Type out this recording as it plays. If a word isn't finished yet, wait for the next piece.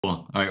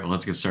Cool. All right, well,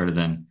 let's get started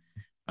then.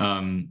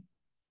 Um,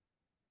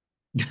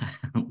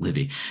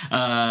 Libby.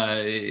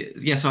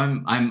 Yeah, so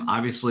I'm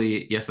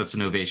obviously, yes, that's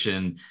an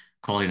ovation.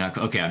 Quality not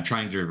okay. I'm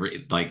trying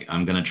to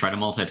I'm gonna try to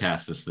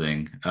multitask this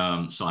thing.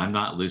 So I'm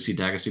not Lucy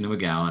D'Agostino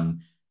McGowan.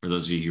 For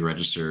those of you who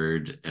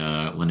registered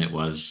when it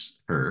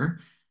was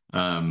her,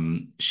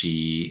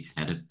 she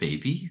had a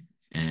baby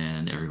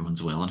and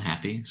everyone's well and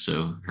happy.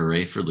 So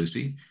hooray for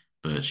Lucy.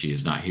 But she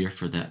is not here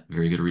for that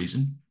very good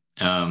reason.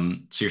 So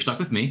you're stuck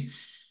with me.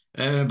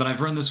 But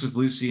I've run this with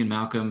Lucy and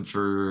Malcolm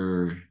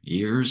for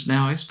years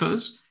now, I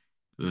suppose.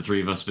 The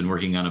three of us have been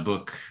working on a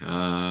book,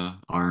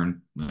 our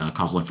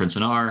Causal Inference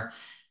in R,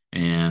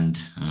 and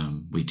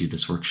we do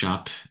this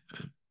workshop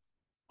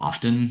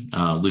often.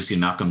 Lucy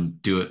and Malcolm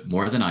do it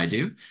more than I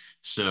do.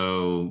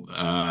 So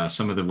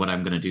some of the what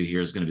I'm going to do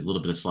here is going to be a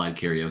little bit of slide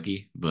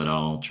karaoke, but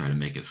I'll try to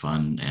make it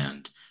fun.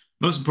 And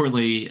most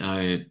importantly,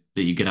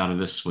 that you get out of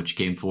this what you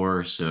came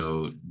for.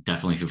 So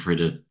definitely feel free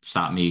to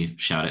stop me,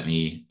 shout at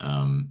me.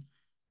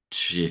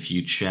 If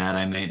you chat,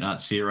 I might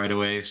not see it right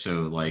away.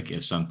 So like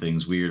if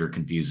something's weird or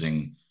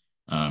confusing,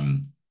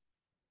 um,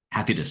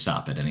 happy to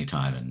stop at any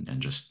time and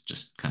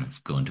just kind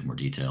of go into more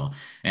detail.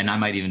 And I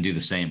might even do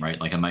the same,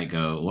 right? Like I might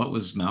go, what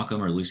was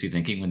Malcolm or Lucy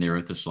thinking when they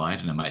wrote the slide?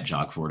 And I might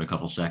jog forward a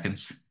couple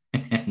seconds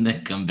and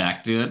then come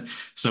back to it.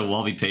 So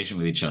we'll be patient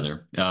with each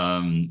other.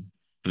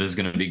 But this is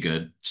going to be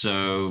good.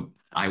 So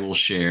I will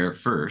share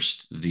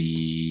first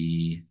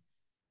the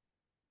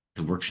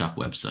workshop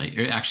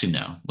website. Actually,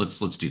 no. Let's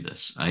do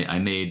this.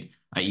 I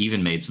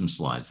even made some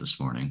slides this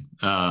morning.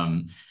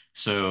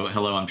 So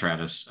hello, I'm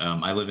Travis.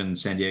 I live in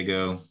San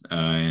Diego,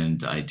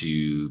 and I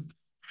do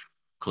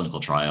clinical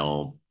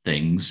trial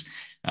things.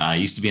 I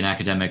used to be an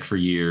academic for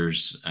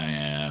years,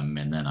 and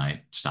then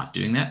I stopped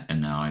doing that,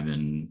 and now I'm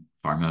in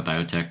pharma,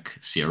 biotech,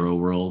 CRO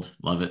world.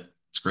 Love it.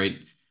 It's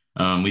great.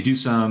 We do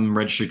some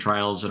registry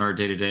trials in our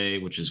day to day,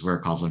 which is where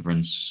causal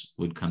inference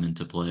would come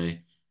into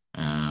play.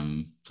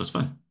 So it's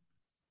fun.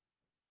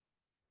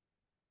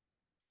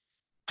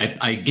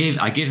 I gave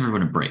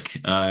everyone a break.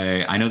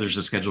 I know there's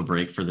a scheduled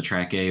break for the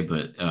track A,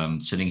 but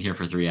sitting here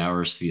for 3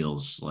 hours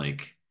feels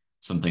like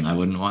something I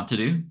wouldn't want to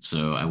do.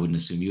 So I wouldn't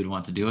assume you would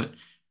want to do it.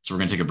 So we're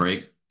gonna take a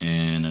break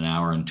in an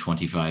hour and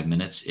 25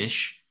 minutes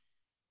ish.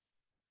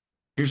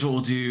 Here's what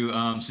we'll do.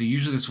 So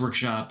usually this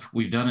workshop,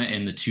 we've done it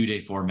in the 2 day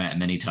format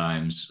many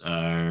times,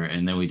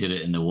 and then we did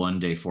it in the 1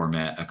 day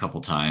format a couple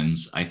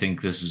times. I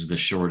think this is the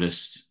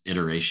shortest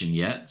iteration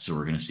yet, so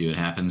we're going to see what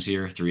happens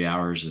here. 3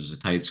 hours is a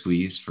tight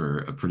squeeze for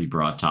a pretty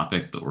broad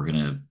topic, but we're going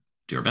to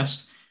do our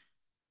best.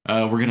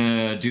 We're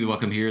gonna do the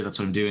welcome here. That's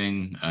what I'm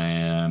doing.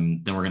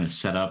 Then we're gonna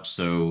set up.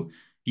 So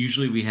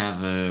usually we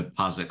have a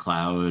Posit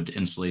Cloud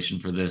installation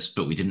for this,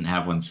 but we didn't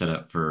have one set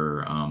up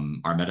for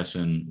our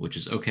medicine, which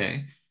is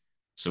okay.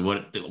 So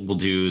what we'll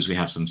do is we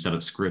have some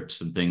setup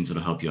scripts and things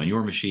that'll help you on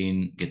your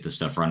machine get this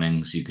stuff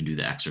running so you can do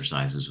the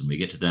exercises when we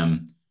get to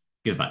them.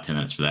 Get about 10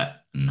 minutes for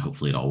that, and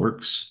hopefully it all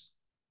works.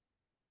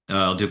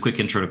 I'll do a quick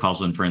intro to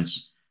causal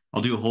inference.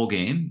 I'll do a whole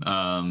game,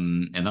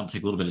 and that'll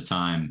take a little bit of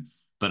time,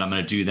 but I'm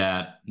going to do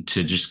that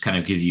to just kind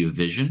of give you a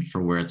vision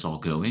for where it's all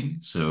going.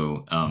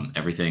 So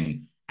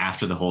everything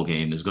after the whole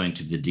game is going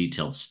to the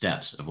detailed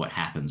steps of what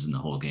happens in the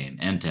whole game,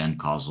 end-to-end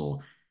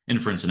causal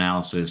inference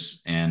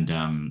analysis,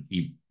 and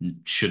you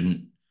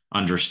shouldn't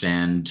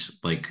understand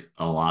like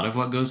a lot of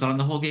what goes on in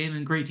the whole game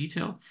in great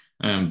detail.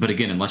 But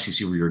again, unless you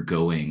see where you're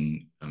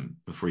going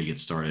before you get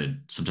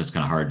started, sometimes it's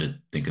kind of hard to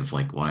think of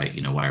like why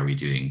are we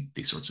doing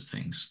these sorts of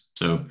things?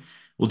 So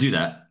we'll do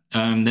that.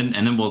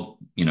 Then we'll,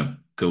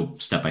 go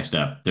step by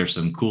step. There's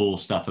some cool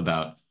stuff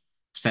about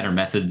standard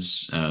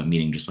methods,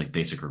 meaning just like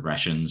basic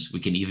regressions. We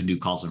can even do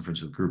causal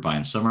inference with group by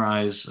and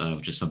summarize,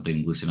 which is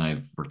something Lucy and I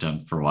have worked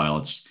on for a while.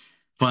 It's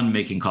fun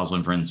making causal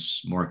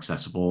inference more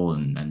accessible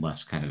and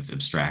less kind of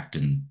abstract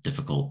and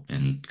difficult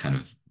and kind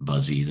of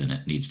buzzy than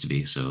it needs to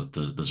be. So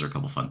those are a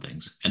couple fun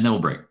things. And then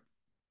we'll break.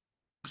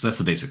 So that's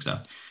the basic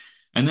stuff.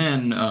 And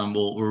then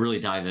we'll really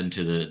dive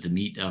into the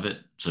meat of it.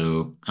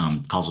 So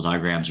causal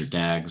diagrams or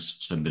DAGs,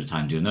 spend a bit of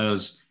time doing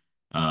those.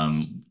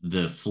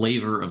 The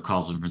flavor of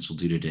causal inference we'll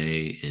do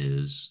today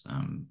is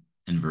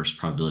inverse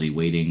probability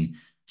weighting.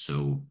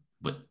 So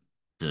what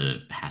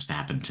the has to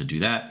happen to do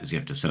that is you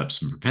have to set up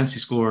some propensity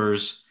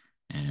scores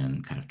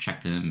and kind of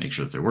check them, make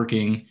sure that they're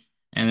working.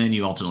 And then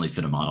you ultimately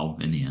fit a model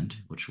in the end,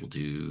 which we'll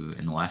do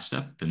in the last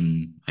step.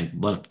 And I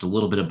left a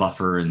little bit of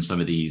buffer in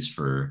some of these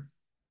for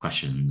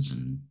questions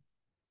and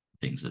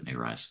things that may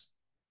arise.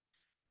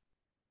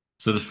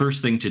 So the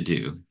first thing to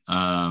do,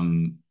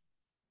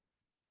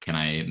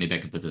 maybe I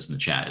can put this in the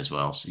chat as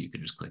well, so you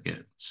can just click it.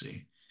 Let's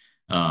see.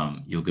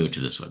 You'll go to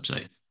this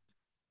website,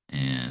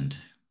 and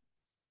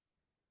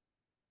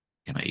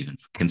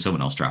can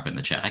someone else drop it in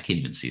the chat? I can't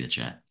even see the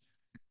chat.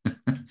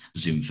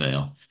 Zoom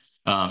fail.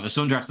 If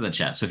someone drops in the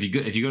chat, so if you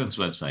go to this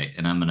website,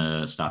 and I'm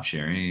gonna stop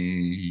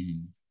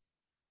sharing,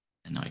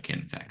 and now I can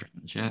in fact drop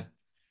in the chat,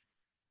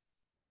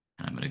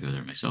 and I'm gonna go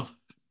there myself.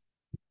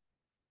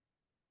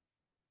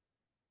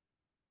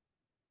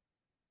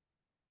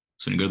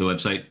 So when you go to the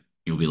website,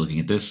 you'll be looking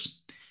at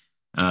this.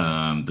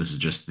 This is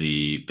just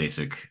the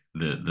basic,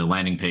 the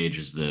landing page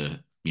is the,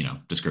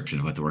 description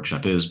of what the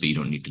workshop is, but you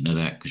don't need to know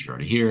that because you're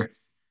already here.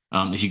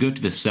 If you go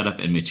to the setup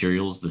and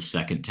materials, the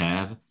second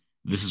tab,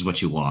 this is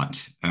what you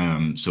want.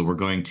 So we're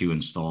going to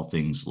install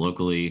things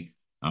locally.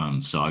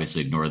 So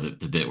obviously ignore the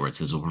bit where it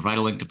says we'll provide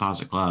a link to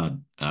Posit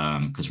Cloud,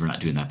 because we're not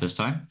doing that this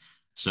time.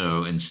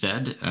 So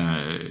instead,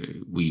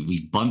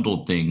 we've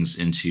bundled things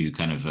into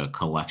kind of a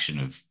collection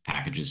of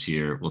packages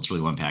here. Well, it's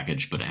really one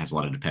package, but it has a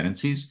lot of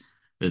dependencies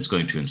that's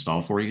going to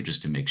install for you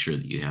just to make sure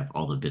that you have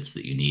all the bits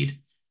that you need.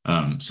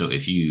 So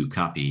if you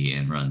copy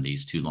and run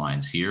these two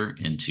lines here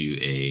into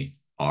a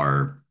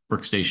R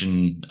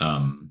workstation,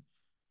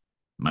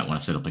 might want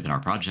to set up like an R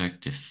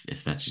project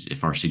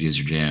if R Studio is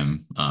your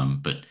jam.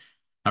 But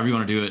however you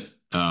want to do it,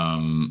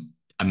 I'm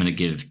going to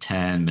give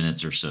 10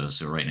 minutes or so.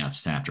 So right now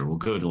it's 10 after. We'll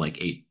go to like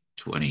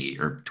 8:20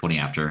 or 20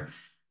 after.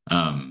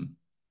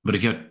 But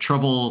if you have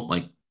trouble,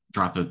 like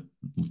drop a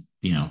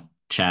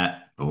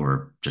chat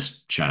or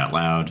just shout out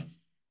loud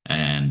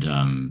and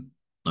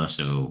let us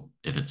know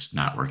if it's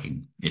not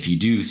working. If you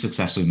do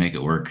successfully make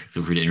it work,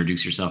 feel free to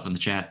introduce yourself in the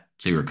chat,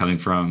 say where you're coming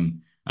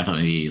from. I thought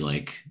maybe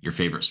like your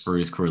favorite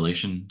spurious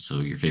correlation, so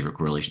your favorite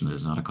correlation that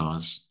is not a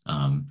cause,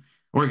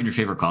 or even your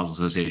favorite causal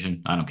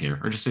association. I don't care,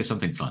 or just say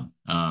something fun.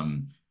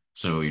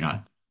 So you're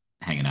not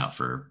hanging out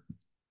for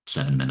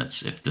 7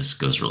 minutes if this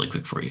goes really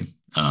quick for you.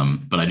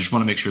 But I just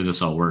want to make sure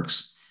this all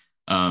works.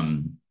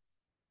 Um,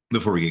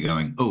 before we get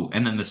going. Oh,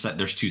 and then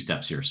there's two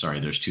steps here. Sorry,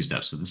 there's two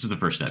steps. So this is the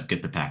first step,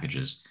 get the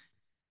packages.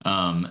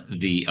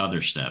 The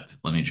other step,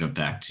 let me jump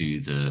back to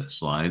the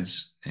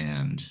slides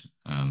and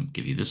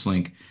give you this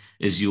link,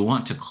 is you'll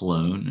want to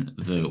clone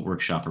the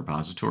workshop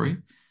repository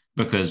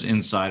because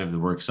inside of the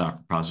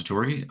workshop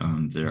repository,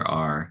 there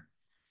are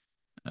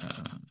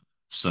uh,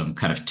 some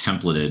kind of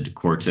templated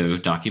Quarto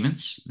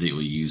documents that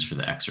you'll use for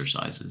the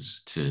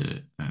exercises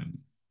to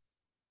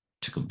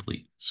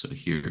complete. So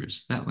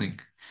here's that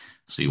link.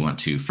 So you want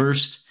to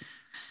first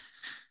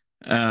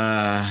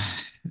uh,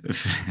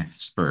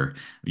 Spur,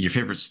 your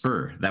favorite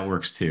Spur, that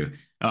works too.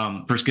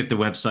 First, get the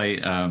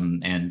website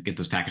and get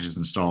those packages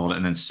installed,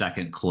 and then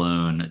second,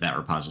 clone that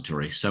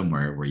repository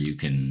somewhere where you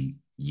can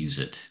use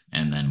it,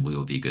 and then we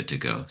will be good to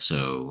go.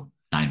 So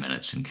 9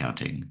 minutes and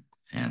counting,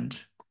 and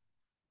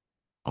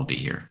I'll be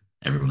here.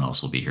 Everyone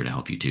else will be here to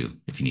help you too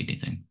if you need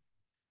anything.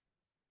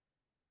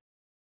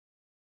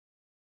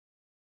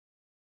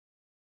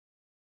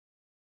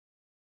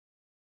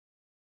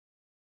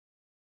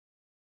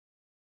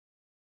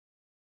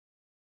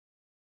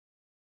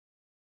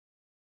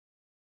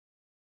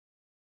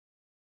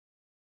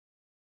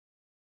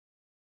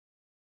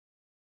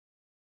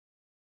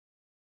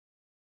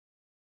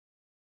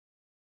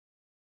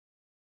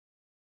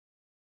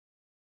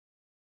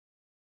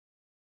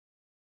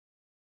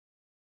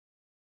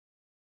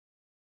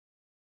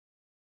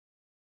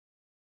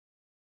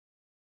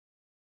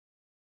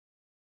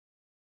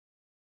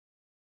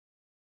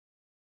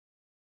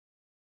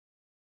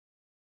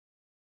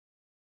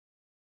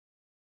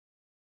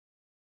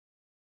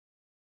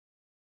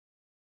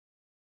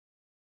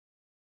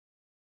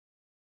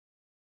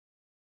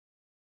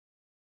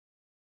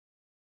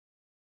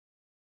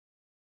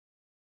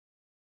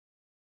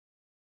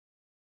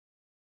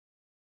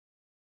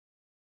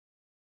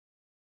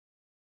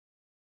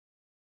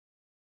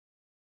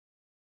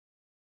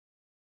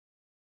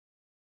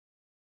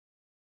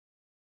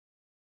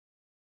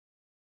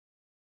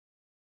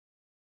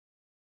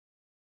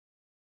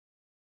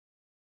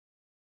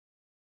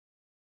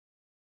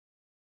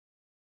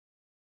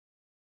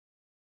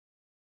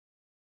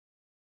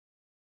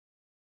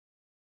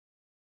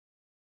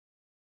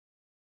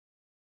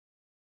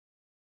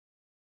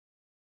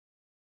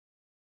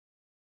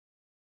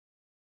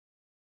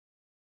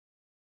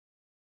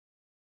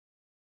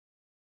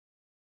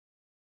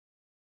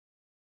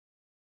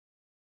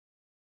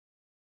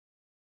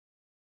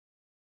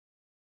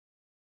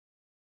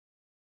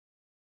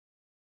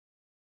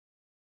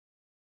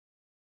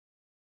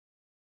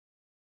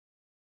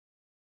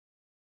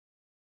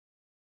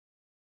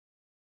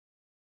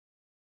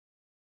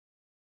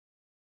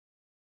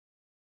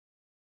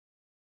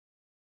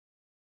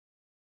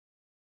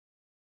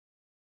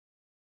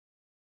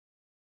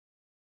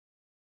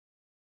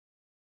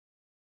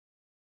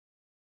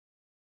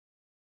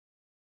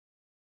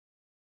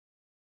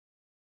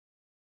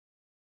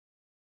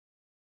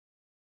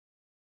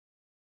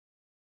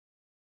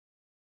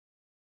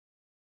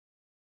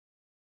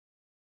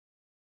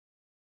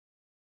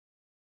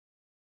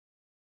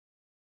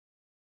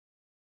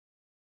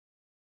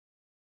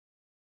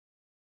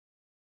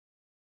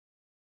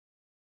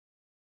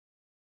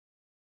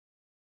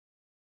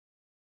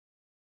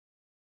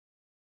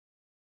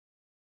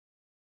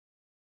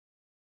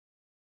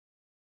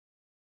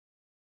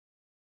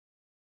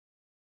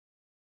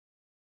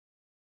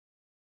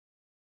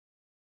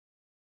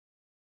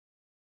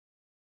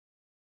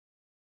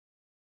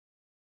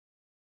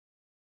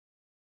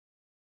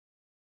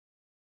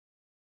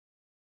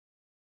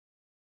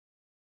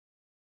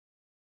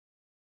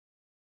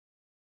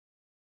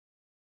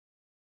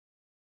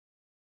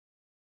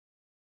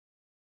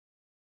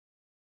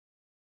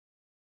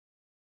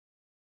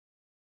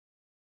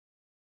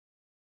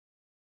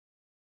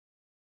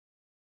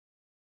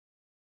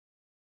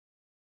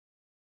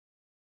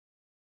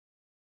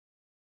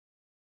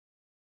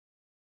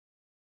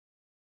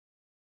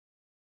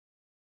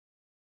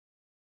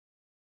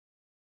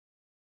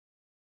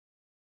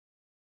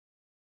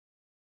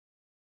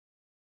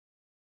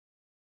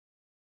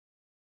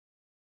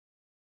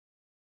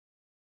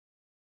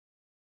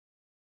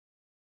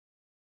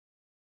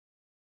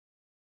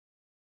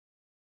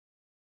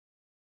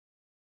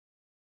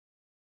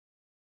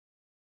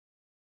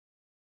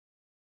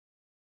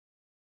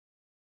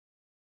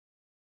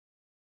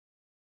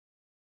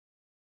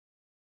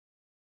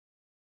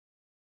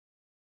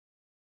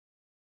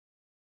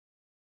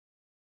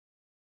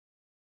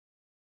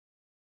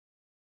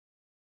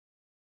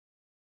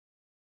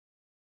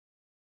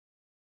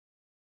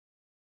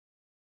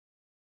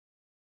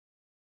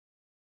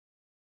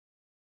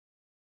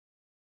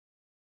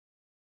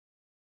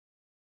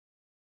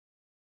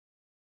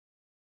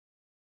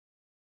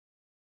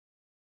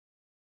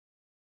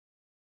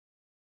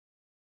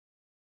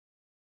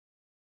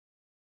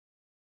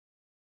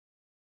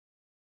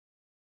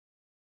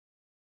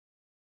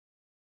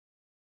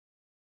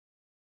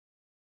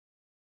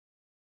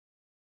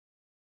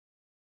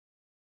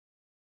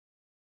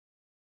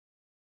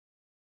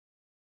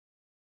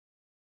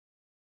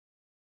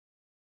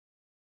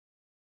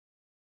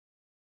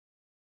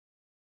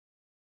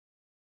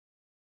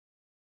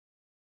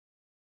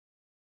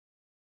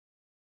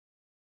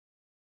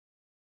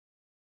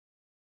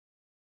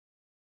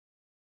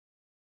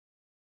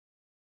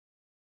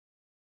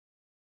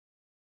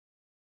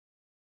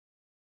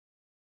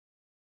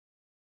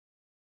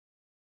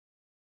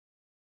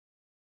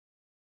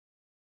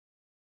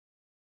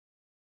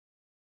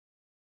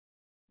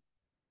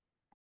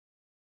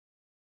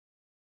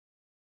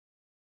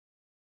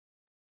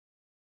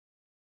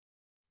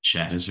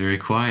 Chat is very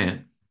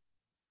quiet.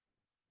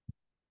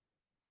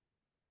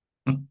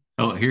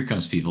 Oh, here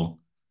comes people.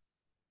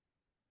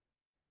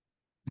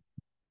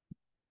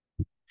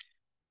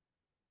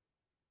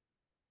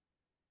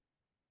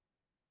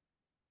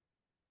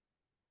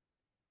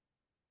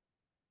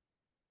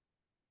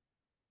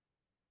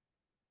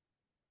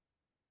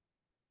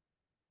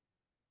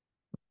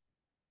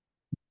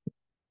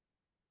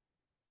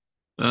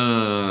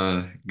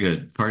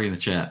 Good. Party in the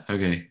chat.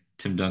 Okay.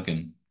 Tim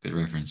Duncan. Good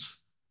reference.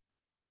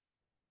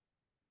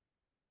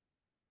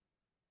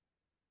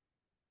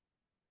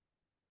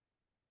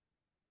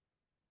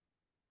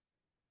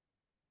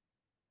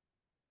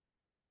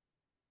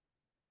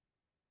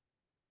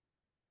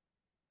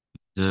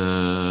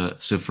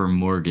 So for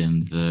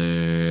Morgan,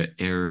 the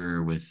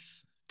error with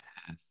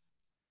path.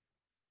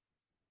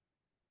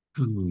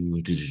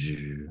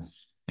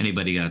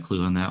 Anybody got a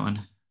clue on that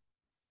one?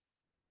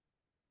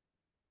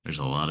 There's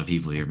a lot of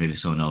people here. Maybe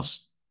someone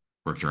else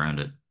worked around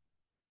it.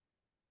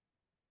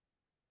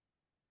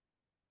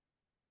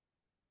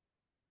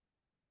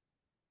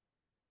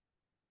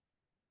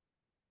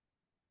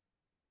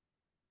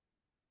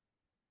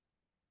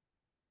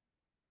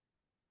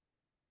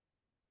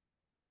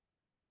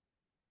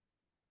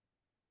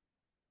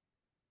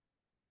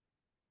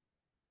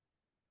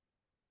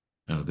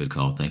 Oh, good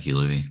call. Thank you,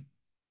 Livy.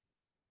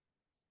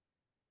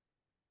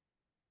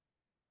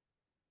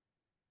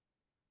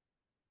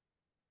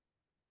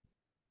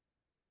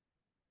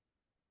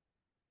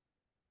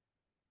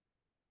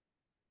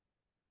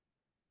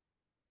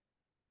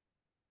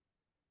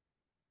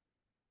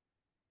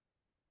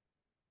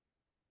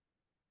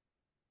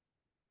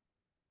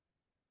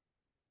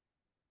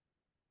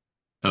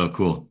 Oh,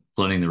 cool.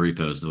 Flooding the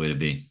repo is the way to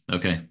be.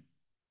 Okay.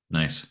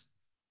 Nice.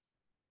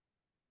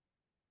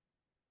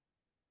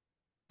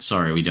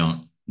 Sorry, we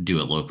don't do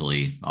it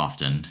locally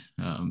often,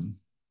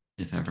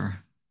 if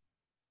ever.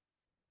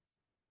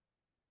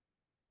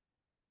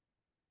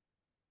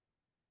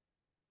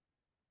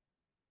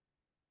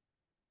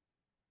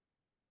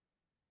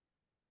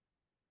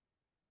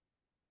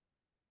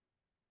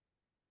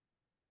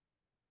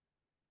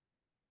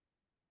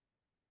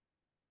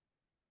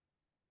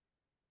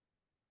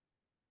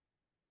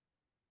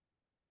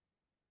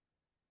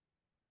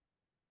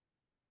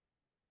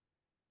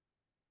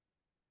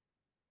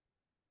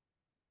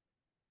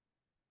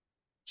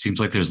 Seems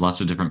like there's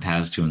lots of different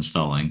paths to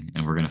installing,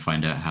 and we're going to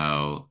find out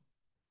how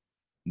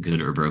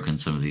good or broken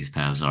some of these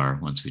paths are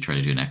once we try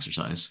to do an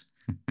exercise.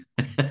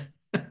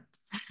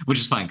 Which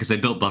is fine because I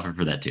built buffer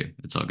for that too.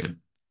 It's all good.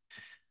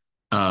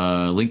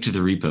 Link to the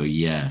repo,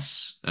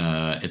 yes.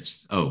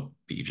 It's but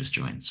you just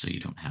joined, so you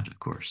don't have it, of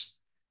course.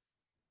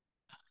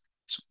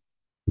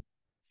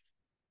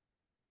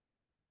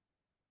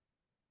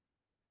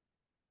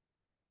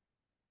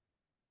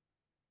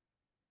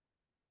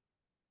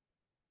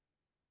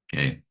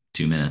 Okay,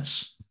 2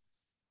 minutes.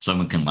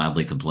 Someone can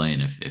loudly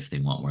complain if they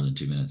want more than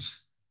 2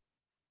 minutes.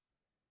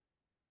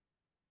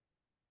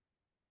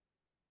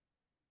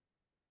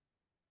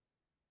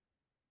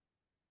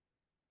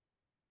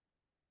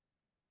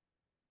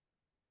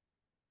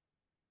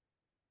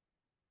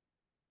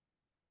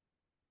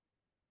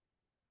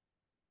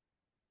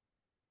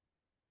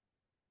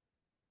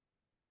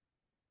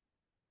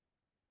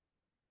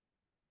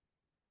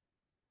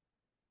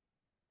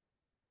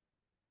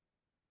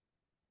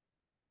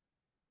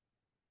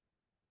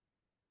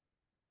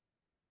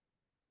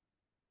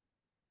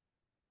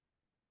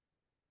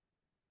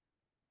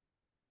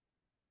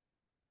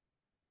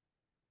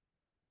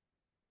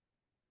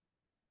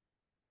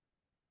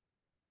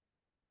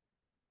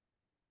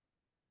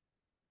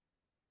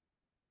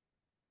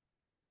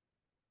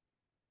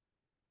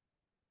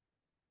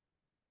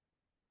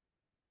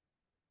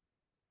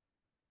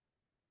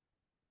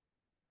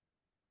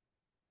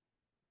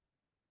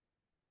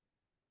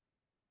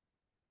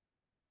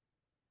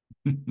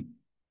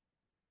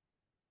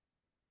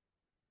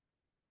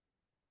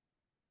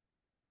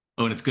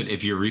 Oh, and it's good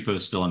if your repo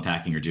is still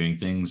unpacking or doing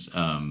things.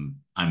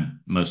 I'm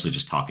mostly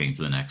just talking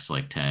for the next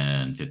like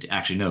 10, 50.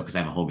 Actually, no, because I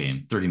have a whole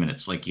game, 30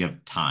 minutes. Like you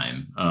have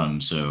time.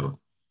 So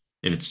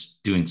if it's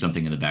doing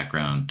something in the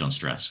background, don't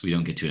stress. We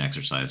don't get to an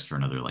exercise for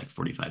another like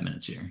 45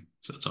 minutes here.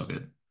 So it's all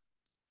good.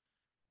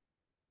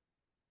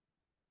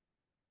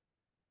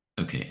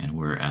 Okay, and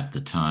we're at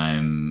the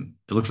time.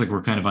 It looks like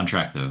we're kind of on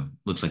track though.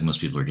 Looks like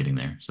most people are getting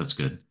there. So that's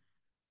good.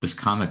 This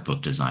comic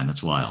book design,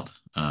 that's wild.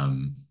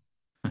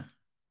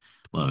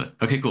 Love it.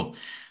 Okay, cool.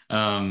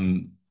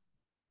 Um,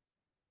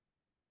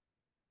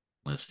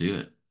 let's do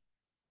it.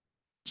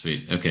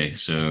 Sweet. Okay,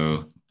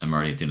 so I'm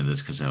already at the end of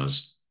this because I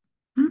was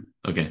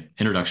okay.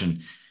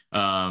 Introduction.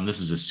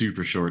 This is a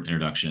super short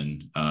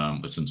introduction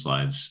with some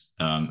slides.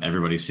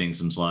 Everybody's seeing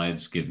some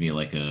slides. Give me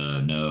like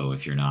a no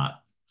if you're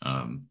not,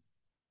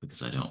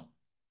 because I don't.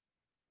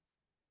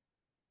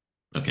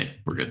 Okay,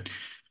 we're good.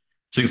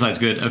 Seeing slides,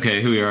 good.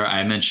 Okay, who we are?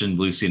 I mentioned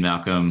Lucy and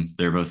Malcolm.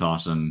 They're both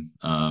awesome.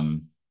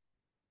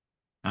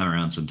 I'm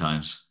around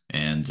sometimes,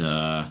 and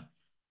yeah,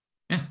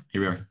 here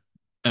we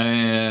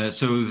are.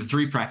 So the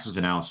three practices of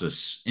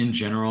analysis in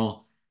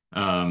general.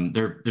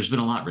 There's been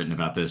a lot written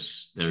about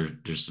this.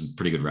 There's some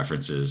pretty good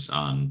references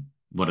on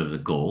what are the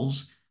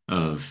goals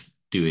of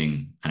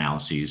doing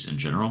analyses in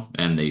general,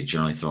 and they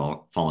generally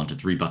fall into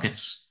three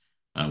buckets.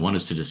 One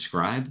is to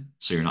describe,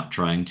 so you're not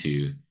trying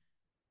to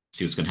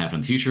see what's going to happen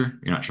in the future.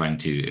 You're not trying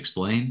to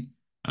explain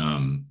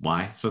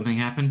why something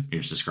happened.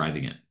 You're just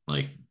describing it.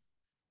 Like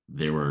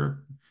there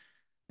were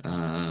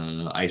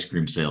ice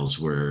cream sales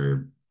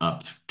were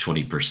up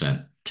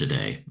 20%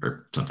 today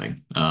or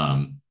something.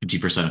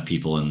 50% of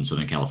people in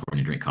Southern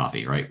California drink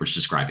coffee, right? We're just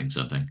describing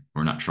something.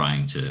 We're not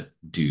trying to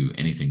do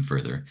anything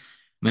further.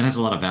 And that has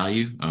a lot of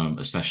value,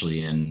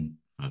 especially in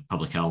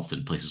public health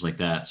and places like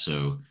that.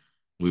 So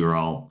we were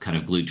all kind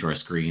of glued to our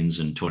screens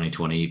in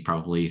 2020,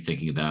 probably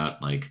thinking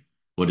about like,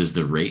 what is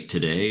the rate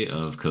today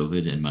of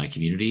COVID in my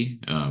community?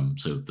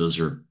 So those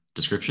are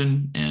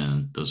description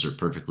and those are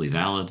perfectly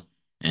valid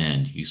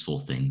and useful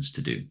things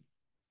to do.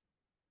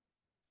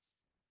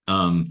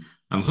 On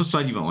the flip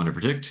side, you might want to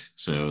predict.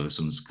 So this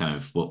one's kind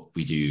of what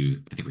we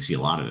do. I think we see a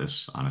lot of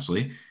this,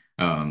 honestly.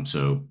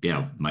 So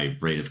yeah, my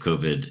rate of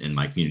COVID in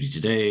my community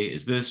today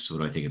is this. What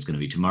do I think it's going to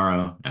be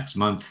tomorrow, next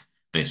month,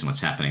 based on what's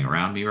happening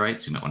around me,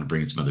 right? So you might want to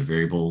bring in some other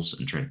variables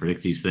and try to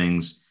predict these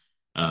things.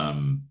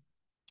 Um,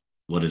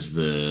 what is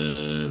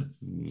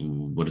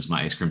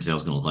my ice cream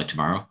sales going to look like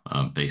tomorrow,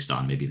 based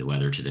on maybe the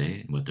weather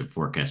today and what the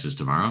forecast is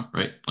tomorrow,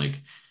 right?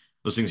 Like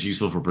those things are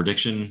useful for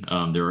prediction.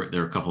 There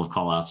are a couple of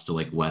call outs to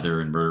like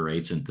weather and murder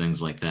rates and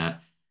things like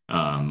that.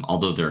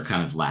 Although they're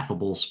kind of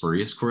laughable,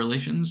 spurious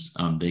correlations,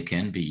 they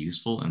can be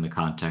useful in the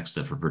context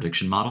of a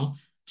prediction model.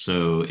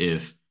 So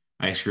if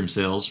ice cream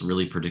sales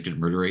really predicted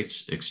murder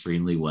rates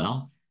extremely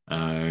well,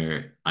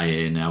 I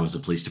now as a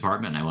police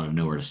department, I want to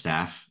know where to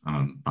staff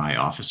my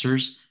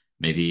officers.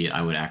 Maybe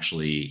I would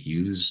actually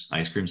use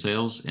ice cream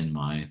sales in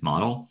my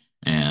model.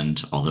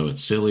 And although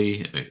it's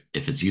silly,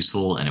 if it's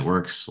useful and it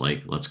works,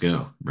 like let's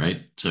go,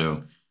 right?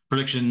 So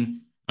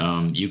prediction,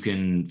 you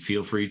can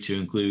feel free to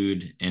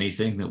include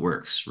anything that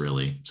works,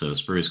 really. So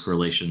spurious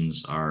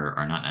correlations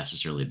are not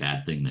necessarily a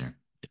bad thing there.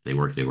 If they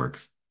work, they work.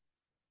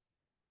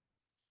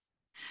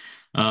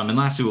 And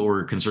lastly, what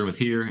we're concerned with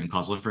here in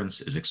causal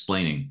inference is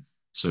explaining.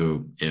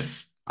 So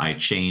if I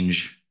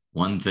change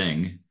one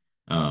thing,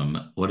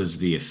 what is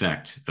the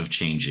effect of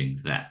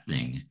changing that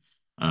thing?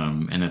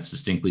 And that's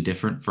distinctly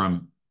different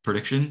from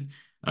prediction.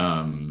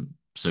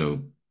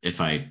 So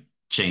if I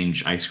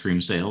change ice cream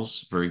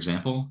sales, for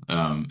example,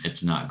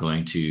 it's not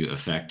going to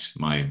affect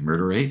my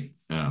murder rate.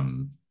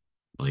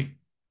 Like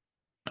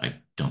I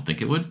don't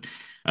think it would.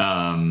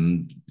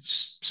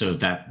 So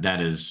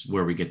that is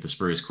where we get the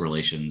spurious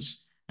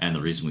correlations, and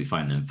the reason we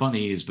find them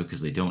funny is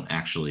because they don't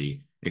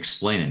actually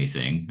explain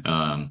anything.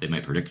 They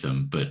might predict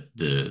them, but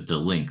the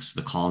links,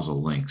 the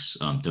causal links,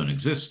 don't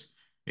exist.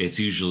 It's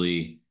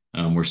usually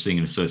we're seeing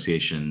an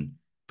association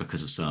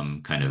because of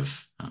some kind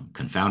of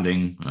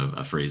confounding,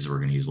 a phrase that we're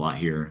going to use a lot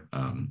here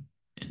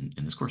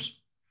in this course.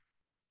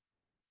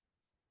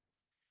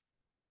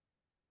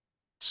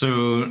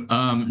 So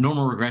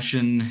normal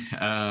regression,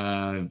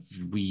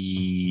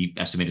 we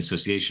estimate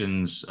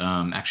associations.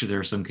 Actually, there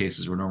are some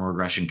cases where normal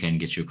regression can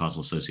get you a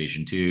causal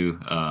association too.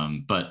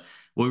 But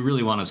what we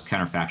really want is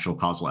counterfactual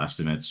causal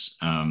estimates.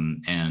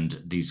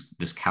 And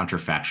this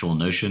counterfactual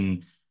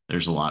notion,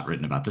 there's a lot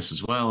written about this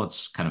as well.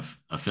 It's kind of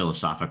a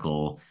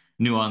philosophical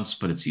nuance,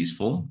 but it's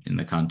useful in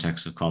the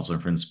context of causal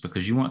inference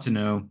because you want to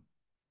know,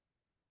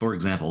 for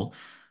example,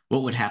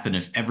 what would happen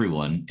if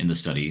everyone in the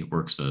study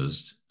were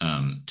exposed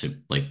to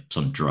like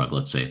some drug,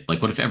 let's say?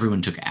 Like, what if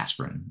everyone took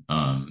aspirin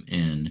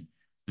in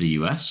the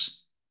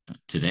US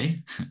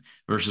today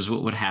versus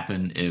what would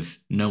happen if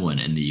no one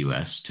in the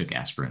US took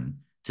aspirin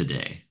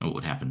today? What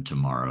would happen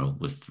tomorrow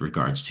with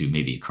regards to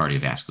maybe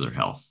cardiovascular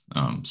health?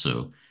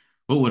 So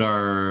what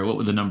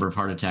would the number of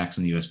heart attacks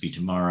in the US be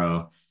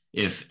tomorrow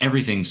if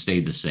everything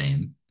stayed the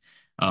same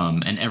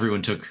and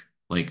everyone took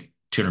like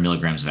 200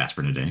 milligrams of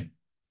aspirin a day?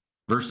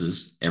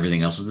 Versus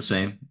everything else is the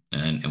same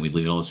and we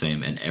leave it all the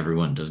same and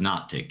everyone does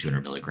not take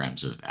 200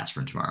 milligrams of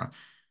aspirin tomorrow.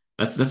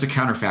 That's a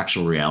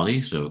counterfactual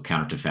reality, so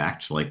counter to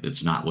fact, like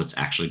it's not what's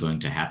actually going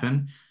to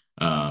happen.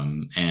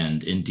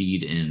 And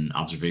indeed, in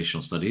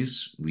observational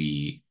studies,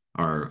 we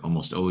are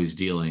almost always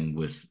dealing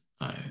with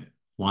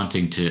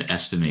wanting to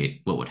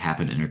estimate what would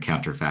happen in a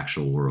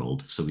counterfactual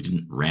world. So we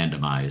didn't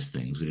randomize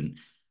things. We didn't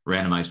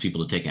randomize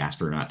people to take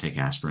aspirin or not take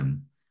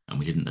aspirin, and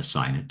we didn't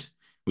assign it.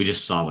 We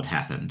just saw what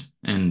happened.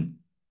 And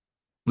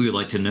we would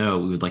like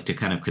to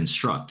kind of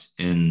construct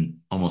in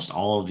almost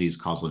all of these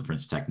causal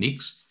inference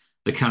techniques,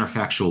 the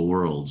counterfactual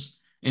worlds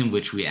in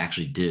which we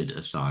actually did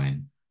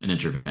assign an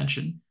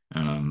intervention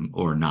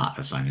or not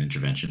assign an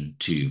intervention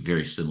to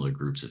very similar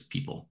groups of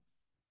people.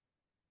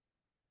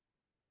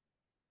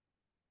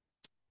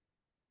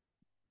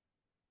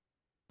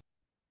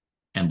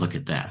 And look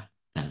at that.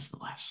 That is the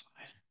last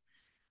slide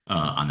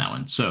on that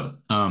one. So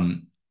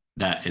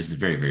that is the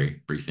very,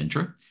 very brief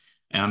intro.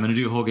 And I'm going to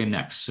do a whole game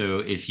next.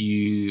 So if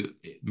you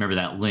remember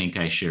that link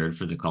I shared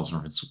for the Causal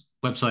Inference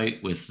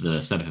website with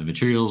the setup of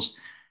materials,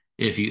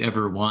 if you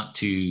ever want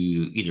to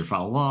either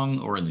follow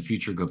along or in the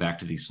future go back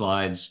to these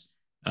slides,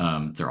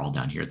 They're all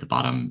down here at the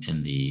bottom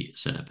in the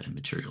setup and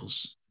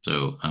materials.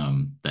 So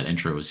that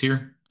intro is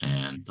here,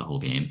 and the whole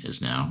game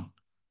is now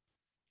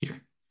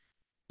here.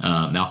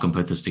 Malcolm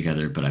put this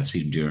together, but I've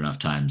seen him do it enough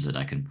times that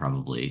I can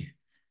probably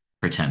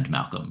pretend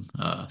Malcolm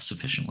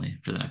sufficiently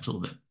for the next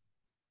little bit.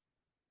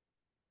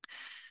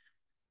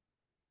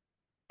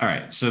 All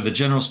right, so the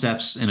general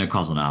steps in a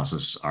causal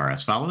analysis are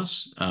as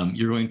follows.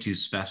 You're going to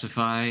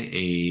specify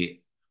a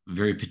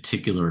very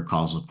particular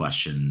causal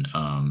question.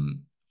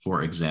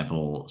 For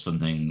example,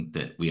 something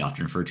that we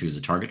often refer to as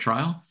a target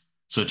trial.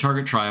 So a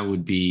target trial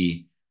would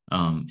be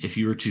if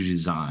you were to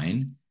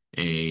design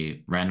a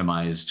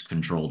randomized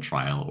controlled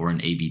trial or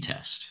an A/B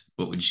test.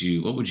 What would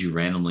you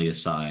randomly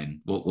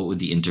assign? What would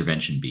the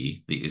intervention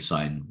be that you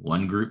assign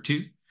one group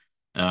to,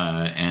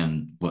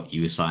 and what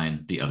you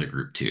assign the other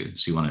group to?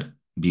 So you want to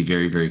be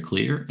very, very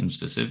clear and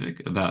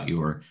specific about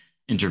your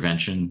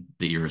intervention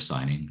that you're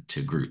assigning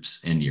to groups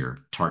in your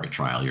target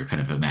trial, your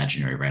kind of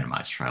imaginary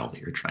randomized trial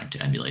that you're trying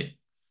to emulate.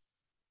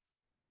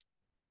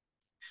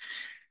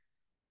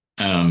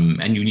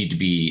 And you need to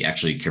be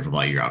actually careful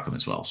about your outcome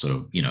as well.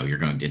 So, you're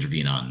going to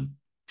intervene on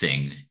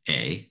thing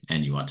A,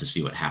 and you want to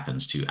see what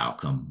happens to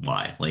outcome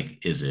Y.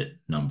 Like, is it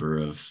number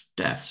of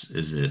deaths?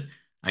 Is it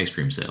ice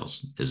cream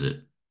sales? Is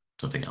it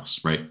something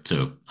else, right?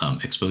 So,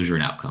 exposure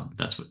and outcome,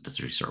 that's what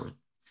you start with.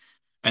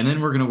 And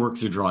then we're going to work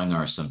through drawing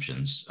our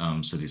assumptions.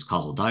 So these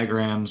causal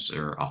diagrams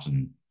are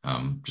often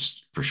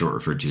just for short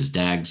referred to as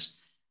DAGs.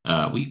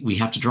 We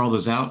have to draw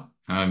those out,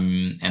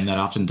 and that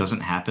often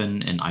doesn't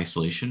happen in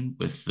isolation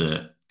with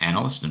the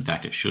analyst. In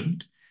fact, it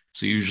shouldn't.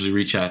 So you usually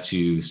reach out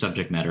to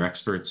subject matter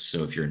experts.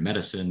 So if you're in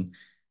medicine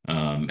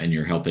and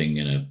you're helping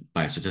in a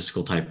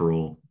biostatistical type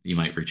role, you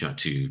might reach out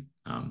to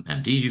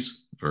MDs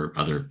or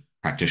other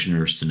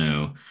practitioners to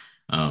know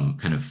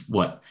kind of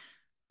what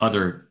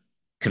other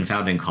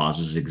confounding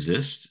causes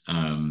exist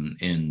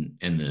in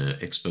the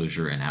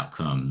exposure and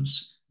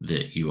outcomes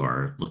that you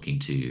are looking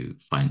to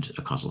find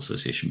a causal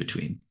association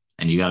between.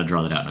 And you got to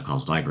draw that out in a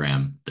causal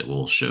diagram that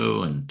we'll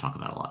show and talk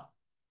about a lot.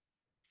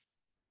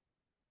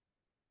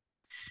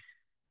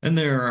 And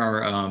there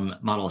are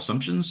model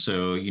assumptions.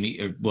 So you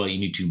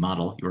need to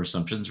model your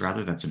assumptions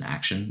rather. That's an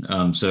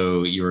action.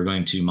 So you are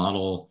going to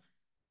model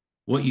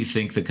what you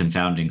think the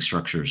confounding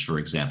structures, for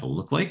example,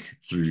 look like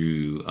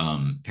through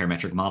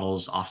parametric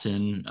models.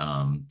 Often,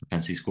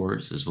 propensity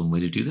scores is one way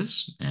to do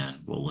this, and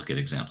we'll look at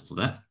examples of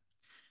that.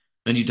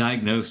 Then you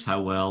diagnose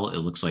how well it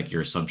looks like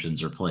your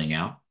assumptions are playing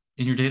out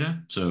in your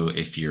data. So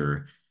if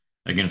you're,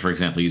 again, for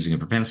example, using a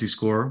propensity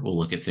score, we'll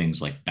look at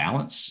things like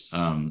balance.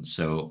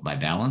 So by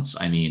balance,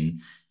 I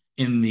mean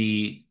in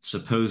the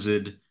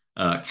supposed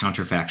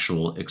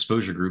counterfactual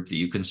exposure group that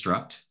you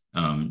construct,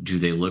 do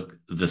they look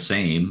the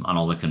same on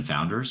all the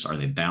confounders? Are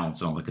they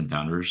balanced on all the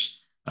confounders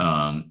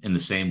in the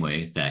same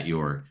way that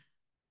your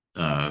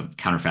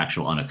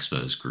counterfactual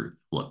unexposed group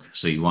look?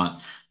 So you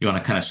want to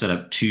kind of set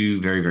up two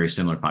very, very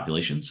similar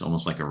populations,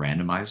 almost like a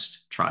randomized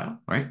trial,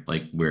 right?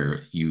 Like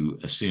where you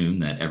assume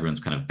that everyone's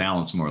kind of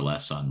balanced more or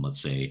less on,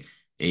 let's say,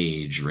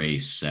 age,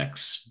 race,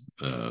 sex,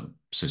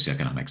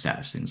 socioeconomic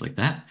status, things like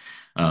that,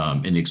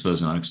 in the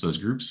exposed and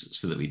unexposed groups,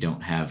 so that we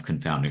don't have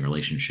confounding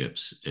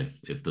relationships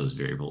if those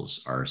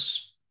variables are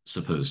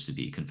supposed to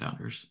be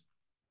confounders.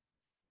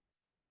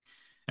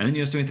 And then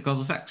you estimate the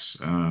causal effects.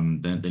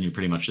 Then you're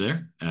pretty much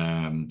there.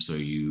 If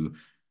you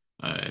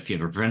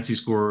have a propensity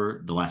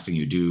score, the last thing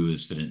you do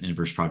is fit an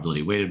inverse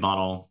probability weighted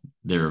model.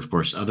 There are, of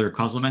course, other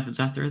causal methods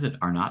out there that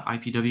are not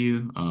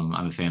IPW.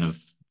 I'm a fan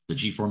of the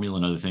G formula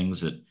and other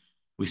things that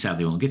we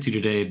sadly won't get to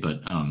today,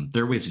 but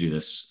there are ways to do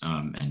this,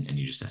 and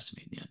you just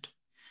estimate in the end.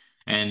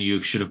 And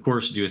you should, of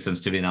course, do a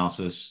sensitivity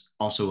analysis.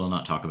 Also, we'll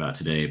not talk about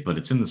today, but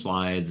it's in the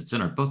slides. It's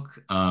in our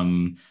book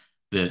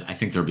that I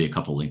think there'll be a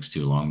couple links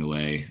to along the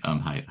way,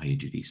 how you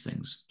do these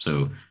things.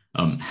 So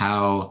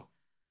how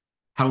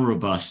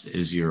robust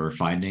is your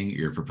finding,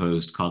 your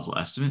proposed causal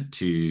estimate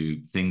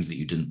to things that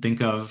you didn't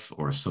think of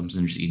or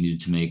assumptions that you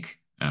needed to make?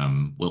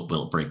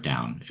 Will it break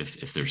down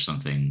if there's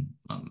something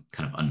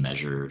kind of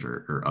unmeasured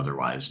or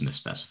otherwise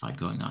misspecified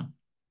going on?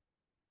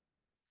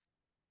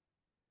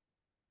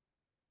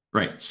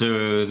 Right.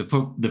 So the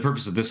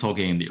purpose of this whole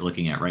game that you're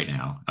looking at right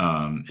now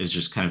is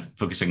just kind of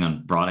focusing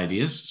on broad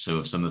ideas. So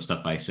if some of the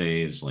stuff I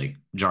say is like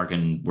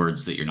jargon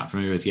words that you're not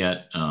familiar with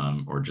yet,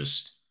 or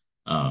just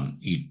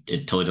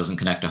it totally doesn't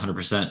connect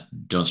 100%,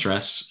 don't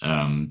stress.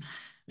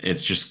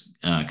 It's just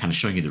kind of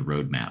showing you the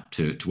roadmap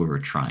to where we're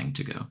trying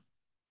to go.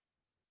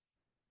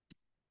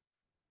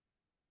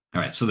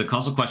 All right. So the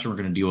causal question we're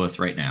going to deal with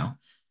right now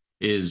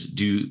is,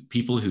 do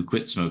people who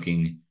quit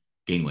smoking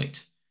gain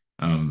weight?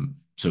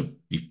 So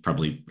you've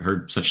probably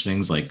heard such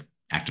things like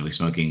actively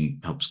smoking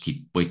helps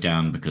keep weight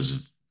down because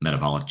of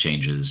metabolic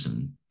changes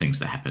and things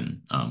that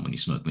happen when you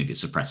smoke. Maybe it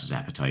suppresses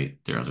appetite.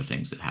 There are other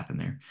things that happen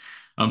there.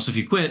 So if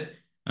you quit,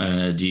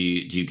 do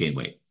you gain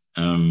weight?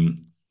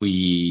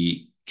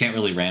 We can't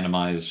really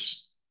randomize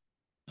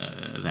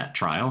that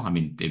trial. I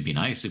mean, it'd be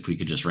nice if we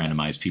could just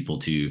randomize people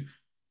to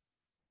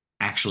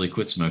actually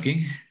quit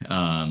smoking.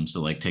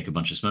 So like take a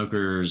bunch of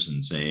smokers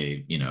and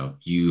say,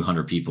 you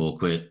 100 people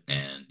quit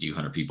and you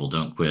 100 people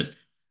don't quit.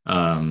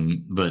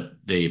 But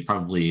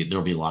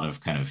there'll be a lot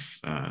of kind of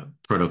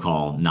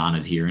protocol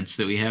non-adherence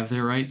that we have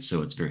there, right?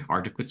 So it's very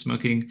hard to quit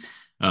smoking.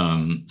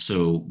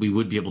 So we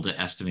would be able to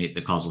estimate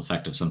the causal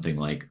effect of something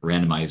like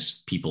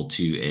randomize people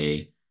to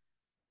a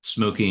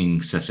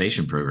smoking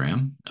cessation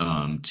program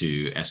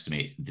to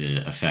estimate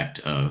the effect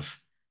of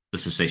the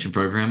cessation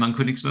program on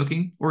quitting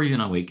smoking or even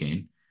on weight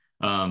gain.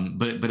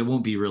 But it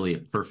won't be really a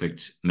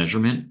perfect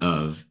measurement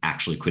of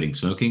actually quitting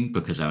smoking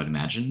because I would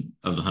imagine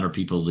of the 100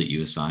 people that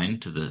you assign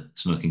to the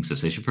smoking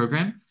cessation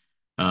program,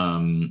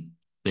 um,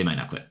 they might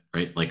not quit,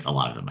 right? Like a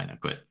lot of them might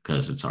not quit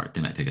because it's hard.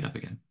 They might pick it up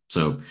again.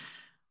 So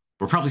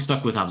we're probably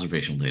stuck with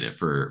observational data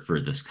for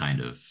this kind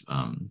of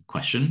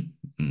question.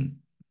 And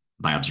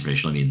by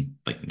observational, I mean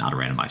like not a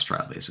randomized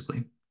trial,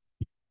 basically.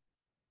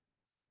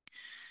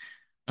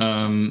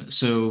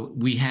 So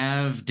we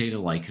have data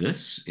like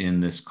this in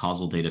this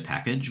causal data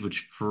package,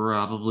 which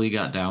probably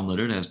got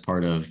downloaded as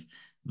part of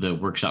the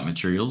workshop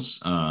materials.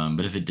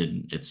 But if it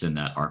didn't, it's in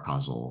that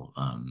rcausal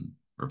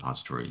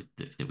repository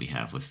that we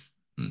have with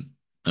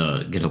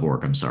GitHub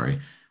org, I'm sorry,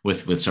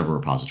 with several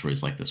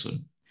repositories like this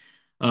one.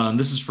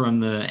 This is from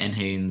the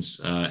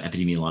NHANES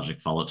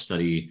epidemiologic follow-up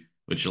study,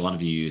 which a lot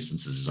of you,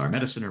 since this is our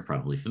medicine, are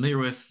probably familiar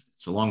with.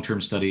 It's a long-term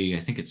study.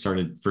 I think it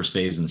started first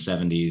phase in the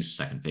 70s,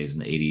 second phase in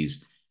the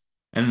 80s.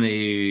 And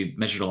they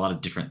measured a lot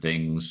of different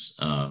things,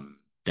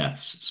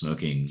 deaths,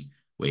 smoking,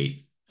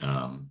 weight,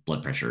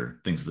 blood pressure,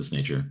 things of this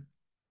nature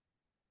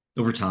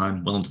over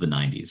time, well into the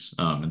 90s.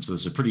 And so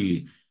this is a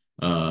pretty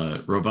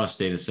robust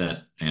data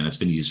set, and it's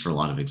been used for a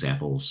lot of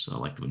examples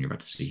like the one you're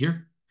about to see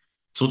here.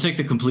 So we'll take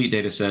the complete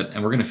data set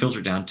and we're going to filter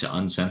it down to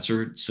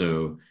uncensored.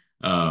 So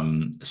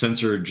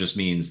censored just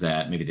means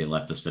that maybe they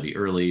left the study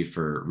early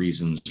for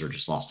reasons or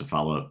just lost a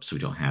follow-up, so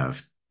we don't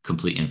have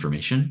complete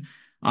information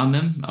on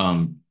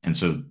them. And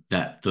so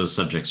that those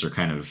subjects are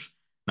kind of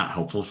not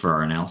helpful for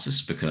our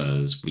analysis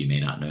because we may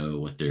not know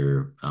what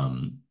their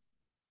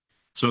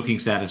smoking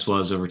status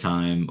was over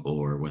time,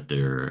 or what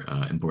their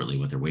importantly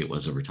what their weight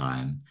was over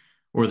time,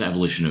 or the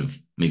evolution of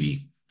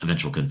maybe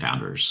eventual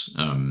confounders.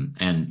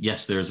 And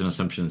yes, there's an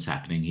assumption that's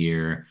happening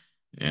here.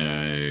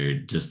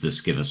 Does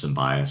this give us some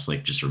bias,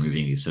 like just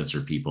removing these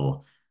censored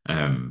people?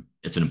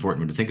 It's an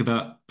important one to think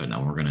about, but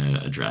now we're going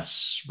to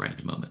address right at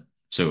the moment.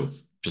 So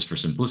just for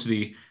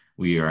simplicity,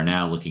 we are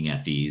now looking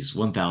at these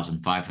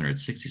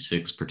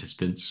 1,566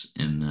 participants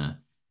in the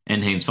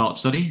NHANES follow-up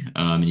study.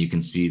 And you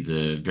can see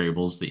the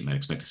variables that you might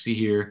expect to see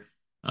here,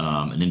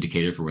 an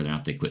indicator for whether or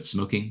not they quit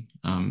smoking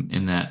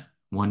in that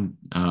one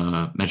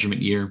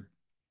measurement year.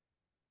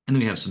 And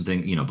then we have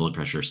something, blood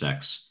pressure,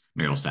 sex,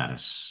 marital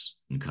status,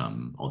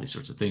 income, all these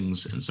sorts of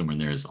things. And somewhere in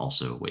there is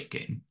also weight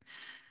gain.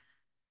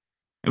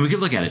 And we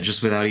could look at it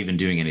just without even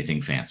doing anything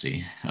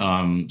fancy.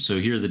 So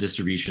here are the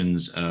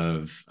distributions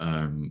of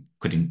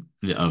quitting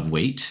of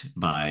weight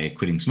by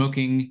quitting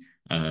smoking.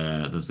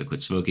 Those that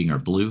quit smoking are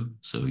blue,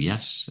 so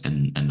yes,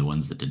 and the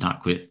ones that did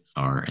not quit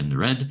are in the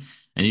red.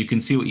 And you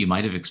can see what you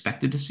might have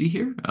expected to see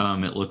here.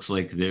 It looks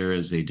like there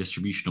is a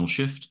distributional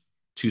shift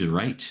to the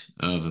right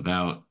of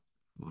about,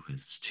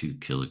 it's 2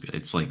 kilograms.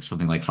 It's like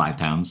something like 5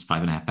 pounds,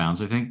 5.5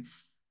 pounds, I think.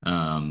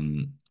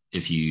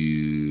 If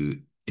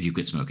you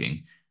quit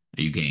smoking,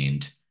 you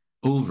gained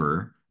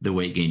over the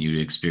weight gain you'd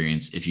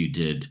experience if you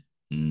did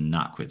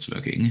not quit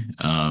smoking,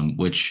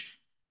 which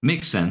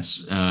makes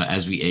sense.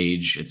 As we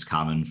age, it's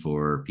common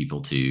for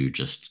people to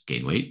just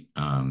gain weight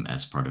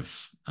as part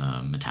of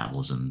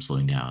metabolism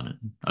slowing down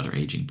and other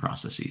aging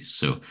processes.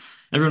 So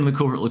everyone in the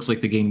cohort looks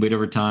like they gain weight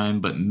over time,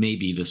 but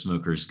maybe the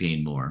smokers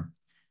gain more.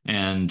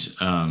 And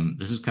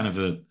this is kind of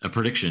a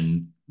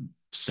prediction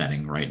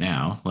setting right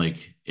now.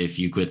 Like if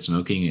you quit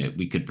smoking,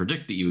 we could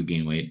predict that you would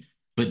gain weight.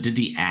 But did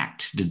the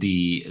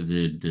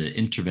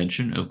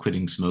intervention of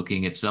quitting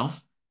smoking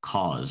itself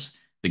cause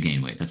the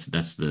gain weight? That's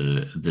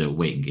the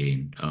weight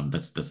gain.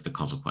 That's the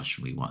causal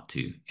question we want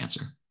to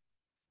answer.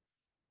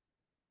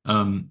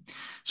 Um,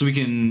 so we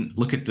can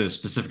look at the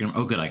specific.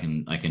 Oh, good. I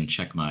can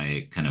check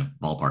my kind of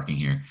ballparking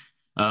here.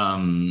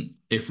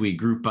 If we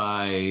group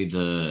by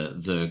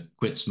the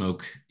quit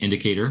smoke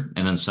indicator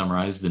and then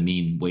summarize the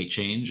mean weight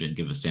change and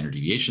give a standard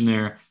deviation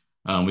there,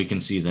 we can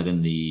see that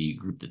in the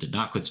group that did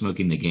not quit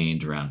smoking, they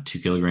gained around 2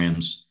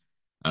 kilograms,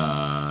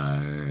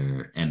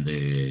 and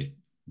the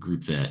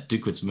group that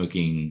did quit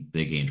smoking,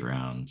 they gained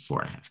around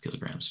 4.5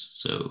 kilograms.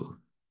 So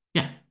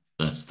yeah,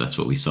 that's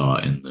what we saw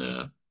in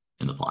the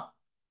plot.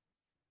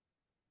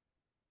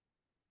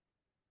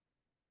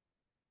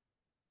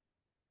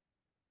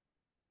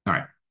 All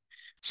right.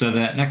 So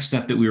that next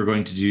step that we were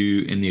going to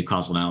do in the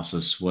causal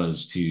analysis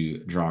was to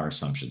draw our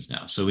assumptions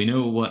now. So we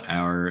know what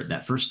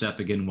that first step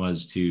again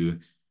was to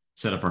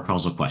set up our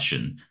causal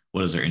question.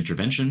 What is our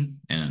intervention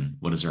and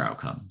what is our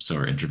outcome? So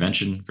our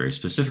intervention very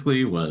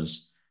specifically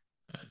was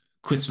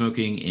quit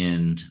smoking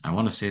in, I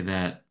want to say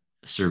that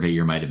survey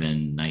year might have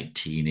been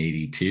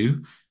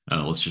 1982.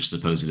 Let's just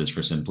suppose it is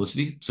for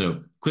simplicity.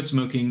 So quit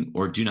smoking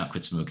or do not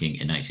quit smoking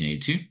in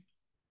 1982.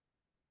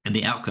 And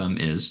the outcome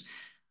is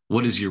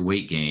what is your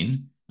weight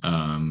gain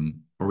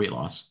or weight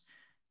loss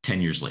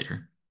 10 years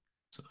later?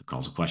 So the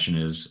causal question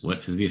is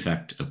what is the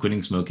effect of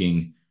quitting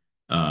smoking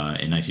in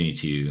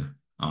 1982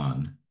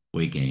 on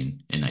weight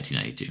gain in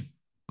 1992?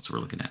 That's what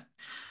we're looking at.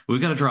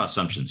 We've got to draw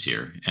assumptions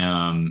here.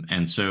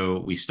 And so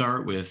we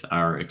start with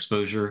our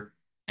exposure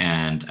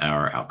and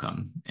our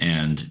outcome.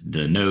 And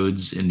the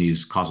nodes in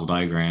these causal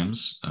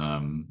diagrams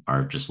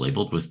are just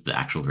labeled with the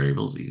actual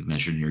variables that you've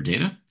measured in your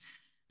data.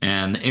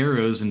 And the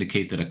arrows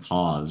indicate that a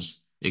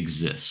cause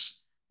exists.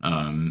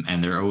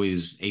 And they're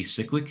always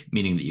acyclic,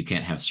 meaning that you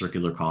can't have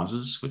circular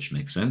causes, which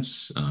makes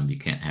sense. You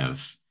can't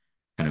have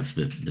kind of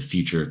the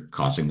future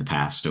causing the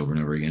past over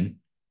and over again.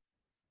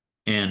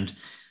 And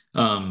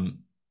um,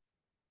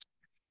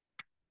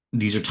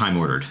 these are time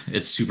ordered.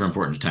 It's super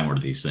important to time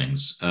order these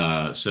things.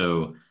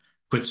 So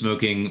quit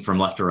smoking from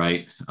left to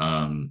right.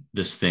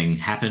 This thing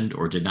happened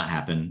or did not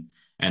happen.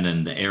 And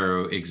then the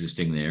arrow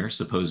existing there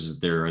supposes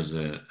there is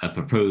a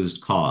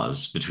proposed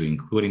cause between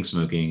quitting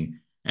smoking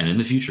and in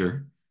the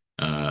future,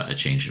 a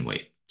change in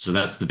weight. So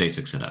that's the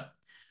basic setup.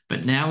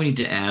 But now we need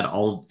to add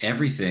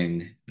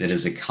everything that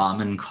is a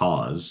common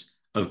cause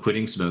of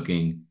quitting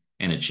smoking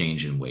and a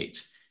change in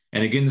weight.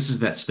 And again, this is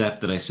that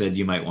step that I said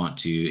you might want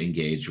to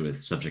engage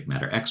with subject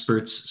matter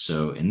experts.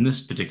 So in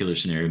this particular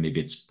scenario, maybe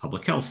it's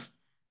public health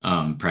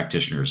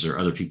practitioners or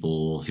other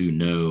people who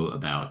know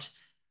about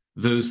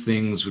those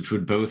things, which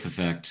would both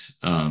affect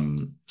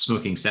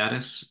smoking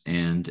status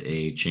and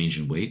a change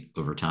in weight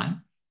over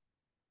time.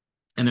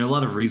 And there are a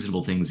lot of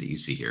reasonable things that you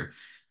see here.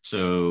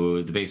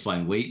 So the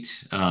baseline weight.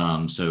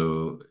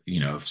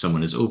 If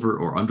someone is over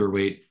or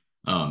underweight,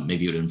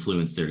 maybe it would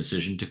influence their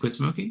decision to quit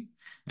smoking.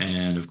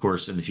 And of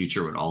course, in the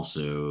future, it would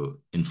also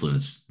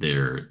influence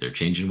their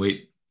change in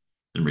weight.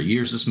 The number of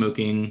years of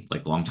smoking,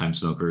 like long-time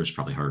smokers,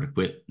 probably harder to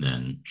quit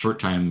than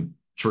short-term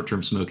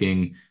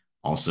smoking.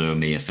 Also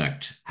may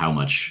affect how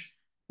much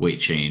weight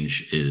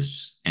change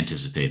is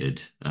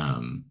anticipated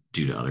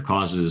due to other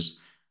causes.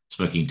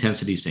 Smoking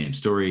intensity, same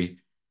story.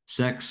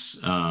 Sex,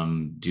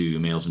 do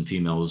males and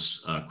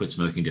females quit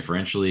smoking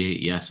differentially?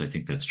 Yes, I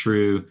think that's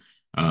true.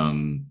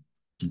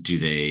 Do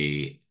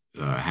they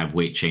have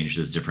weight change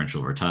that's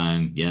differential over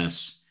time?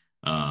 Yes.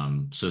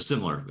 So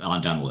similar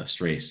on down the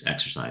list: race,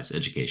 exercise,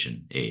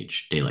 education,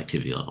 age, daily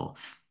activity level.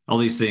 All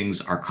these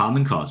things are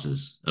common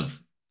causes of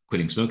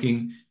quitting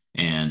smoking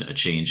and a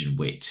change in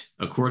weight,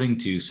 according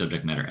to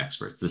subject matter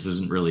experts. This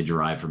isn't really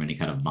derived from any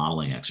kind of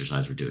modeling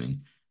exercise we're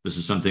doing. This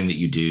is something that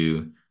you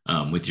do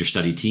with your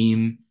study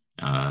team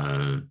in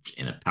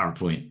a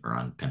PowerPoint or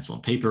on pencil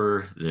and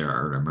paper. There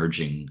are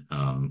emerging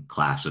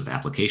class of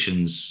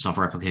applications,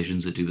 software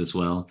applications that do this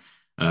well.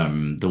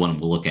 The one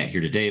we'll look at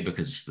here today,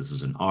 because this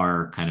is an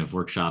R kind of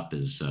workshop,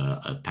 is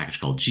a package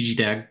called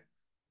ggdag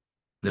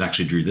that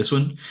actually drew this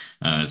one.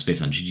 It's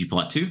based on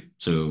ggplot2,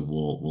 so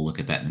we'll look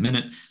at that in a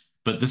minute.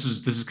 But this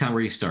is kind of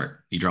where you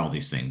start. You draw all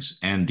these things,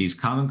 and these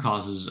common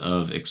causes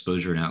of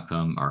exposure and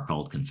outcome are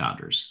called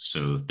confounders.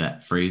 So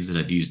that phrase that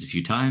I've used a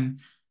few times,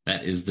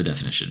 that is the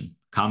definition: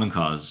 common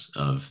cause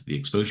of the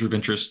exposure of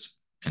interest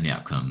and the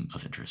outcome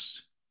of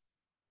interest.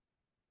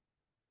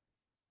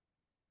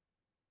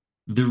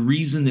 The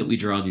reason that we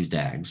draw these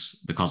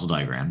DAGs, the causal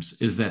diagrams,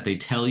 is that they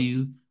tell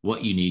you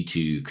what you need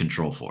to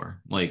control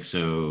for. Like,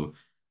 so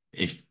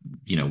if,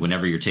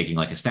 whenever you're taking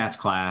like a stats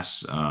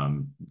class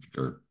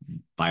or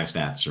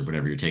biostats or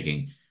whatever you're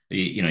taking,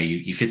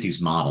 you fit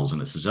these models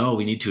and it says, oh,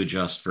 we need to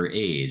adjust for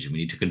age and we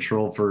need to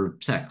control for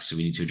sex.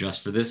 We need to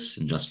adjust for this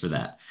and just for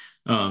that.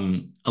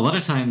 A lot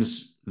of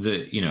times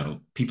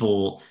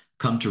people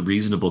come to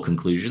reasonable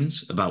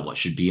conclusions about what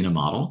should be in a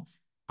model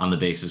on the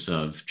basis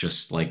of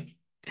just like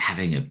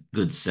having a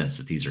good sense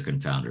that these are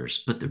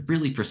confounders. But the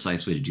really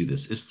precise way to do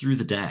this is through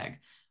the DAG.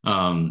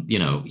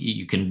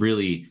 You can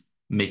really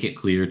make it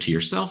clear to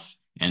yourself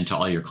and to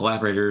all your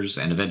collaborators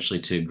and eventually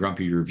to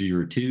grumpy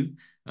reviewer too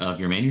of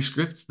your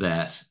manuscript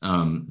that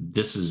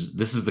this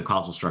is the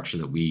causal structure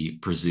that we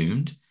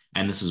presumed,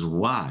 and this is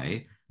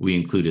why we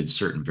included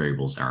certain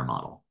variables in our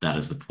model. That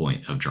is the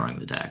point of drawing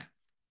the DAG.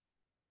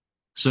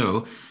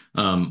 So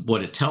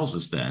what it tells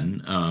us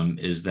then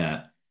is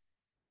that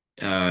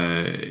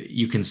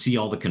you can see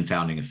all the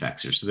confounding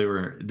effects here. So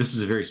this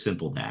is a very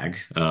simple DAG.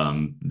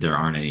 There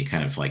aren't any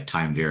kind of like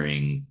time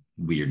varying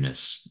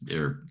weirdness.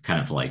 They're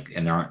kind of like,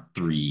 and there aren't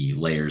three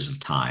layers of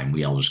time.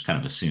 We all just kind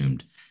of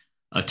assumed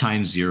a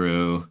time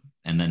zero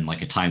and then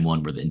like a time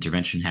one where the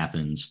intervention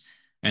happens,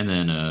 and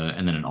then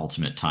an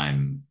ultimate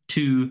time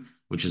two,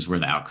 which is where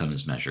the outcome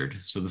is measured.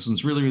 So this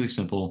one's really, really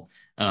simple.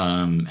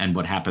 And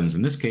what happens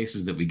in this case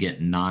is that we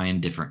get 9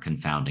 different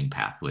confounding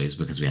pathways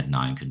because we had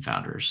 9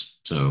 confounders.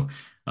 So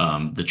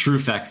the true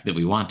effect that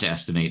we want to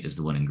estimate is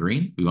the one in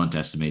green. We want to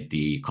estimate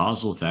the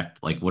causal effect,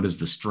 like what is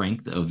the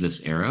strength of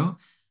this arrow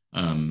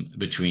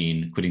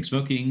between quitting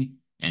smoking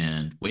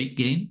and weight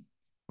gain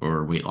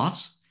or weight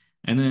loss.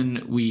 And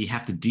then we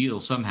have to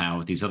deal somehow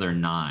with these other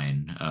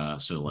 9.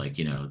 So like,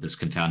 this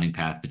confounding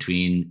path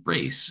between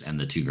race and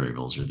the 2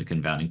 variables, or the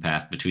confounding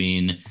path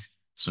between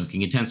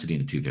smoking intensity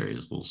and the 2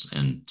 variables,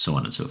 and so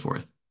on and so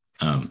forth.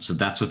 So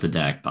that's what the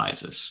DAG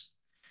buys us.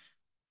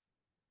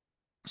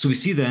 So we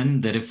see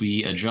then that if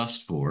we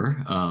adjust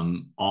for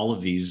all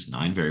of these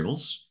 9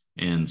 variables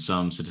in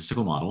some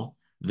statistical model,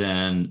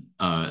 then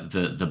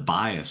the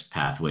biased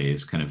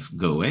pathways kind of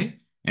go away,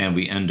 and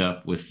we end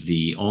up with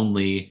the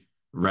only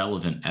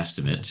relevant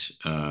estimate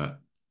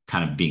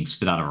kind of being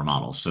spit out of our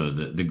model. So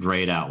the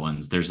grayed out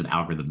ones, there's an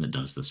algorithm that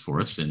does this for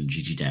us in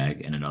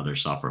ggDag and in other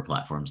software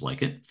platforms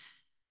like it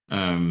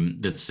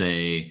that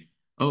say,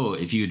 oh,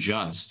 if you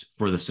adjust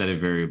for the set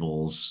of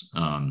variables,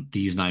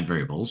 these 9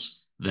 variables,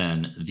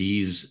 then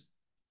these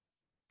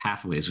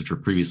pathways, which were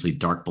previously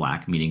dark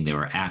black, meaning they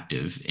were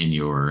active in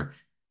your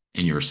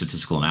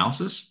statistical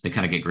analysis, they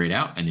kind of get grayed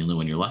out, and the only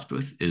one you're left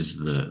with is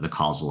the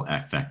causal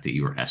effect that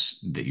you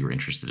were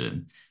interested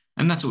in,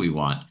 and that's what we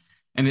want.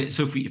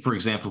 So, if we, for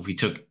example, if we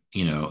took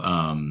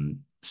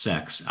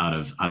sex out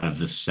of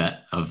this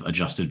set of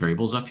adjusted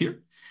variables up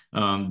here,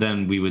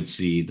 then we would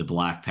see the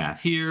black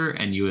path here,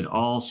 and you would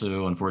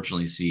also,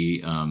 unfortunately,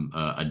 see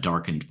a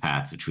darkened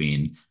path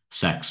between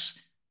sex,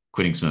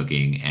 quitting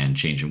smoking, and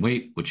change in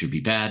weight, which would be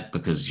bad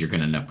because you're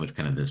going to end up with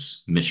kind of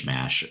this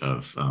mishmash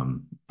of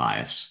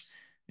bias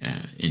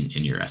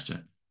in your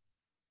estimate.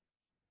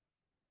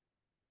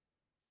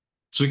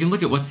 So we can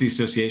look at what's the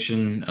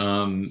association.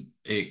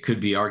 It could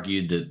be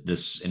argued that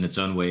this, in its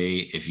own way,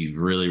 if you've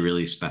really,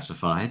 really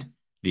specified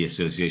the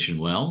association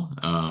well,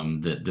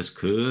 that this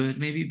could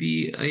maybe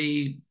be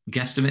a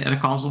guesstimate at a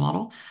causal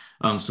model.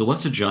 So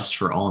let's adjust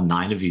for all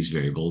 9 of these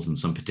variables in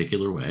some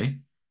particular way.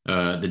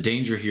 The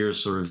danger here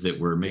is sort of that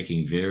we're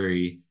making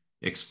very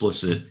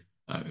explicit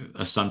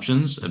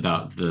assumptions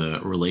about the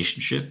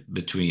relationship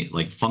between,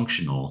 like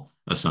functional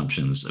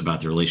assumptions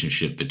about the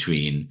relationship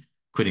between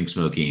quitting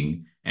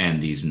smoking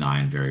and these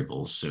 9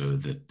 variables, so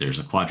that there's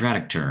a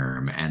quadratic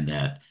term and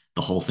that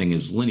the whole thing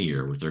is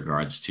linear with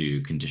regards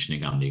to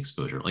conditioning on the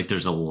exposure. Like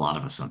there's a lot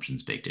of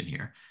assumptions baked in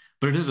here,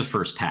 but it is a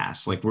first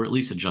pass. Like we're at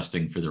least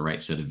adjusting for the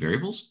right set of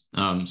variables.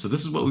 So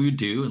this is what we would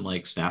do in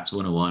like Stats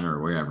 101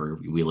 or wherever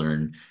we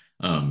learn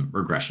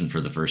regression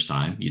for the first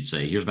time. You'd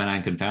say, here's my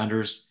 9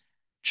 confounders,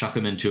 chuck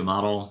them into a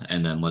model,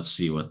 and then let's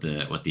see what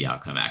the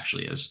outcome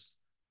actually is.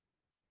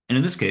 And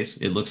in this case,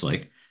 it looks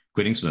like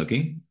quitting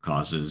smoking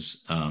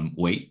causes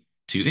weight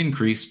to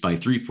increase by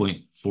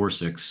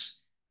 3.46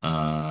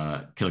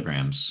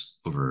 kilograms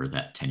over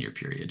that 10-year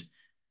period.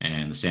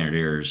 And the standard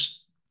error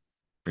is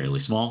fairly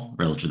small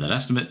relative to that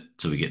estimate.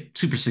 So we get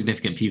super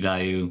significant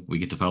p-value. We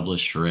get to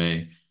publish.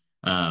 Hooray.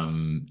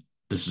 Um,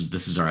 this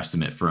is our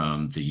estimate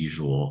from the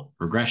usual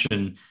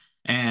regression.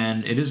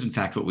 And it is, in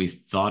fact, what we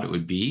thought it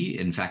would be.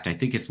 In fact, I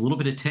think it's a little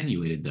bit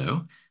attenuated,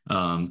 though,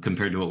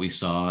 compared to what we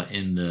saw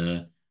in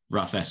the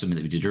rough estimate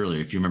that we did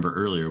earlier. If you remember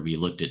earlier, we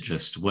looked at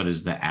just what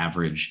is the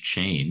average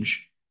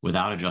change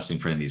without adjusting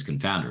for any of these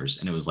confounders,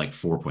 and it was like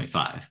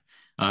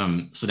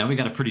 4.5. So now we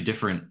got a pretty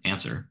different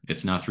answer.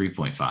 It's now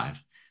 3.5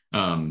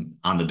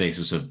 on the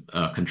basis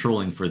of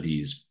controlling for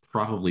these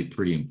probably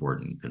pretty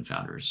important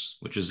confounders,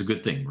 which is a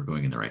good thing. We're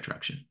going in the right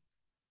direction.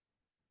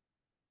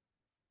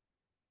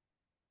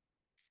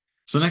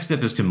 So the next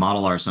step is to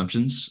model our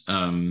assumptions.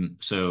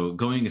 So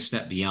going a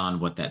step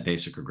beyond what that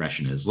basic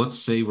regression is, let's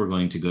say we're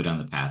going to go down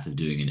the path of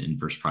doing an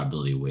inverse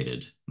probability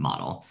weighted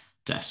model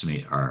to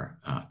estimate our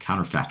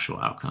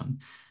counterfactual outcome.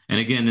 And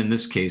again, in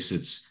this case,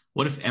 it's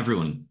what if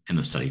everyone in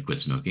the study quit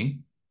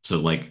smoking? So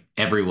like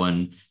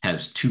everyone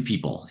has 2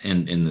 people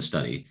in the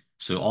study.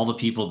 So all the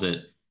people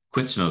that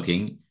quit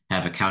smoking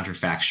have a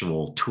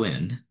counterfactual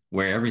twin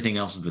where everything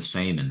else is the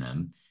same in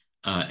them,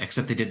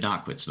 except they did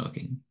not quit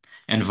smoking,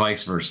 and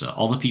vice versa.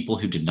 All the people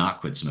who did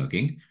not quit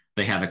smoking,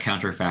 they have a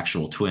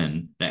counterfactual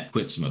twin that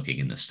quit smoking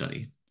in this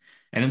study.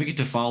 And then we get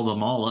to follow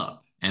them all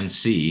up and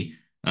see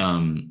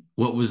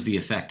what was the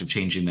effect of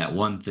changing that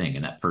one thing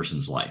in that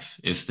person's life.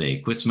 If they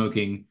quit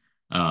smoking,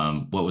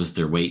 what was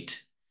their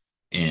weight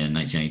in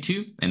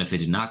 1992? And if they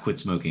did not quit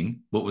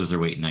smoking, what was their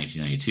weight in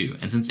 1992?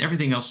 And since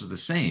everything else is the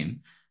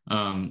same,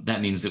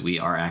 that means that we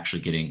are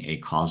actually getting a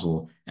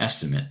causal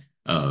estimate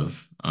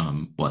of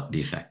what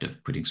the effect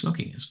of quitting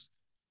smoking is.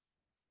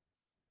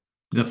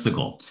 That's the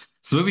goal.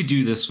 So the way we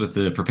do this with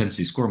the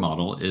propensity score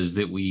model is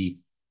that we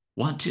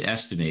want to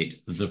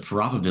estimate the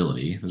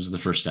probability. This is the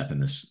first step in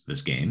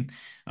this game.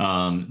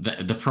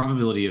 The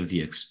probability of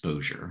the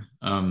exposure.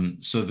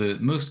 So the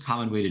most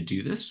common way to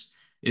do this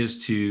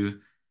is to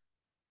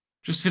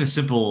just fit a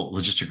simple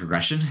logistic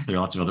regression. There are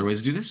lots of other ways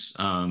to do this,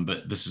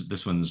 but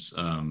this one's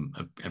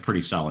a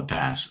pretty solid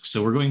pass.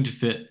 So we're going to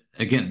fit,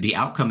 again, the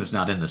outcome is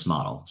not in this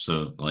model.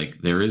 So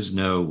like there is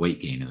no weight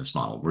gain in this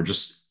model. We're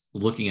just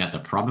looking at the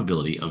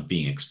probability of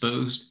being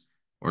exposed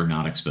or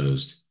not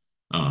exposed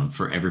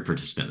for every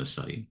participant in the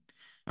study.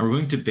 And we're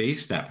going to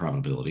base that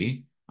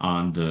probability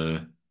on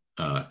the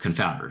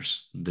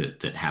confounders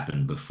that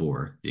happen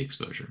before the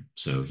exposure.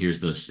 So here's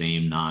the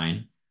same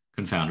 9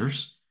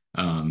 confounders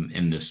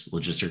in this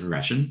logistic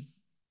regression,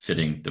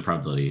 fitting the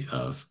probability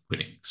of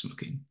quitting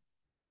smoking.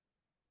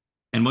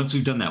 And once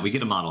we've done that, we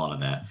get a model out of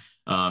that.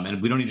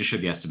 And we don't need to show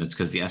the estimates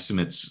because the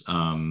estimates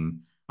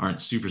aren't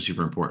super,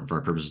 super important for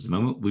our purposes at the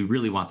moment. We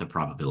really want the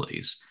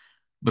probabilities.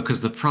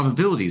 because the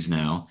probabilities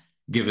now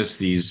give us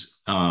these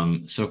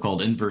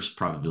so-called inverse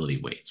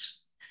probability weights.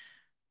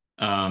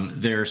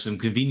 There are some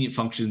convenient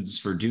functions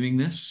for doing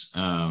this.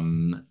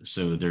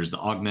 So there's the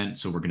augment.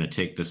 So we're going to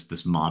take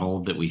this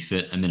model that we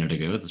fit a minute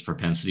ago, this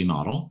propensity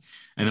model,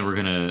 and then we're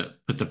going to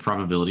put the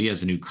probability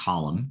as a new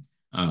column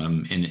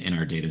in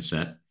our data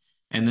set.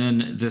 And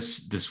then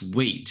this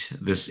weight,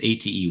 this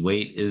ATE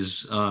weight,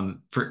 is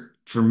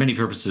for many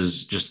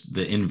purposes just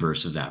the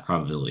inverse of that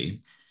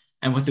probability.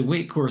 And what the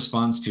weight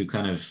corresponds to,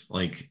 kind of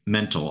like a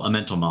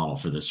mental model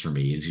for this for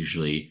me is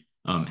usually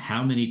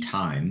how many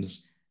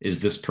times is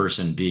this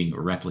person being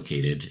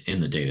replicated in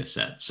the data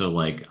set? So,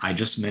 like I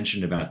just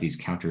mentioned about these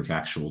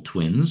counterfactual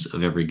twins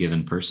of every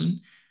given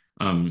person.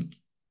 Um,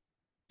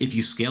 if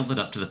you scale that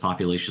up to the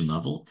population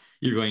level,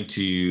 you're going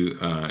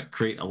to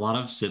create a lot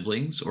of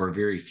siblings or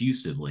very few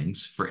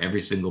siblings for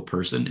every single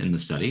person in the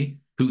study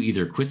who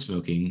either quit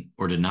smoking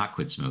or did not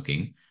quit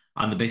smoking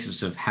on the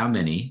basis of how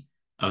many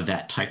of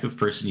that type of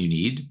person you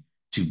need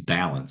to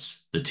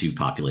balance the two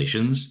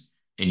populations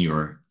in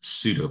your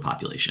pseudo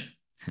population.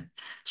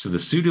 So the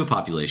pseudo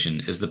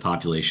population is the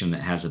population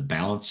that has a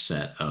balanced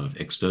set of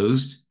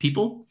exposed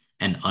people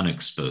and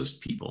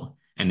unexposed people,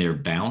 and they're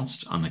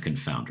balanced on the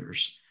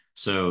confounders.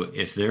 So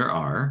if there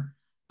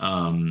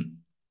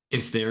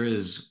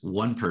is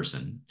one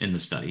person in the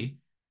study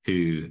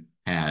who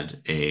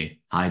had a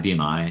high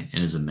BMI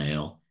and is a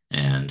male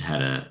and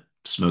had a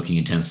smoking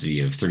intensity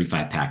of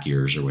 35 pack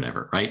years or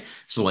whatever, right?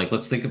 So like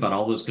let's think about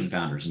all those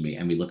confounders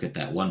and we look at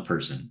that one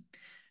person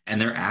and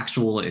their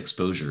actual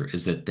exposure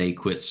is that they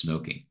quit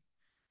smoking.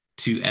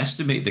 To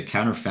estimate the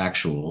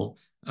counterfactual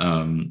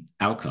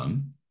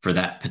outcome for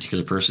that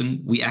particular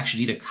person, we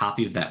actually need a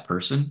copy of that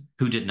person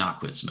who did not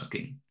quit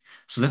smoking.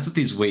 So that's what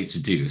these weights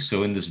do.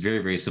 So in this very,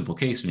 very simple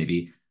case,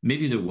 maybe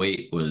the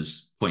weight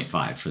was zero point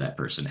 0.5 for that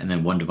person, and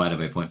then 1 divided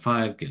by zero point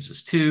 0.5 gives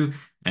us 2,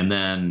 and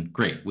then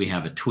great, we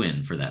have a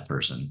twin for that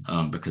person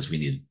because we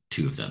need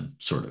two of them,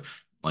 sort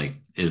of like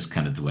is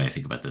kind of the way I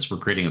think about this. We're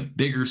creating a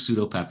bigger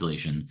pseudo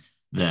population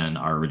than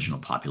our original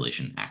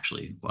population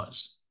actually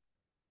was.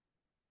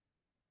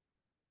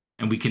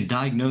 And we can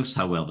diagnose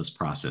how well this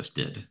process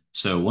did.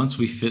 So once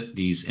we fit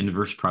these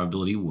inverse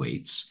probability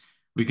weights,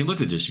 we can look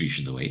at the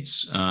distribution of the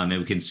weights, and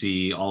we can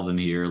see all of them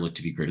here look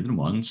to be greater than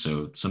one.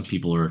 So some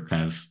people are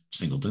kind of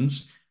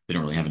singletons. They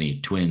don't really have any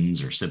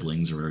twins or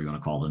siblings or whatever you want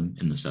to call them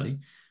in the study.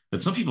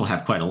 But some people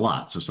have quite a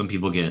lot. So some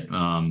people get,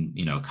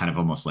 kind of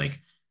almost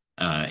like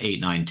 8,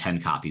 9, 10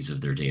 copies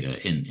of their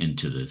data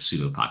into the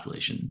pseudo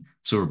population.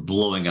 So we're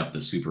blowing up the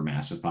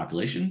supermassive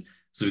population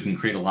so we can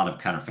create a lot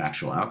of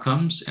counterfactual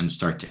outcomes and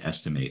start to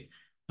estimate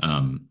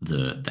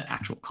the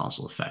actual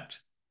causal effect.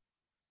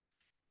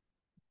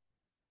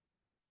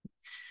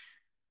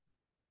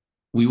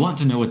 We want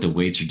to know what the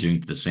weights are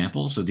doing to the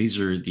sample. So these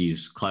are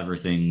these clever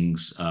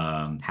things,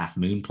 half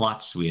moon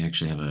plots. We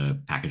actually have a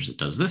package that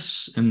does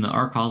this in the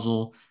R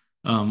causal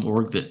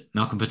org that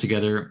Malcolm put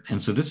together.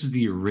 And so this is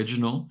the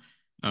original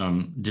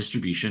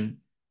distribution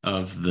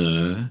of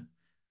the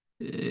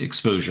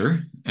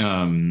exposure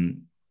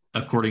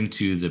according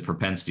to the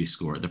propensity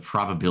score, the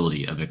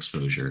probability of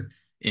exposure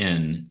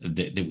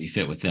that we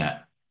fit with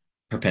that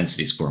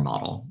propensity score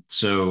model.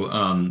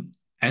 So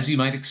as you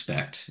might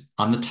expect,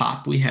 on the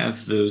top, we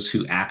have those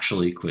who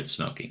actually quit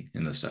smoking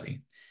in the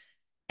study.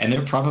 And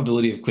their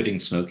probability of quitting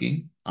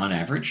smoking, on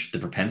average, the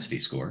propensity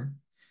score,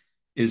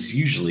 is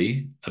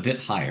usually a bit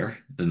higher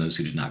than those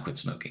who did not quit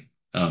smoking.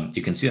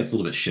 You can see that's a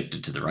little bit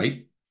shifted to the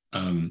right.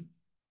 And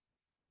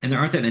there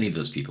aren't that many of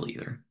those people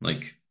either.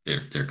 Like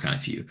they're kind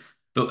of few.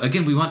 But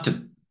again, we want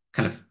to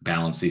kind of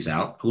balance these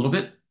out a little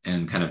bit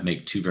and kind of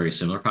make two very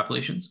similar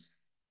populations,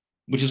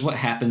 which is what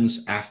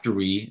happens after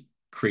we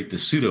create the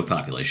pseudo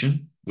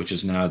population, which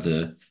is now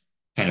the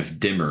kind of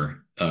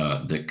dimmer,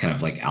 the kind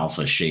of like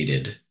alpha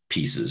shaded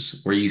pieces,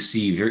 where you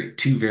see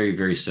two very,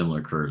 very similar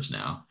curves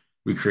now.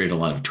 We create a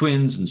lot of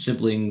twins and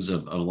siblings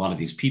of a lot of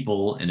these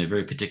people in a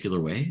very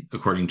particular way,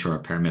 according to our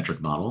parametric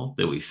model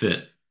that we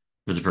fit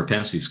for the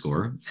propensity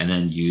score, and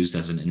then used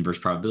as an inverse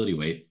probability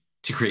weight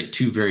to create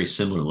two very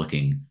similar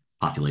looking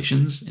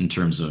populations in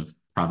terms of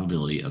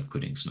probability of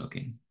quitting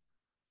smoking.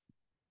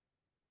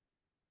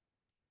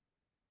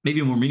 Maybe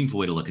a more meaningful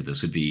way to look at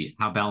this would be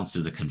how balanced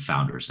do the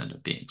confounders end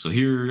up being? So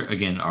here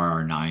again are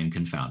our 9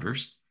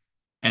 confounders.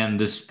 And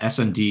this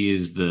SMD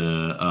is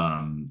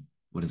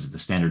what is it, the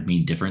standard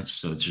mean difference.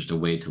 So it's just a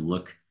way to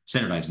look,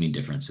 standardized mean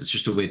difference. It's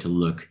just a way to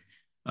look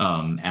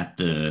at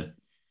the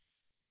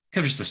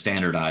kind of just the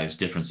standardized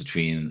difference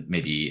between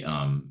maybe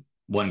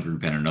one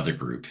group and another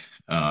group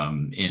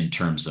in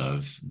terms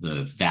of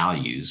the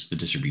values, the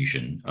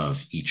distribution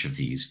of each of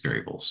these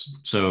variables.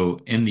 So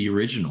in the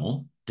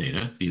original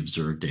data, the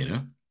observed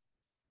data,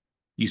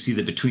 you see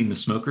that between the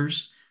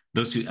smokers,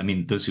 those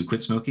who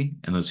quit smoking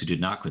and those who did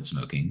not quit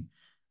smoking,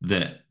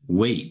 the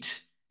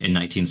weight in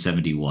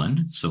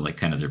 1971, so like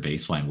kind of their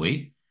baseline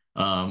weight,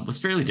 was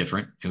fairly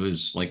different. It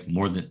was like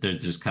more than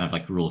there's just kind of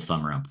like a rule of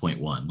thumb around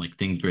 0.1. Like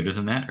things greater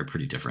than that are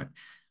pretty different.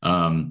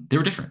 They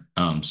were different.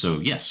 So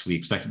yes, we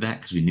expected that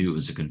because we knew it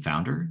was a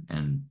confounder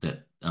and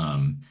that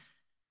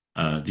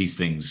these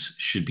things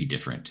should be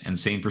different. And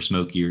same for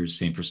smoke years,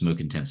 same for smoke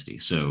intensity.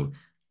 So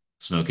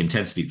smoke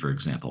intensity, for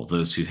example,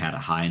 those who had a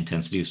high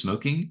intensity of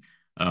smoking,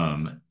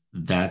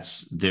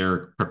 that's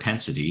their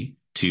propensity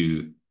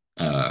to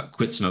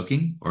quit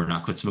smoking or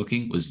not quit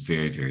smoking was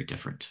very, very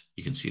different.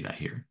 You can see that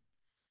here.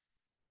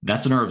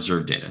 That's in our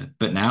observed data.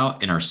 But now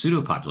in our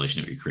pseudo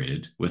population that we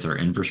created with our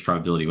inverse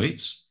probability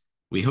weights,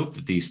 we hope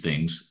that these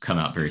things come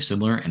out very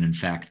similar. And in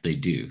fact, they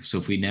do. So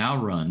if we now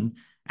run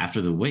after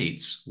the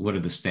weights, what are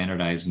the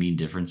standardized mean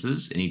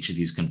differences in each of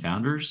these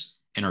confounders?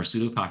 In our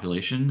pseudo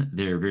population,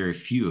 there are very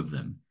few of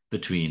them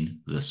between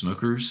the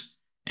smokers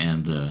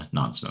and the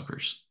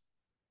non-smokers.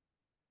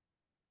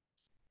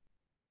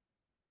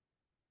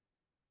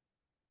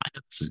 I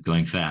know this is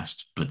going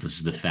fast, but this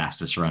is the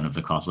fastest run of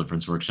the causal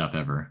inference workshop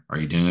ever. Are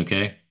you doing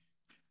okay?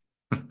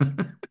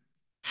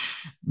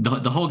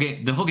 The whole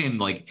game,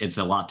 like it's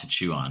a lot to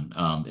chew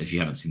on if you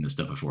haven't seen this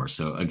stuff before.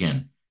 So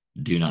again,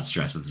 do not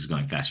stress that this is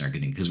going faster and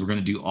getting because we're going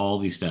to do all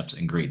these steps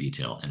in great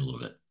detail in a little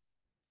bit.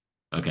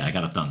 Okay, I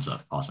got a thumbs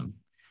up. Awesome.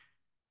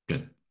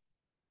 Good.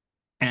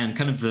 And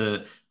kind of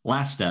the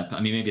last step, I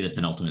mean, maybe the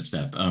penultimate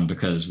step,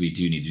 because we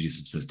do need to do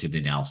some sensitivity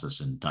analysis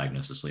and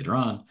diagnosis later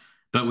on,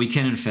 but we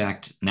can, in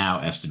fact,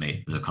 now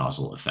estimate the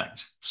causal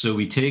effect. So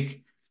we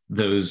take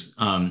those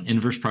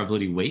inverse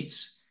probability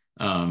weights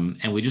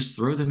and we just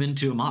throw them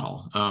into a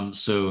model.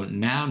 So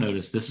now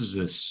notice this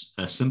is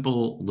a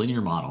simple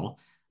linear model,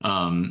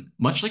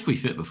 much like we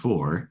fit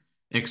before,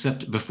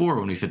 except before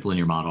when we fit the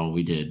linear model,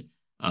 we did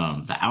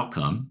the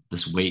outcome,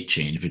 this weight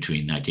change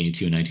between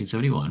 1982 and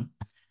 1971.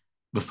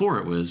 Before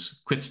it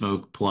was quit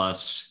smoke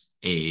plus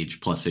age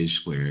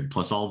squared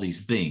plus all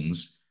these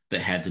things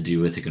that had to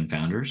do with the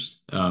confounders.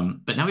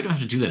 But now we don't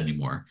have to do that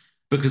anymore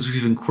because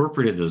we've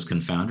incorporated those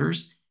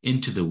confounders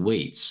into the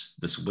weights,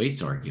 this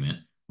weights argument.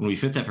 When we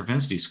fit that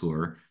propensity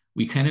score,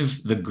 we kind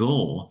of, the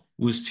goal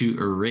was to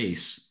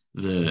erase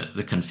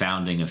the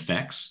confounding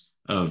effects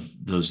of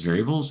those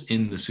variables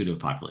in the pseudo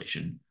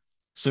population.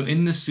 So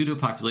in this pseudo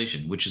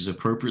population, which is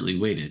appropriately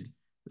weighted,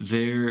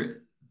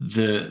 there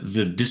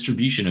the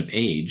distribution of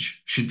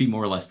age should be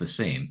more or less the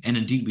same. And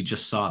indeed, we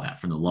just saw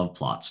that from the love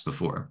plots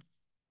before.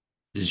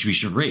 The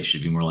distribution of race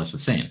should be more or less the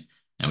same.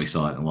 And we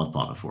saw that in the love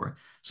plot before.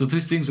 So if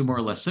these things are more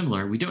or less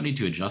similar, we don't need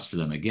to adjust for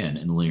them again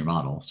in the linear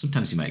model.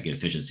 Sometimes you might get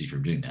efficiency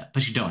from doing that,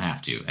 but you don't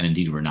have to. And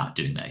indeed, we're not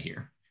doing that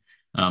here.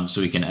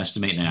 So we can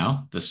estimate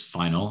now this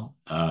final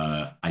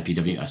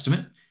IPW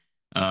estimate,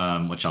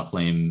 which I'll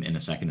claim in a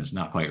second is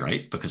not quite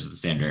right because of the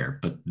standard error.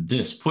 But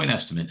this point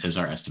estimate is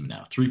our estimate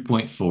now,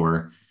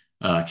 3.4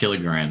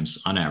 kilograms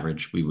on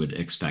average we would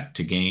expect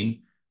to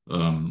gain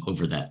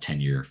over that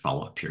 10-year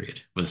follow-up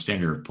period with a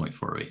standard of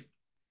 0.48.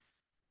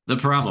 The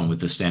problem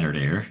with the standard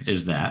error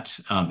is that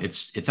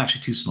it's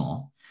actually too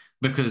small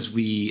because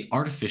we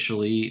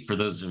artificially, for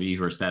those of you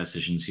who are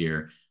statisticians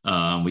here,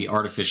 we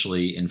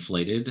artificially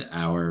inflated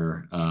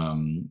our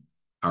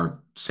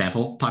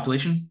sample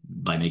population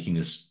by making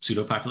this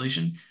pseudo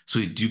population. So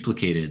we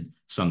duplicated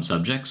some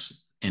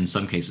subjects, in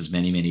some cases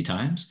many, many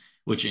times,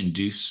 which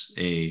induce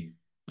a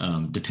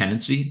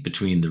dependency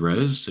between the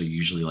rows. So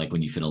usually like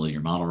when you fit a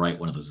linear model, right,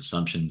 one of those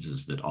assumptions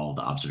is that all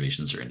the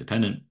observations are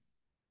independent.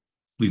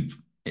 We've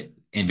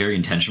and very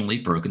intentionally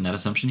broken that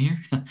assumption here.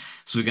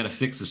 So we've got to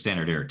fix the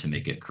standard error to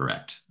make it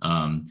correct. There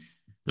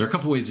are a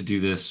couple ways to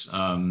do this.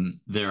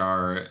 There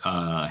are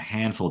a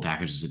handful of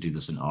packages that do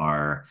this in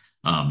R,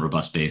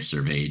 robust base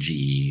survey,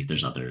 GE,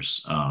 there's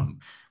others.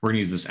 We're going to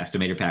use this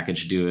estimator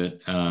package to do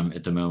it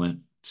at the moment.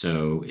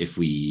 So if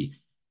we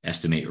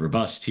estimate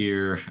robust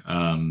here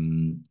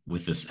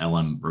with this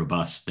LM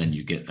robust, then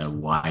you get a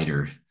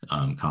wider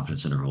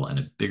confidence interval and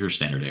a bigger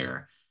standard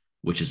error,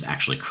 which is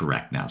actually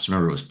correct now. So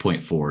remember it was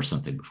 0.4 or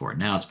something before.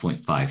 Now it's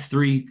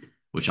 0.53,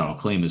 which I'll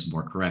claim is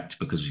more correct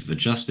because we've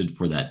adjusted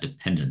for that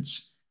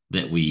dependence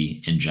that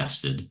we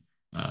ingested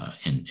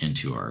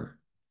into our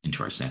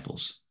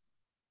samples.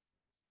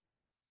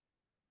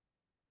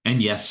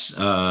 And yes,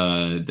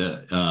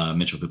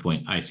 Mitchell, good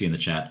point. I see in the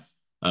chat,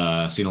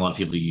 seen a lot of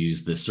people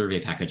use the survey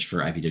package for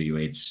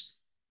IPW8s.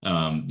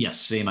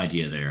 Yes, same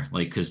idea there.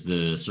 Like, because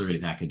the survey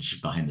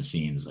package behind the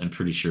scenes, I'm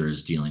pretty sure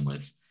is dealing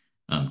with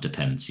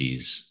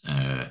dependencies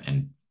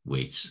and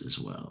weights as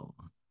well.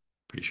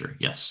 Pretty sure.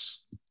 Yes.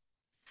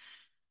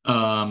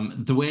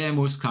 The way I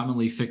most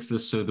commonly fix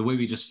this, so the way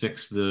we just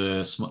fixed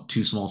the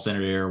too small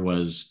standard error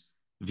was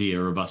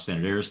via robust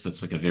standard errors.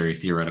 That's like a very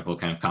theoretical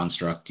kind of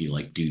construct. You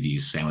like do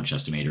these sandwich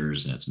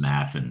estimators and it's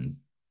math and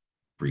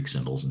Greek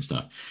symbols and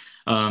stuff.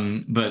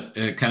 But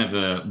kind of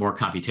a more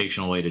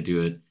computational way to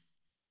do it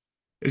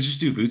is just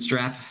do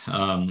bootstrap.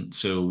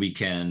 So we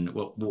can,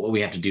 what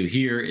we have to do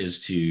here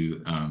is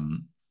to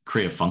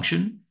create a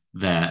function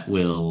that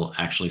will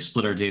actually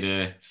split our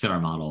data, fit our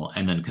model,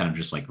 and then kind of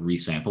just like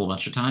resample a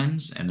bunch of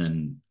times and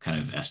then kind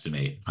of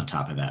estimate on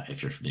top of that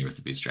if you're familiar with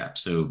the bootstrap.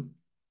 So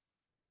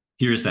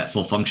here's that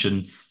full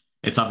function.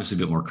 It's obviously a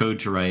bit more code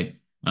to write,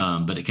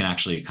 but it can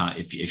actually,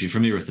 if you're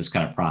familiar with this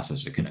kind of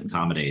process, it can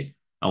accommodate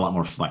a lot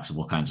more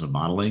flexible kinds of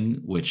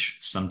modeling, which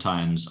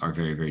sometimes are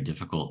very, very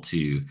difficult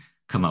to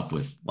come up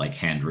with like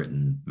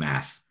handwritten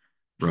math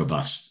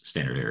robust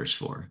standard errors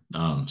for.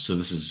 So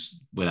this is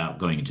without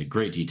going into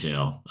great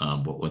detail,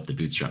 what the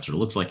bootstrap sort of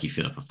looks like. You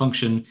fit up a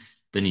function,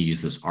 then you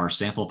use this R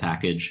sample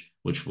package,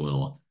 which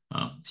will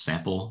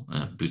sample,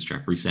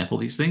 bootstrap resample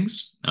these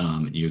things.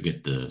 You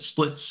get the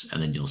splits,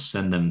 and then you'll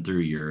send them through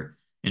your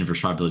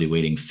inverse probability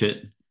weighting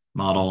fit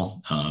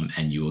model,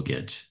 and you will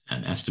get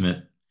an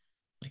estimate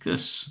like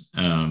this.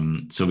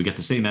 So we get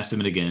the same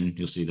estimate again.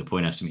 You'll see the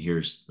point estimate here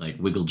is like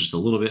wiggled just a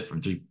little bit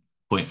from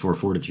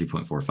 3.44 to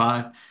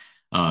 3.45.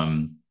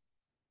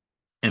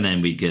 And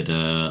then we get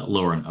a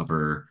lower and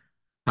upper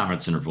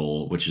confidence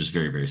interval, which is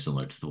very, very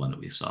similar to the one that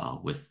we saw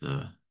with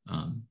the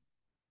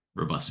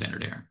robust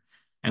standard error.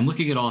 And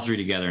looking at all three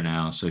together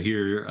now, so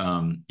here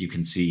you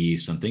can see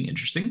something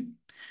interesting.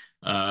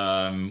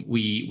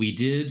 We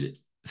did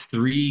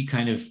three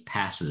kind of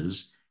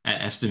passes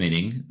at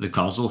estimating the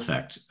causal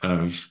effect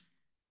of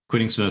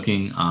quitting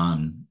smoking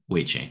on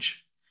weight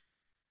change.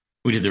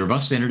 We did the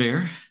robust standard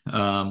error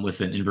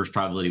with an inverse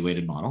probability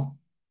weighted model.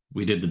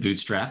 We did the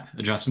bootstrap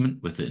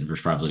adjustment with the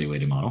inverse probability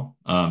weighted model.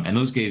 And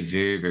those gave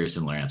very, very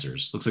similar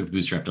answers. Looks like the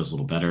bootstrap does a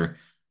little better.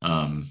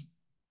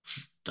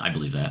 I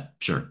believe that,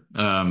 sure.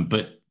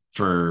 But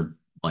for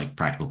like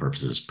practical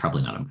purposes,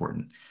 probably not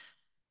important.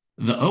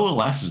 The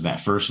OLS is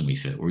that first one we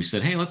fit, where we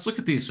said, hey, let's look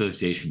at the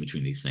association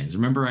between these things.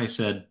 Remember, I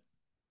said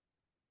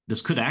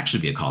this could actually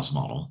be a causal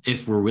model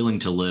if we're willing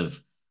to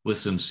live with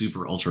some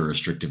super ultra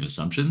restrictive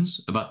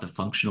assumptions about the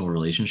functional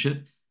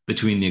relationship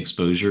between the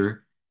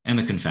exposure and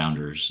the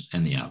confounders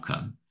and the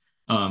outcome.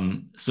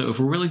 So if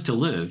we're willing to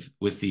live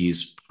with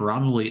these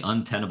probably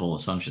untenable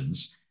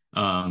assumptions,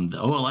 the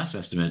OLS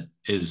estimate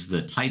is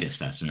the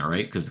tightest estimate,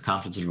 right? Because the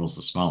confidence interval is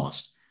the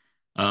smallest.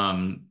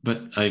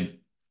 But I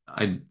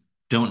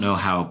don't know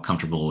how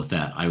comfortable with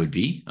that I would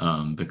be,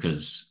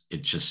 because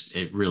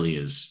it really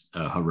is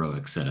a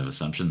heroic set of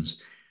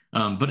assumptions.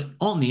 But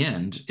all in the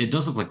end, it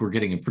does look like we're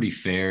getting a pretty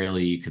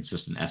fairly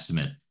consistent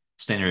estimate.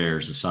 Standard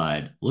errors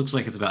aside, looks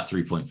like it's about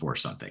 3.4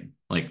 something,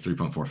 like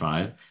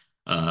 3.45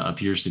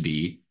 appears to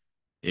be.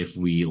 If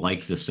we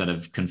like the set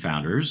of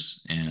confounders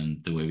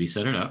and the way we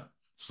set it up,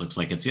 this looks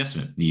like it's the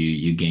estimate.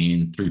 You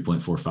gain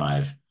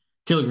 3.45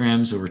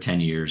 kilograms over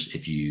 10 years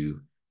if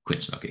you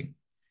quit smoking.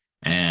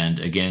 And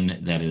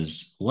again, that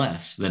is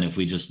less than if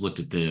we just looked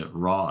at the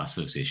raw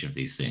association of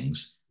these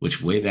things,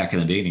 which way back in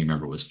the day,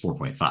 remember, was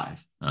 4.5.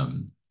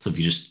 So if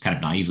you just kind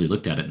of naively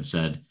looked at it and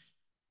said,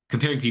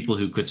 comparing people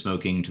who quit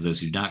smoking to those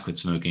who do not quit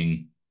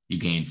smoking, you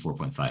gain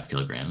 4.5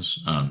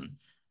 kilograms.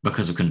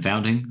 Because of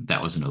confounding,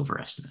 that was an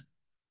overestimate.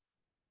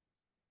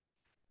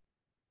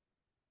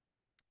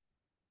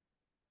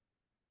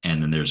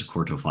 And then there's a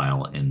Quarto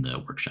file in the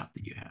workshop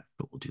that you have,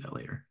 but we'll do that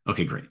later.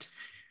 Okay, great.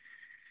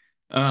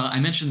 I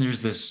mentioned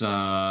there's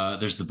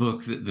the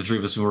book that the three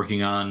of us have been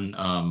working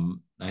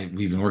on.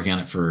 We've been working on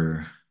it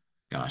for,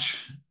 gosh,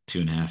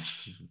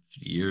 2.5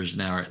 years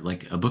now.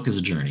 Like a book is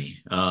a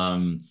journey.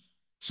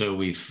 So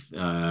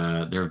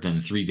there have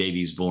been three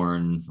babies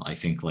born, I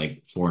think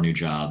like four new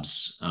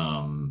jobs,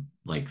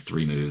 like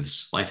three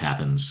moves. Life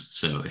happens,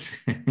 so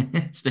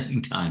it's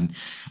taking time.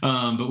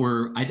 But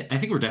I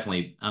think we're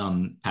definitely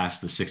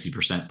past the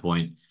 60%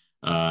 point,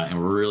 and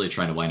we're really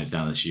trying to wind it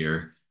down this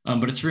year.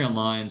 But it's free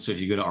online. So if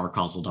you go to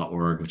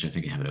rcausal.org, which I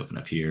think I have it open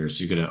up here.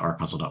 So you go to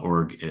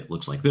rcausal.org, it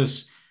looks like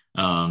this.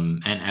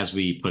 And as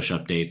we push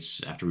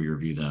updates after we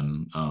review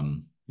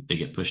them, they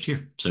get pushed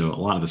here. So a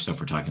lot of the stuff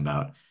we're talking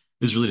about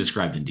is really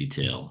described in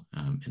detail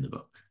in the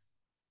book.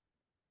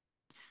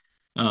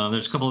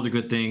 There's a couple other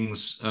good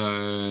things.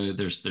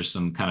 There's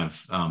some kind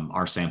of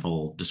R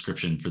sample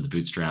description for the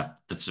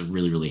bootstrap. That's a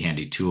really, really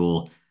handy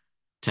tool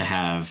to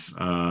have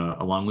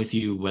along with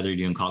you, whether you're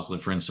doing causal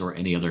inference or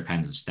any other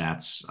kinds of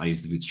stats. I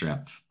use the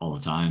bootstrap all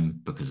the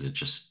time because it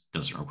just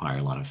doesn't require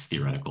a lot of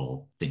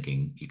theoretical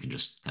thinking. You can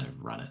just kind of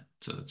run it.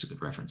 So that's a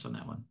good reference on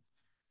that one.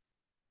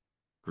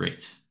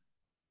 Great.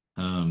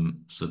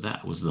 So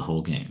that was the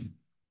whole game.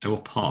 I will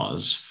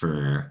pause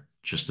for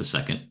just a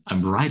second.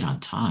 I'm right on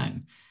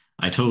time.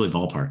 I totally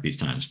ballpark these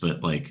times,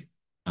 but like,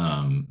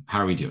 how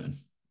are we doing?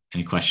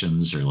 Any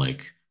questions or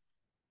like,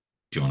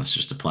 do you want us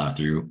just to plow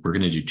through? We're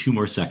going to do two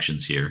more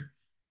sections here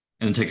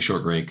and then take a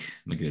short break,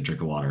 make it a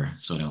drink of water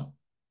so I don't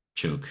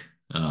choke.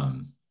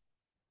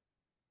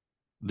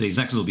 The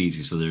sections will be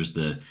easy. So there's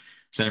the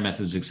standard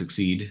methods that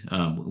succeed.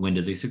 When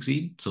did they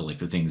succeed? So like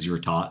the things you were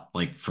taught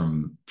like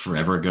from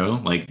forever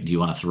ago, like do you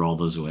want to throw all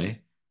those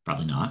away?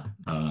 Probably not,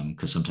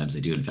 because sometimes they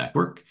do in fact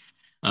work.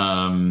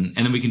 And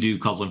then we can do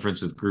causal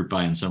inference with group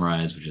by and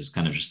summarize, which is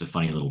kind of just a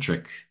funny little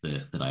trick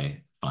that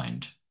I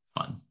find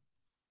fun.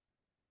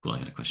 Cool, I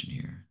got a question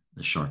here.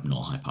 The short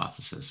null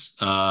hypothesis.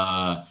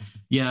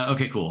 Yeah,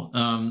 okay, cool.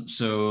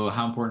 So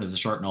how important is the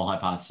short null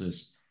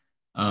hypothesis?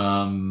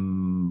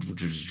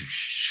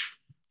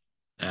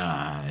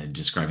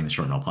 Describing the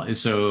short null plot.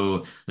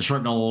 So the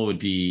short null would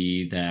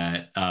be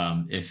that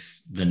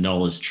if the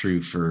null is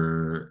true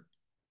for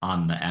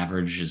on the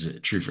average, is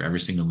it true for every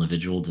single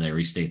individual? Did I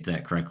restate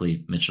that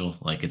correctly, Mitchell?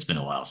 Like it's been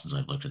a while since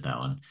I've looked at that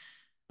one.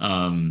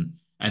 And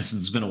since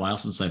it's been a while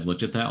since I've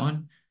looked at that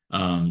one,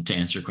 to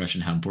answer your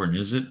question, how important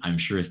is it? I'm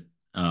sure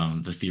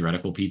the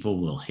theoretical people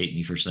will hate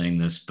me for saying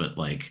this, but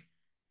like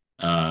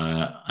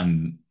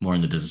I'm more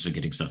in the business of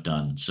getting stuff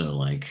done. So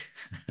like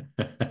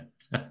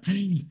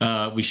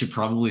we should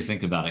probably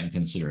think about it and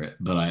consider it,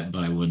 but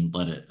I wouldn't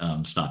let it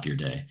stop your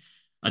day.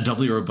 A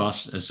doubly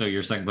robust. So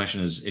your second question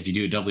is if you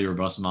do a doubly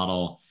robust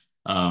model,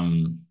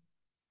 um,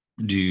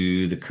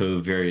 do the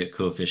covariate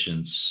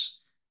coefficients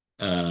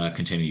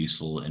contain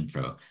useful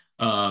info?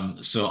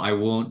 So I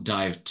won't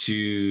dive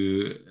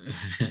too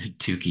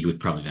Tukey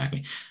would probably back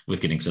me with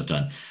getting stuff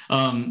done.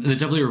 The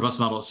doubly robust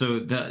model. So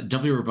the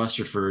doubly robust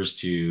refers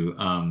to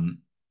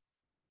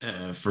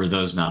for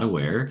those not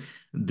aware,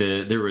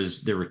 there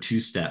were two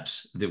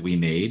steps that we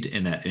made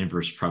in that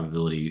inverse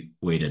probability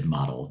weighted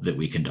model that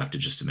we conducted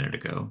just a minute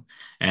ago.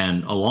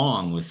 And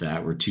along with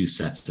that were two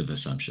sets of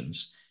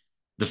assumptions.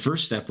 The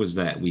first step was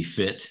that we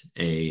fit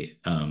a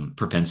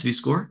propensity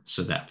score,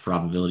 so that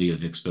probability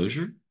of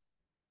exposure.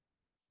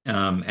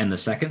 And the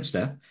second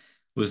step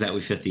was that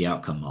we fit the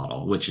outcome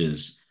model, which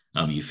is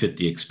you fit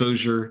the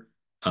exposure.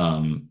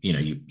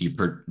 You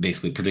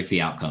basically predict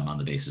the outcome on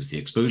the basis of the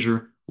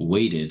exposure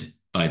weighted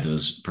by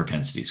those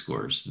propensity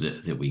scores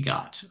that we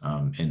got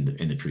in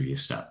the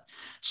previous step.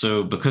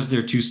 So because there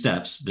are two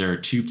steps, there are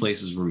two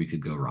places where we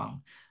could go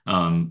wrong.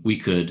 We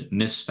could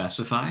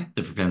misspecify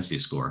the propensity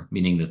score,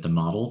 meaning that the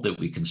model that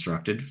we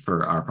constructed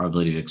for our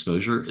probability of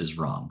exposure is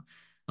wrong.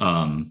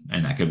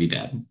 And that could be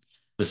bad.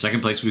 The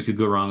second place we could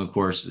go wrong, of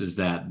course, is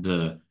that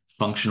the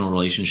functional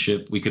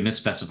relationship, we could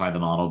misspecify the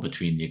model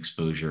between the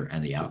exposure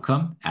and the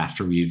outcome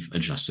after we've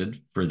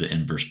adjusted for the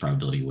inverse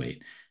probability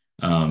weight.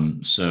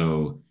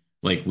 So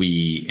like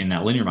we, in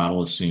that linear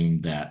model,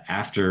 assumed that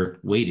after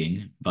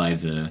weighting by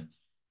the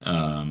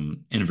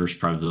inverse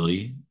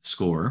probability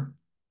score,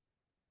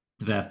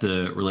 that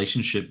the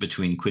relationship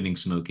between quitting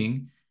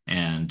smoking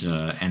and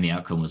the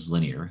outcome was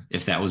linear.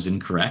 If that was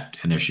incorrect,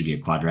 and there should be a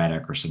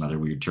quadratic or some other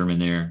weird term in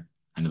there,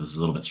 I know this is a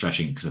little bit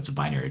stretching because that's a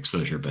binary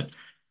exposure, but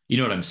you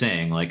know what I'm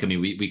saying? Like, I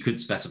mean, we could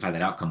specify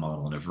that outcome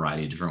model in a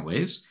variety of different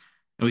ways,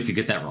 and we could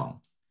get that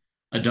wrong.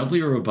 A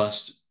doubly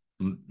robust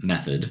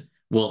method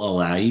will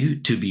allow you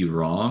to be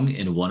wrong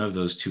in one of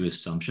those two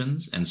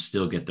assumptions and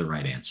still get the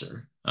right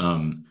answer.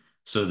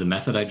 So the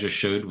method I just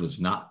showed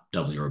was not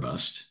doubly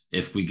robust.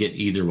 If we get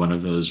either one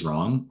of those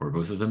wrong or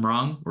both of them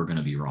wrong, we're going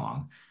to be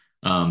wrong.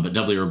 But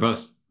doubly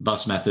robust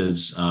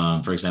methods,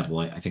 for example,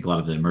 I think a lot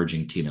of the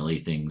emerging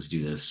TMLE things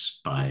do this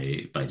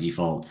by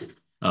default.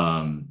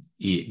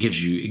 It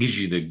gives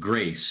you the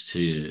grace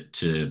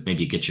to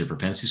maybe get your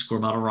propensity score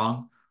model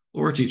wrong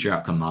or teach your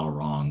outcome model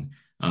wrong,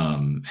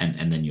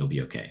 and then you'll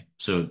be okay.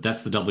 So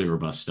that's the doubly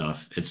robust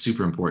stuff. It's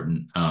super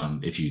important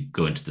if you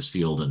go into this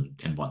field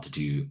and want to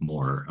do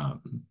more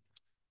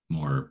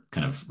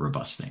kind of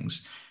robust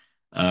things.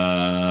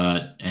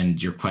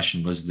 And your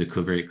question was the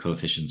covariate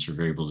coefficients for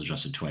variables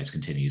adjusted twice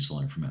contain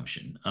useful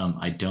information.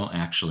 I don't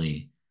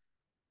actually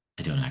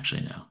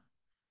know.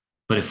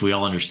 But if we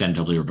all understand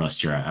doubly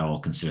robust here, I will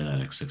consider that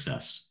a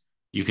success.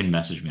 You can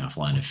message me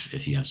offline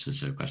if you have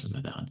specific questions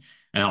about that one.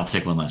 And I'll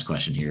take one last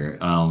question here.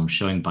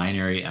 Showing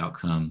binary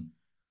outcome.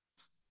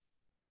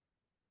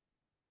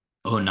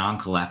 Oh,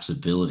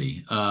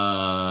 non-collapsibility.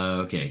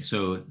 Okay,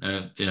 so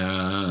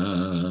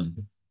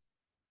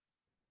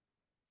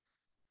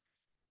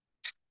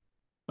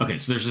okay,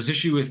 so there's this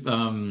issue with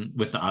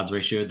the odds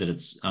ratio that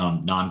it's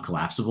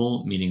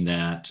non-collapsible, meaning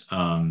that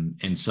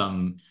in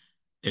some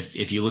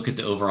if you look at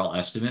the overall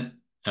estimate,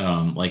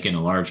 like in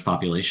a large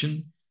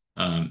population,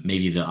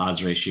 maybe the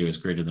odds ratio is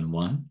greater than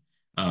one.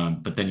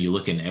 But then you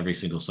look in every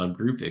single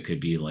subgroup, it could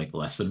be like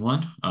less than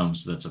one.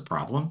 So that's a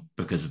problem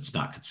because it's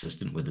not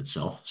consistent with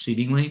itself,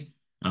 seemingly.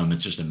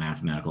 It's just a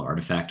mathematical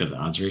artifact of the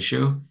odds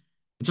ratio.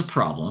 It's a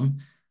problem.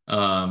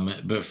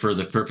 But for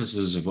the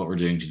purposes of what we're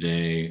doing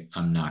today,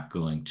 I'm not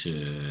going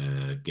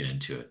to get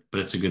into it.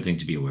 But it's a good thing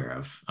to be aware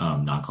of,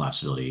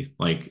 non-collapsibility.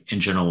 Like in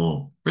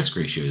general, risk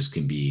ratios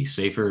can be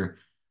safer.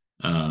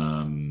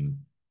 Um,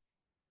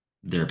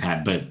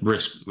 but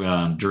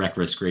direct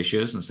risk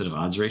ratios instead of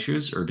odds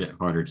ratios are a bit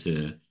harder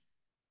to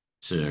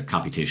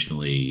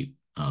computationally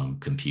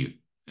compute.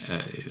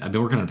 I've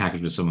been working on a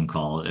package with someone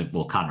called,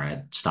 well,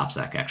 Conrad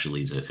Stopsack actually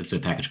leads it. It's a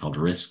package called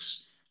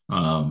Risks,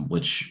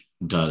 which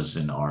does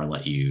in R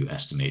let you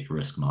estimate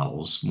risk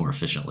models more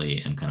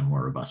efficiently and kind of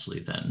more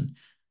robustly than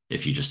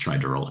if you just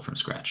tried to roll it from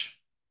scratch.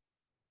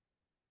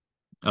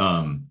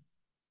 Um,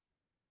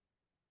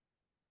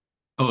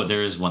 Oh,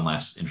 there is one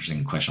last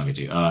interesting question I'll get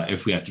to.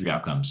 If we have three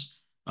outcomes,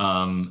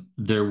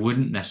 there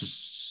wouldn't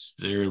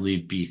necessarily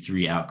be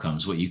three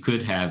outcomes. What you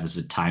could have is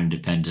a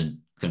time-dependent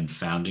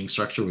confounding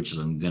structure, which is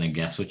I'm going to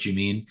guess what you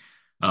mean.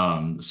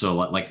 So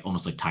like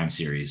almost like time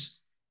series.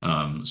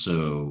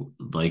 So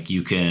like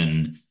you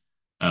can,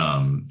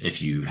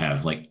 if you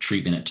have like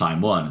treatment at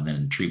time one and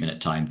then treatment at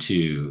time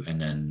two,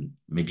 and then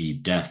maybe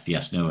death,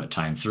 yes, no at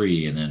time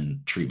three, and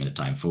then treatment at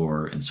time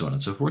four, and so on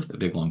and so forth, a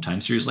big long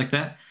time series like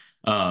that.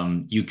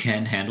 You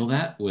can handle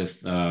that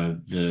with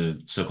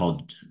the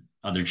so-called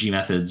other G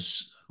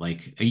methods.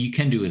 Like you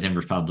can do it with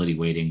inverse probability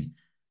weighting.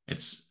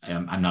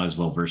 I'm not as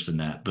well versed in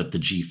that, but the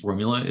G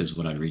formula is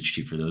what I'd reach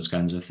to for those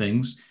kinds of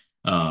things.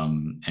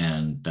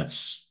 And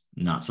that's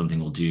not something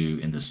we'll do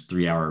in this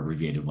 3 hour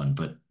abbreviated one,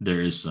 but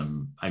there is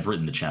some, I've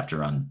written the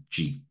chapter on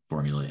G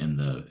formula in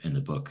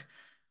the book,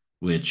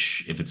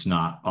 which if it's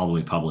not all the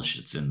way published,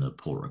 it's in the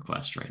pull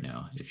request right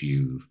now if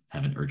you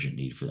have an urgent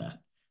need for that.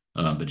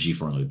 But G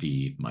formula would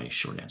be my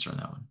short answer on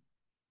that one.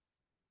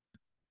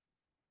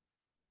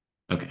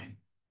 Okay,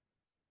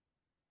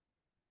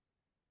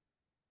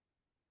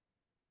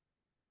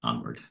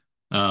 onward.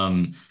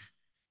 Um,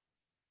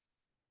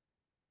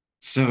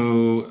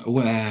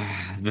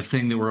 the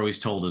thing that we're always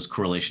told is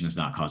correlation is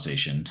not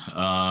causation.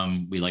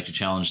 We like to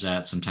challenge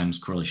that. Sometimes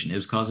correlation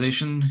is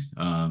causation.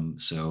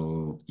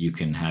 So you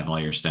can have all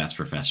your stats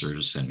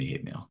professors send me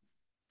hate mail.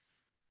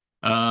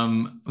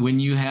 When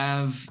you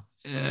have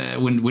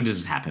when does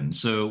this happen?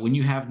 So when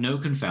you have no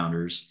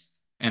confounders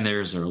and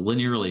there's a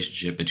linear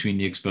relationship between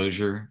the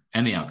exposure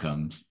and the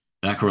outcome,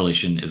 that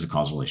correlation is a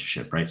causal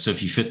relationship, right? So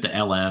if you fit the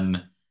LM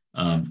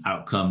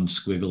outcome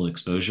squiggle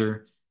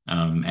exposure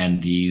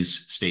and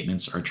these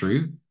statements are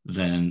true,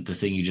 then the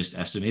thing you just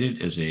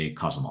estimated is a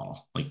causal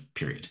model, like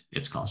period.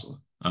 It's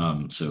causal.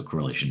 So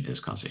correlation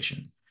is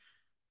causation.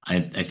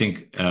 I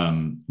think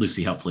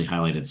Lucy helpfully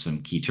highlighted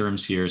some key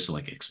terms here. So,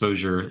 like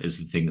exposure is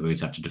the thing that we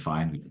always have to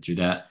define. We went through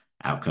that.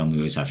 Outcome, we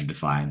always have to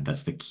define.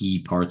 That's the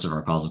key parts of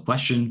our causal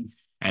question.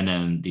 And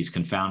then these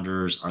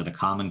confounders are the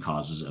common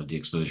causes of the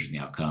exposure and the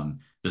outcome.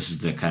 This is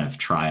the kind of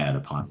triad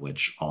upon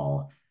which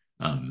all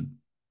um,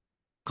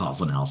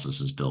 causal analysis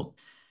is built.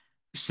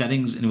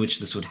 Settings in which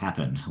this would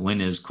happen.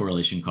 When is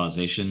correlation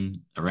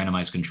causation a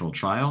randomized controlled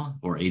trial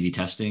or A/B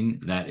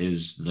testing? That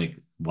is like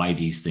why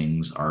these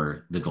things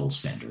are the gold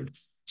standard.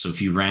 So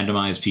if you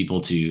randomize people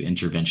to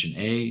intervention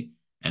A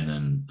and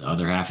then the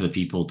other half of the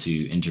people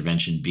to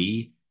intervention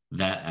B,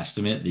 that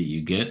estimate that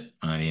you get,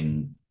 I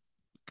mean,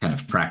 kind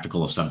of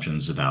practical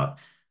assumptions about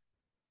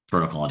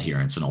protocol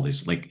adherence and all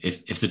these, like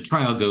if the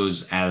trial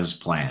goes as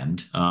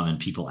planned and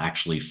people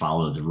actually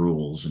follow the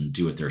rules and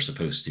do what they're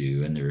supposed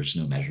to and there's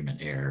no measurement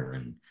error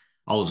and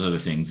all those other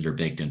things that are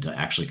baked into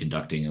actually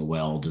conducting a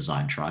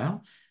well-designed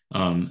trial,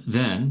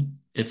 then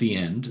at the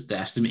end the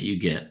estimate you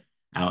get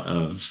out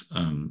of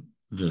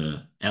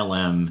the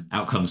LM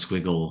outcome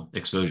squiggle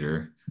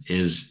exposure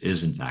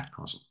is in fact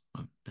causal.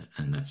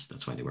 And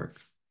that's why they work.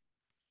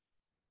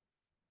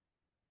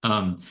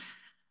 um,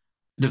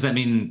 does that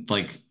mean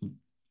like,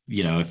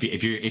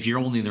 if you're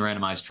only in the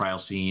randomized trial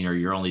scene or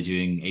you're only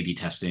doing A/B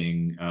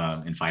testing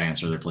in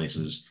finance or other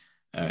places,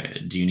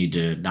 do you need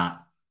to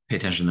not pay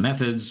attention to the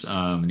methods?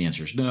 And the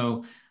answer is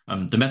no.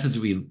 The methods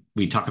that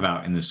we talk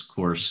about in this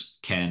course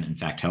can in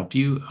fact help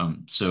you.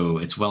 So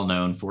it's well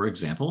known, for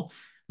example,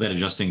 that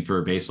adjusting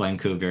for baseline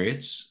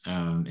covariates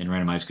in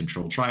randomized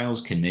controlled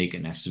trials can make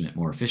an estimate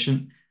more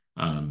efficient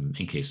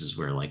in cases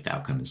where like the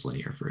outcome is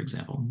linear, for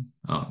example.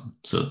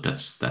 So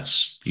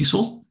that's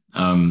useful.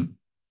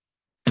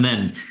 And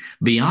then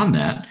beyond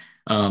that,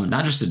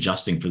 not just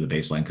adjusting for the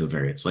baseline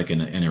covariates like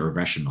in a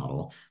regression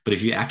model, but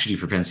if you actually do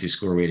propensity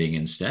score weighting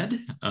instead,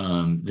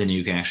 then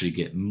you can actually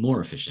get more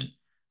efficient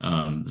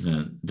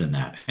than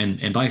that.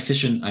 And by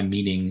efficient, I'm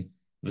meaning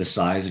the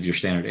size of your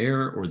standard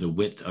error or the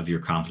width of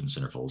your confidence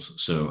intervals.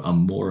 So a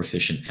more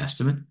efficient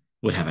estimate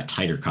would have a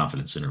tighter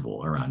confidence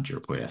interval around your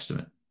point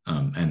estimate.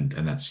 And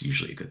that's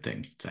usually a good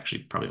thing. It's actually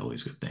probably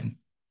always a good thing.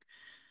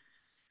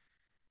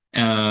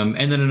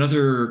 And then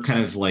another kind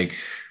of like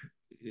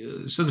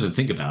something to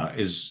think about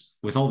is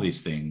with all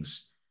these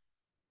things,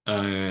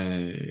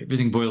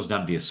 everything boils down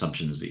to the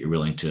assumptions that you're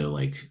willing to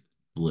like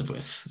live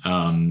with.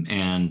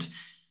 And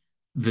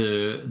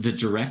the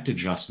direct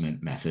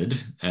adjustment method,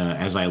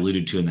 as I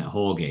alluded to in that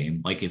whole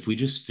game, like if we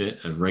just fit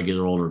a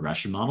regular old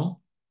regression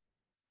model,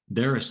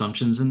 there are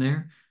assumptions in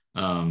there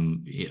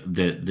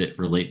that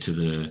relate to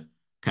the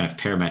kind of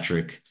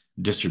parametric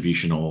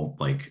distributional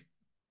like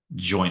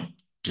joint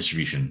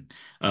distribution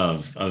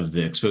of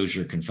the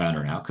exposure, confounder,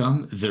 and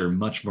outcome that are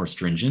much more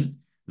stringent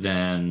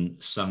than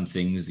some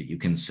things that you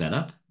can set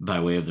up by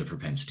way of the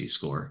propensity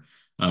score.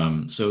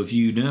 So if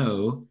you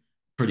know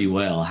pretty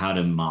well how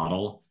to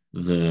model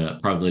the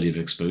probability of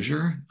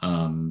exposure,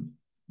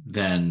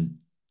 then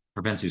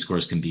propensity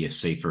scores can be a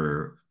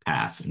safer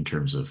path in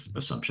terms of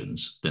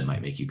assumptions that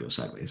might make you go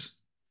sideways.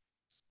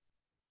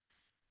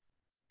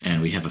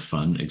 And we have a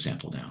fun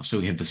example now. So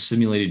we have the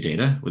simulated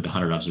data with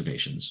 100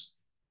 observations.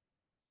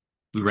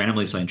 We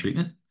randomly assign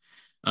treatment,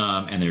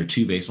 and there are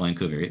two baseline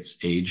covariates,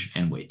 age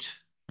and weight,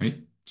 right?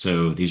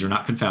 So these are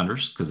not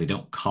confounders because they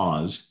don't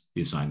cause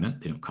the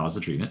assignment. They don't cause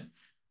the treatment.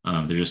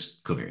 They're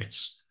just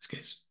covariates in this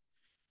case.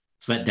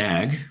 So that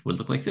DAG would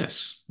look like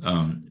this.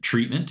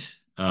 Treatment,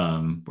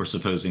 we're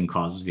supposing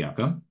causes the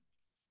outcome.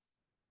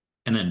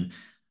 And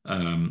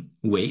then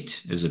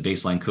weight is a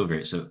baseline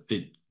covariate. So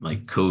it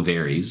like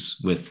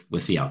co-varies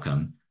with the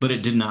outcome, but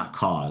it did not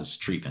cause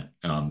treatment.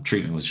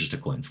 Treatment was just a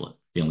coin flip.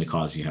 The only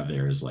cause you have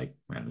there is like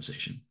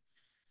randomization.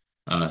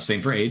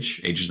 Same for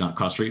age. Age does not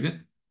cause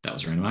treatment. That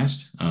was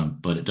randomized,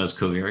 but it does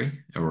covary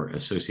or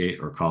associate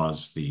or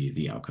cause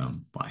the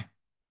outcome Y.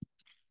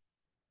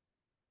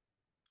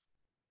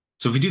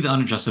 So if we do the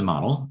unadjusted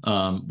model,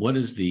 what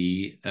is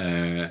the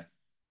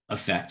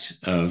effect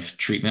of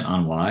treatment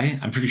on Y.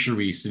 I'm pretty sure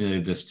we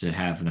simulated this to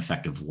have an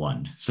effect of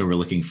one. So we're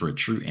looking for a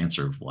true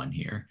answer of one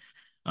here.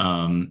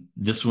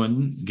 This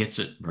one gets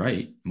it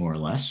right, more or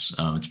less.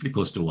 It's pretty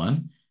close to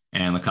one.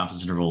 And the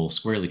confidence interval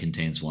squarely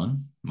contains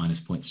one, minus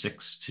zero point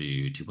 0.6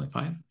 to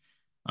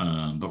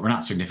 2.5. But we're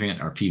not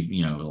significant. Our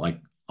P, like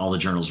all the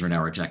journals are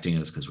now rejecting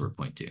us because we're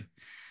 0.2.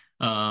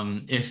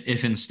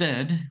 If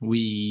instead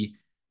we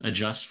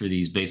adjust for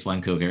these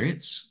baseline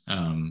covariates,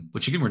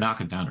 which again, we're not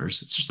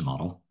confounders, it's just a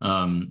model,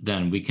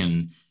 then we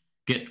can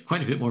get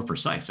quite a bit more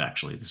precise,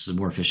 actually. This is a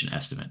more efficient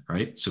estimate,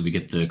 right? So we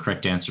get the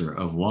correct answer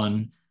of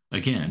one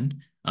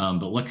again,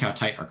 but look how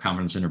tight our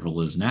confidence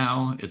interval is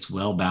now. It's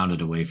well bounded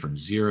away from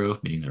zero,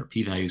 meaning that our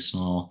p-value is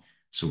small,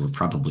 so we're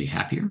probably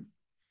happier.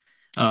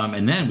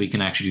 And then we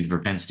can actually do the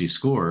propensity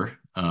score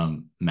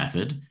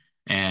method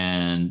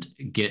and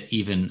get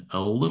even a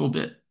little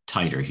bit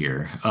tighter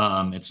here.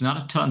 It's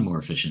not a ton more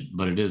efficient,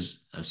 but it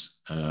is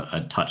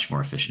a touch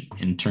more efficient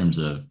in terms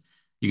of,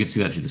 you can see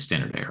that through the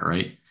standard error,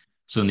 right?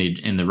 So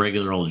in the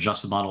regular old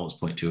adjusted model, it's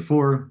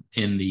 0.204.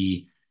 In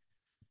the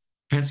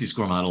propensity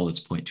score model, it's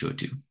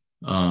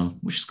 0.202,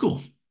 which is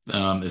cool.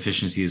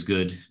 Efficiency is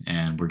good,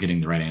 and we're getting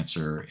the right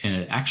answer,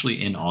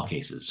 actually in all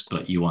cases,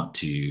 but you want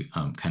to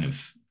kind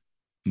of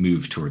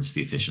move towards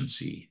the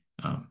efficiency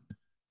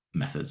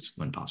methods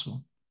when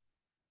possible.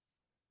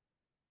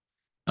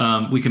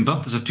 We can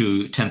bump this up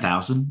to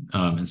 10,000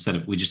 instead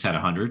of, we just had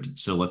 100.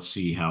 So let's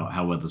see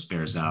how well this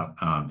bears out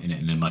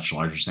in a much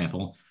larger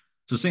sample.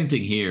 So same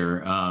thing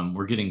here.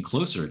 We're getting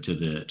closer to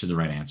the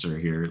right answer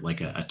here,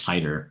 like a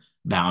tighter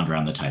bound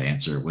around the tight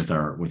answer with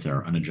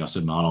our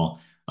unadjusted model.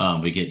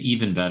 We get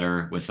even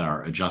better with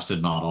our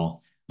adjusted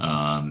model.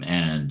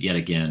 And yet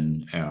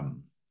again,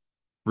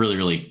 really,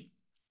 really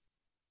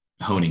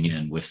honing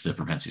in with the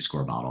propensity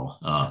score model.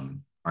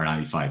 Our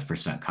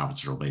 95%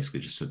 confidence interval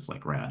basically just sits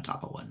like right on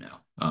top of one now,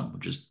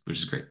 which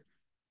is great.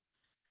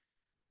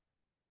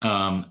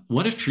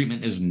 What if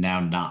treatment is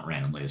now not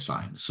randomly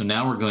assigned? So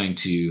now we're going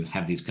to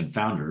have these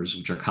confounders,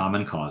 which are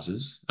common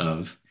causes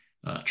of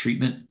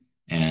treatment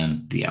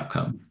and the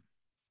outcome.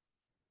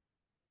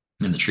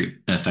 And the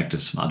treatment effect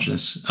is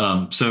homogeneous.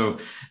 So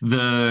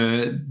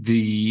the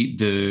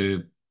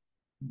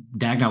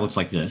diagonal looks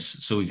like this.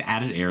 So we've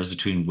added errors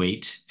between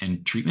weight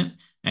and treatment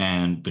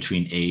and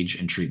between age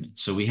and treatment.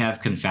 So we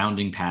have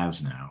confounding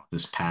paths now.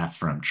 This path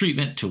from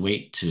treatment to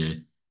weight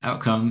to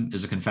outcome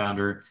is a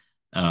confounder,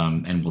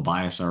 and will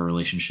bias our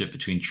relationship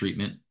between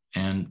treatment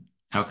and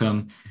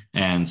outcome.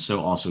 And so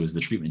also is the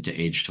treatment to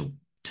age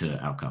to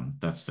outcome.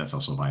 That's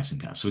also a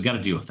biasing path. So we got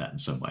to deal with that in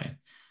some way.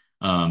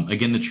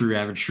 Again, the true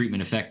average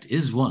treatment effect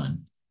is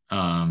one,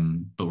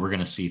 but we're going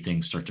to see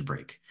things start to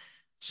break.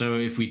 So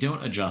if we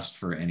don't adjust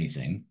for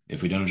anything,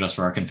 if we don't adjust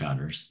for our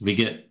confounders, we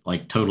get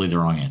like totally the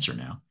wrong answer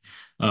now.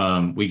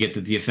 We get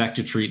that the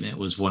effective treatment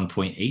was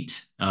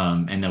 1.8,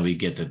 and then we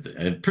get that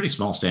a pretty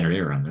small standard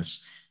error on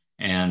this.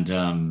 And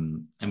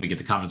we get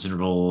the confidence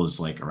interval is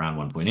like around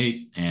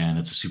 1.8, and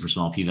it's a super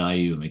small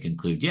p-value, and we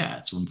conclude, yeah,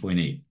 it's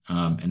 1.8.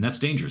 And that's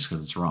dangerous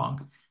because it's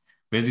wrong.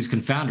 We have these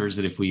confounders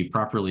that if we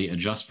properly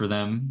adjust for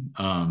them,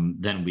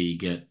 then we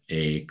get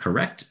a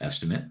correct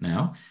estimate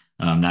now.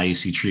 Now you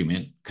see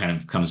treatment kind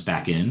of comes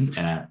back in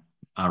at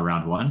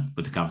around one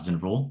with the confidence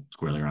interval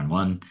squarely around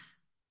one.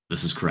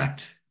 This is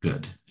correct.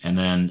 Good. And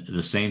then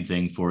the same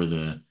thing for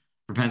the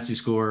propensity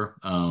score.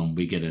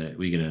 We get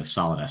a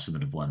solid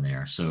estimate of one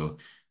there. So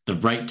the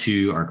right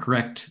two are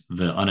correct.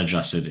 The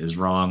unadjusted is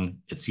wrong.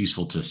 It's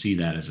useful to see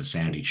that as a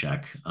sanity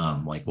check.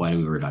 Like, why do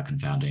we worry about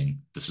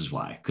confounding? This is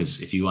why. Because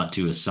if you want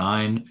to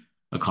assign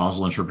a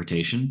causal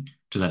interpretation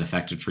to that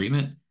effective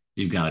treatment,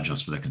 you've got to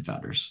adjust for the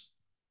confounders.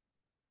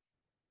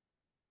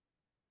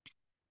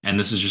 And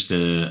this is just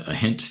a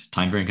hint,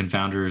 time-varying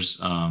confounders,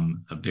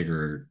 a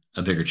bigger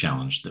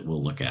challenge that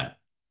we'll look at,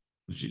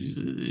 which is,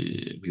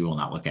 we will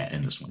not look at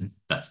in this one.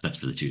 That's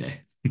for the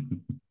 2-day.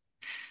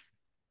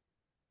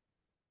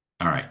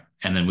 All right.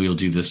 And then we will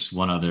do this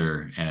one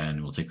other,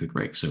 and we'll take a quick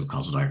break. So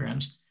causal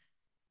diagrams.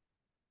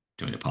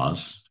 Do we need to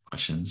pause?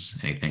 Questions?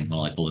 Anything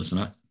while I pull this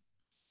one up?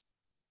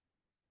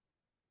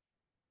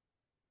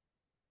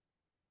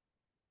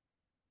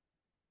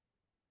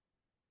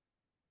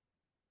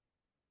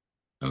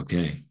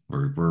 Okay.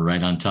 We're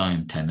right on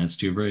time. 10 minutes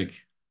to a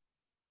break.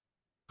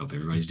 Hope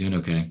everybody's doing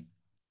okay.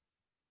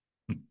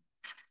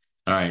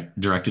 All right.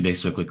 Directed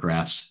acyclic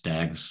graphs,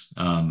 DAGs,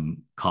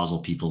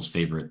 causal people's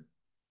favorite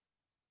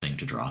thing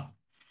to draw.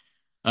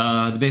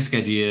 The basic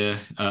idea,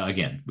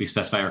 again, we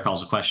specify our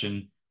causal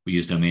question, we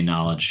use domain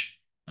knowledge,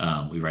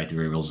 we write the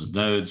variables as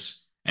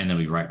nodes, and then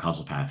we write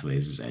causal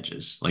pathways as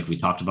edges. Like we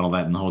talked about all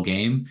that in the whole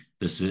game.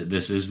 This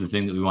is the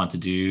thing that we want to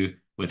do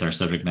with our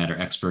subject matter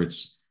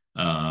experts,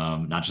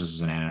 not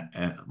just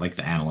as like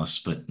the analysts,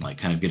 but like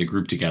kind of get a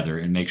group together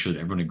and make sure that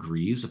everyone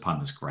agrees upon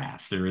this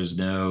graph. There is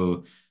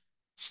no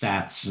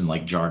stats and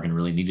like jargon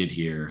really needed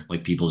here.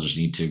 Like people just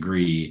need to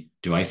agree.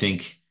 Do I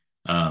think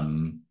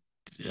that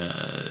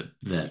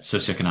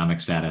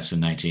socioeconomic status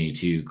in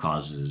 1982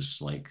 causes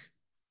like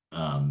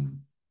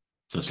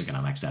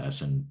socioeconomic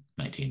status in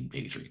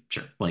 1983.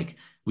 Sure. Like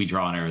we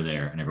draw an arrow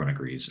there and everyone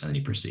agrees, and then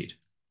you proceed.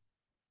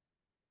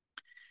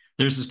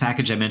 There's this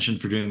package I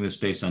mentioned for doing this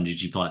based on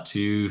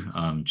ggplot2,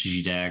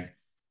 ggdag,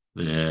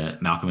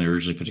 that Malcolm had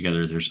originally put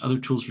together. There's other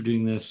tools for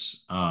doing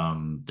this.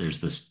 There's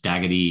this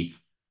Daggity.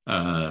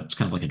 It's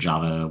kind of like a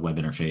Java web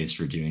interface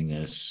for doing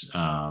this.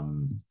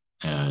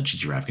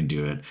 ggRav can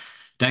do it.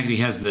 Daggity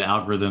has the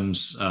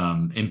algorithms,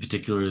 in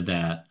particular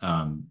that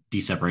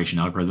deseparation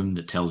algorithm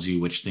that tells you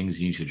which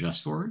things you need to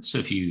adjust for. So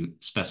if you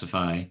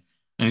specify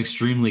an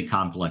extremely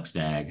complex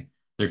DAG,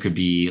 there could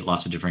be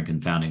lots of different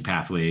confounding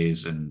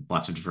pathways and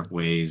lots of different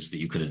ways that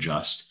you could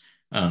adjust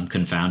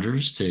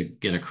confounders to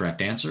get a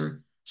correct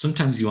answer.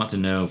 Sometimes you want to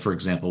know, for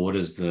example, what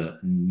is the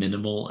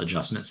minimal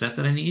adjustment set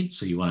that I need?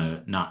 So you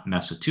want to not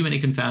mess with too many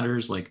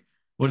confounders. Like,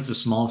 what is the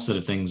small set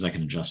of things I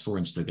can adjust for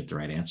and still get the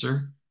right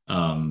answer?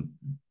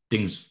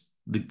 Things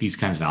these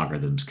kinds of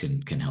algorithms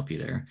can help you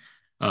there.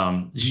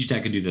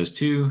 ggtag can do those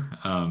too,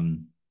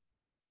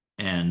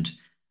 and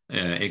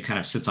it kind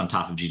of sits on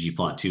top of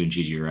ggplot2 and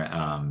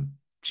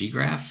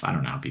ggraph. I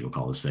don't know how people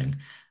call this thing.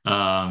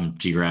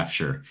 Ggraph,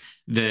 sure.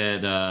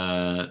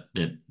 That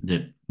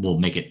will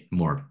make it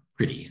more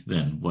pretty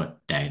than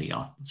what Daggity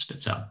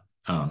spits out.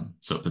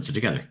 So it puts it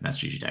together. That's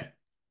ggtag.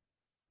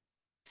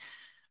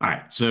 All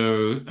right.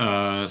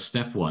 So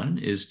step one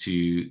is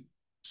to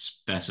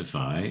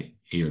specify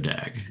your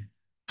DAG.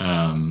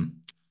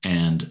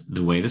 And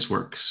the way this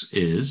works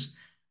is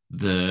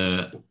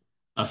the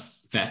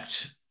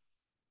effect,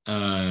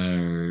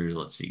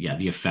 let's see, yeah,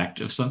 the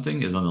effect of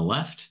something is on the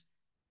left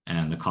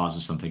and the cause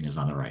of something is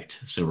on the right.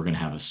 So we're going to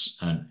have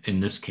in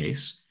this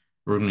case,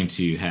 we're going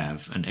to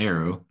have an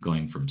arrow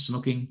going from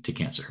smoking to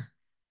cancer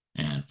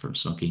and from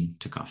smoking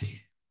to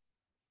coffee.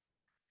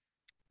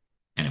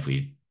 And if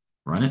we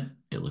run it,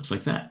 it looks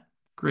like that.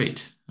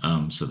 Great.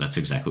 So that's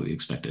exactly what we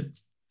expected.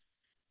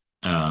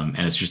 And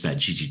it's just that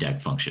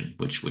ggdag function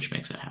which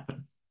makes that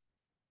happen.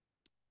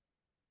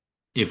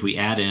 If we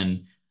add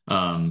in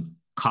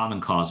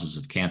common causes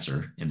of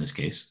cancer in this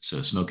case,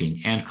 so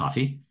smoking and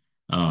coffee,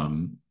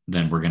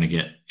 then we're going to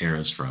get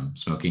arrows from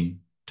smoking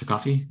to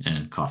coffee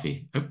and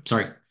coffee. Oh,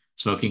 sorry,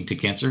 smoking to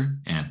cancer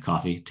and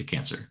coffee to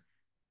cancer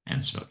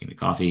and smoking to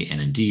coffee. And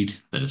indeed,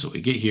 that is what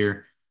we get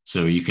here.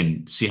 So you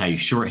can see how you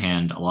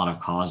shorthand a lot of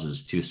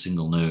causes to a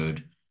single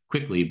node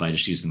quickly by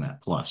just using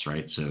that plus,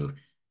 right? So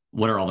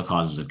what are all the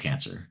causes of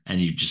cancer?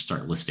 And you just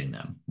start listing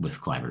them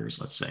with collaborators,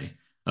 let's say.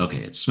 Okay,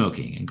 it's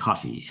smoking and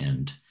coffee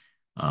and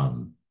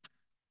um,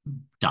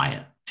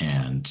 diet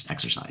and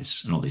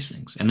exercise and all these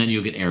things. And then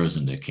you'll get arrows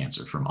into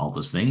cancer from all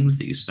those things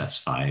that you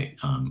specify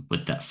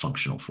with that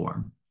functional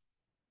form.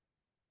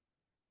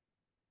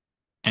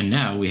 And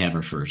now we have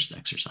our first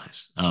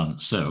exercise.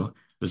 So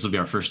this will be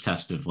our first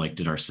test of like,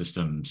 did our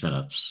system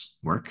setups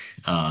work?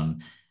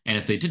 And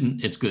if they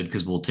didn't, it's good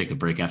because we'll take a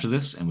break after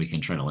this and we can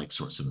try to like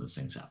sort some of those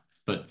things out.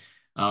 But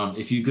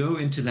if you go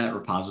into that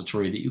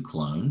repository that you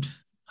cloned,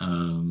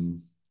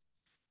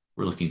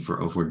 we're looking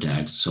for overboard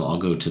DAGs. So I'll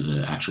go to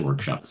the actual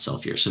workshop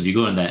itself here. So if you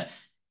go in that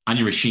on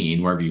your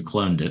machine, wherever you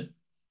cloned it,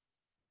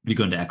 you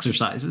go into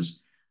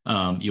exercises,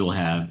 you'll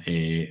have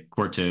a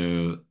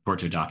Quarto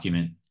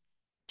document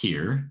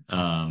here,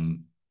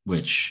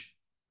 which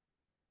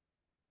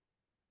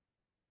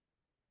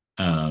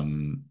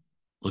um,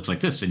 looks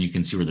like this, and you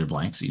can see where there are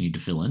blanks that you need to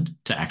fill in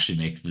to actually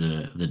make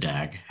the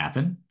DAG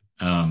happen.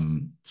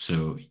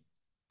 So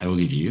I will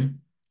give you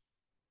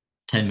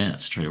 10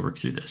 minutes to try to work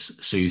through this.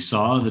 So you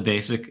saw the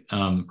basic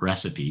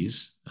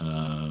recipes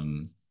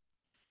in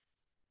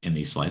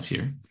these slides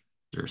here.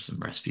 There are some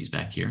recipes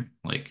back here,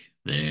 like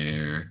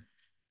there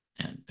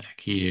and back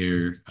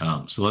here.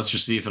 So let's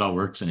just see if it all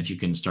works and if you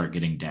can start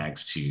getting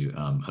DAGs to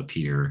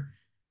appear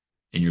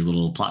in your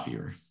little plot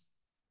viewer.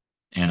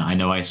 And I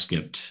know I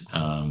skipped.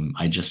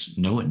 I just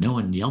no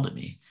one yelled at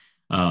me.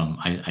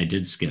 I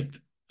did skip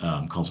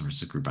Causal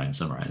Inference group by and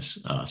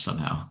summarize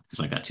somehow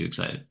because I got too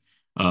excited.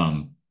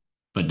 Um,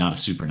 but not a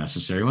super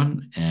necessary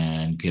one.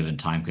 And given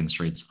time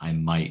constraints, I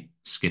might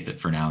skip it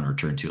for now and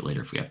return to it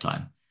later if we have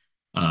time.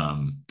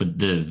 But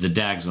the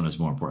DAGs one is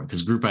more important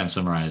because group by and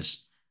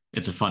summarize,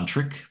 it's a fun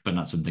trick, but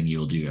not something you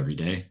will do every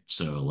day.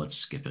 So let's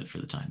skip it for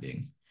the time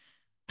being.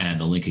 And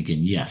the link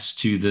again, yes,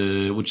 to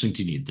the which link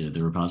do you need?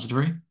 The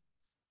repository?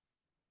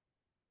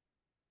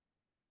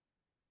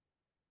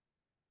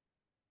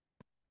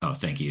 Oh,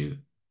 thank you.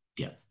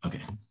 Yeah,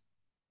 okay.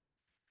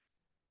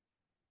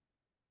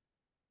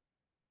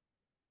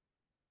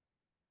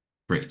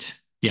 Great.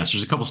 Yeah, so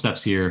there's a couple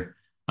steps here.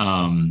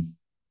 Um,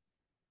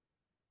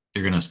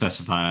 you're going to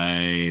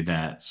specify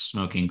that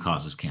smoking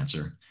causes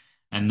cancer.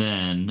 And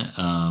then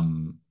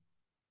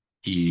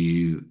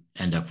you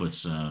end up with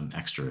some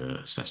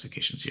extra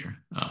specifications here.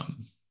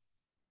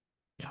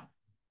 Yeah.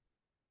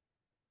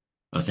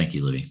 Oh, thank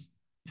you, Libby.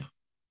 Yeah.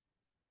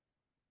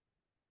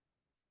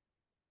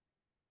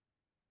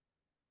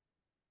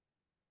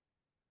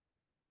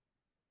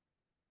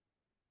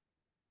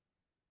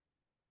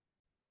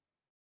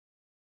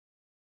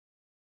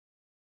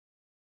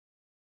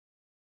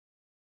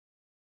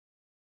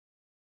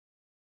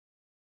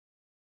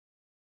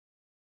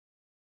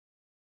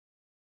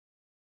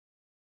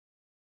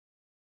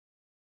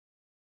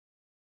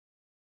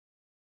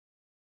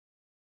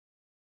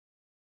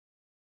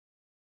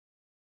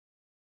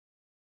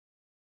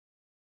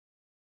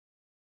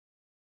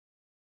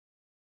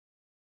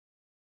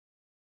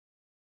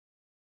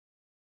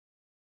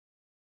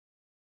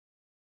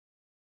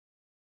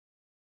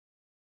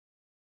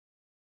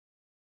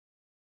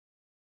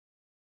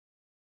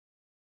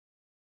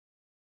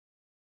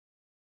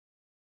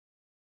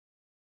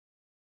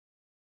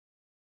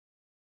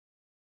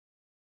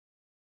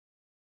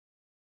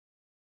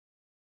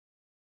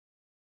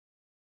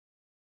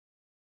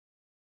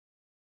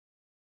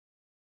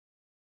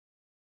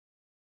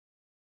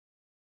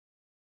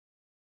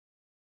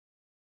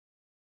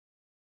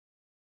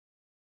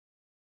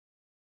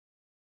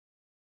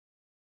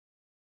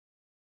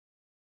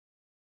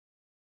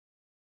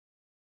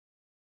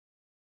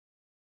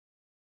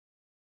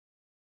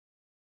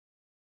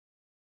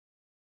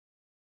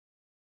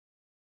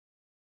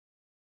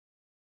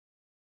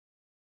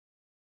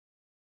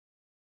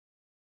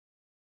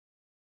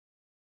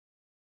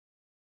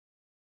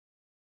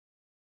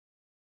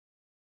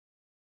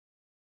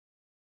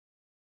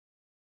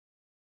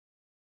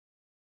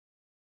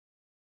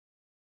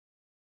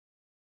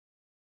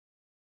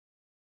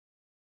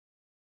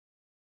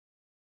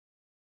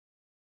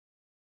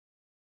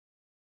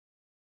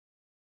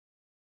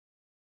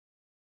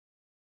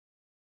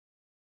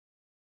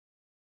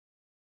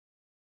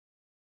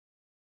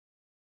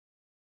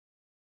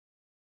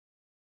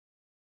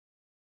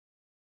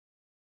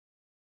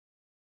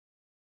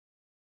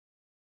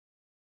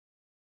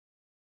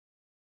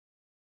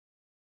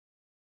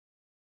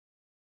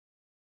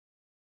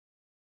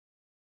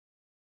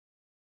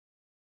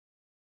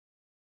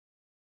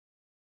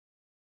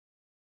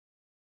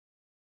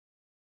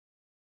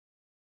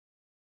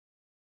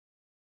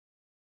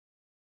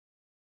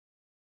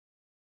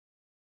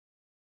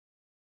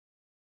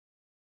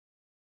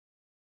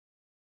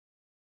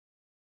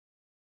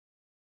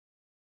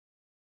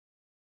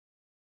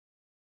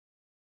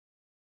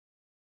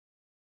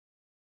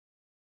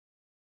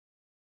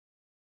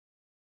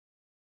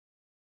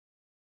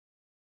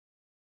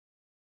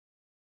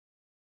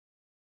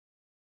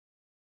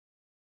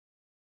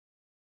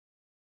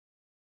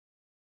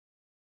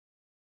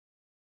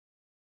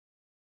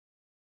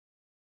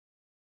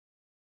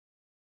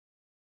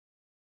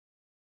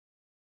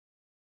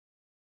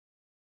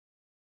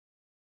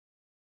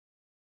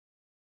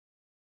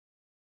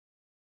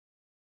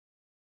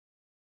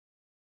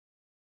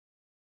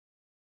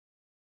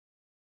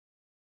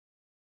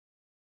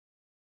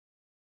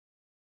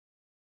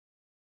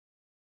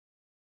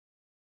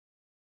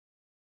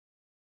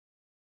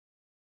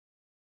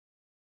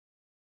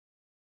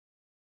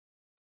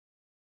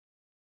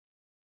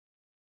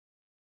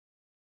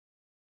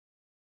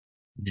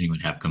 Anyone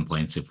have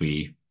complaints if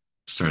we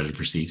started to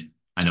proceed?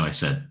 I know I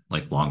said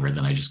like longer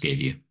than I just gave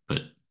you,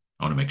 but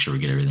I want to make sure we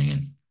get everything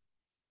in.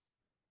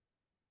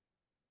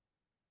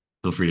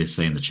 Feel free to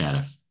say in the chat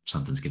if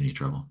something's giving you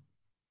trouble.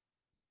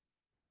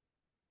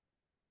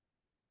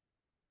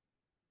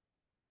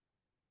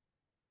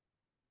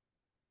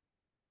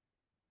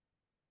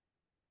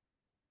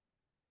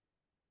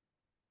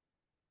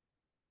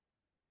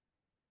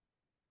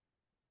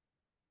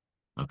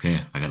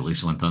 Okay, I got at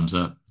least one thumbs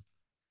up.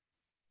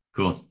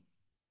 Cool.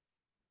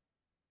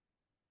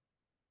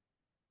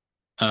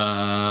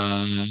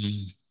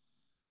 Um,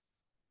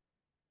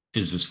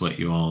 is this what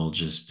you all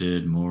just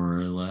did, more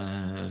or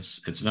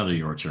less? It's another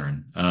your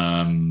turn.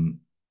 I'm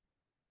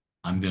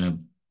gonna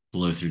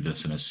blow through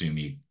this and assume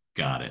you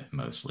got it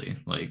mostly.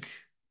 Like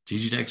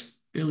GGDeck's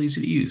fairly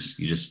easy to use.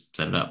 You just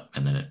set it up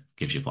and then it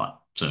gives you a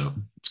plot. So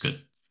it's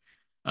good.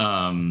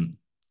 Um,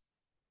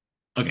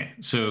 okay,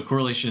 so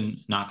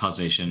correlation, not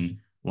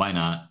causation. Why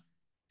not?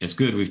 It's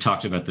good. We've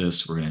talked about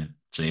this. We're gonna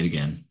say it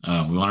again.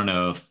 We want to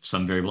know if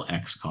some variable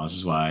X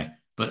causes Y,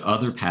 but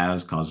other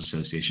paths cause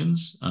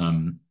associations.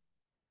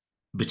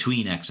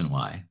 Between X and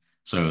Y.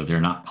 So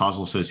they're not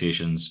causal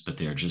associations, but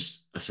they're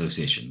just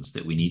associations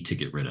that we need to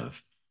get rid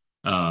of.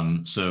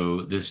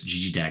 So this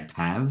ggdag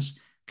paths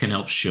can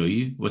help show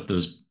you what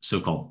those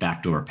so-called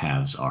backdoor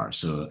paths are.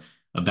 So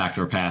a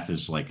backdoor path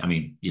is like, I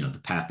mean, the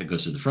path that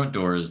goes through the front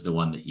door is the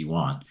one that you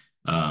want,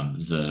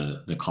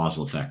 the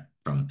causal effect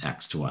from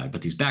X to Y.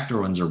 But these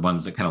backdoor ones are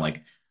ones that kind of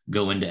like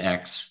go into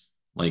X,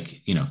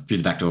 like, through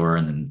the back door,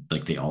 and then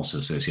like they also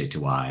associate to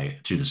Y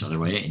through this other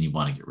way, and you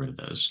want to get rid of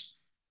those.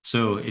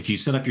 So if you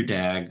set up your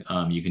DAG,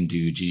 you can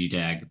do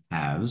ggdag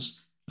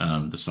paths,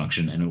 this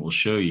function, and it will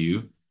show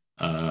you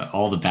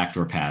all the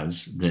backdoor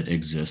paths that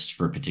exist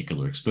for a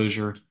particular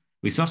exposure.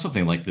 We saw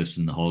something like this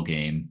in the whole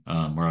game,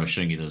 where I was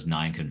showing you those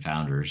 9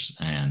 confounders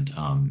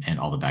and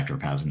all the backdoor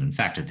paths. And in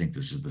fact, I think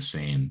this is the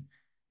same.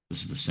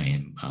 This is the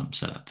same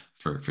setup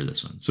for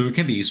this one. So it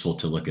can be useful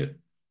to look at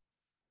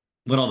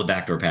what all the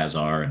backdoor paths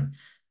are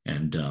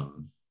and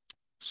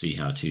see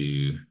how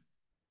to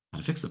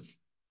fix them,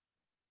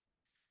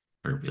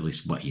 or at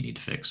least what you need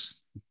to fix.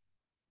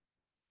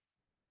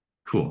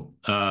 Cool.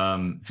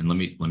 And let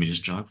me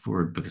just jog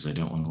forward because I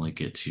don't want to like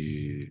get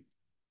too.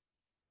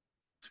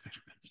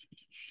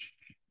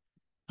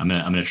 I'm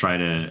gonna try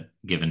to,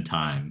 given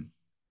time,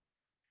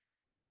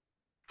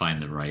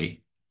 find the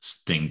right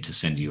thing to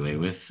send you away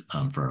with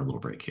for our little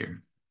break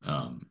here.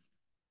 Um,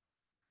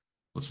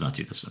 let's not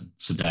do this one.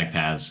 So dag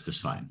paths is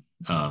fine.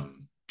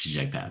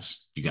 Dag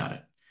paths, you got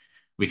it.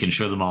 We can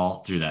show them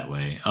all through that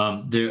way.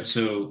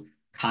 So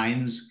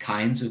kinds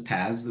of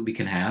paths that we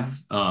can have.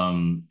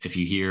 If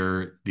you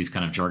hear these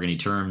kind of jargony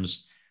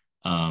terms,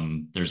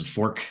 there's a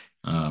fork,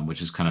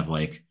 which is kind of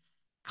like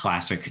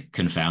classic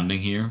confounding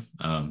here.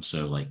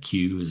 So like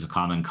Q is a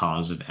common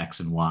cause of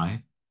X and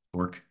Y,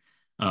 fork.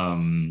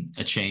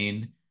 A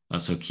chain.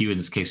 So Q in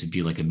this case would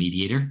be like a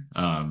mediator.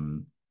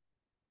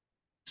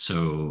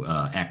 So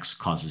X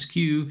causes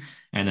Q,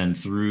 and then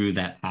through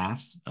that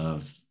path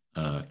of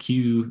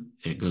Q,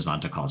 it goes on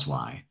to cause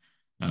Y.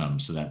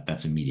 So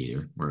that's a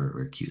mediator,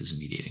 where Q is a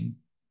mediating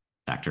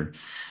factor.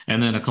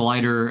 And then a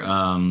collider,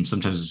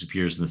 sometimes this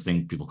appears in this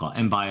thing people call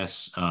M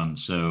bias.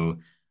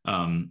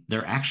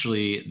 They're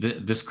actually,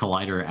 this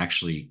collider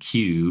actually,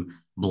 Q,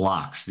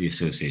 blocks the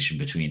association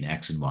between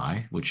X and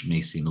Y, which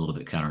may seem a little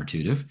bit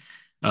counterintuitive.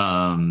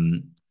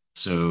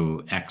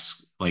 So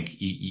X, like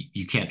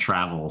you can't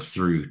travel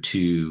through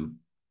two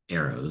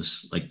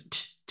arrows, like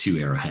two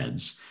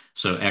arrowheads.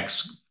 So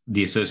X,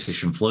 the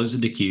association flows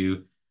into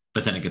Q,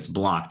 but then it gets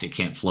blocked. It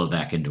can't flow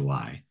back into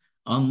Y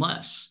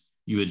unless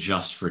you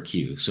adjust for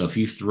Q. So if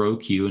you throw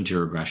Q into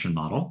a regression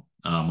model,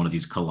 one of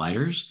these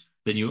colliders,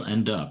 then you'll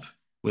end up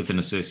with an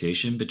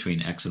association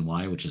between X and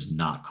Y, which is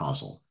not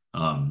causal.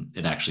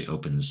 It actually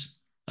opens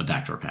a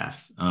backdoor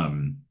path.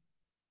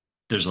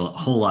 There's a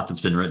whole lot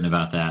that's been written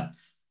about that.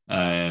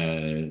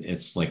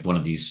 It's like one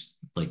of these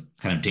like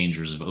kind of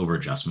dangers of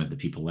overadjustment that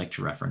people like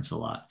to reference a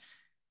lot.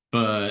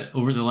 But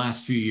over the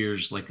last few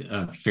years, like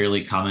a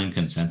fairly common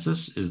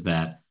consensus is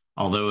that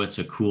although it's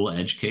a cool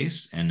edge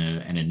case and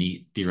a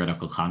neat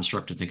theoretical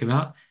construct to think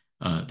about,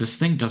 this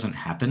thing doesn't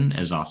happen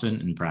as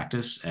often in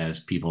practice as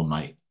people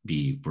might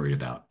be worried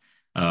about.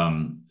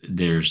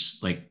 There's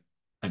like,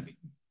 I mean,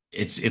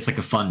 it's like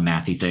a fun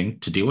mathy thing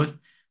to deal with,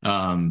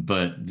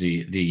 but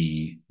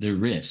the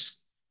risk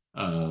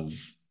of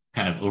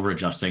kind of over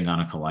adjusting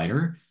on a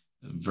collider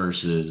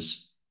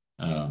versus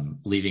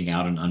leaving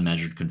out an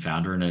unmeasured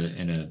confounder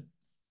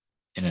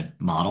in a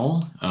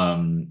model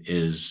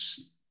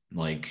is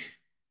like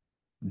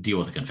deal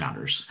with the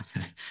confounders.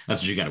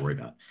 That's what you got to worry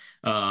about.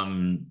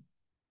 Um,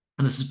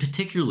 and this is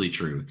particularly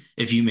true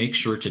if you make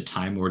sure to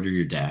time order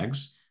your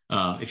DAGs.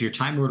 If you're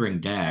time ordering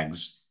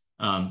DAGs,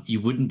 you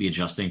wouldn't be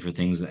adjusting for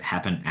things that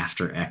happen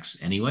after X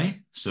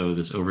anyway. So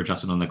this over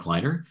adjustment on the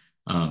collider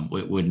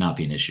would not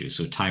be an issue.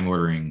 So time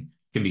ordering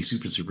can be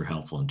super, super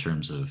helpful in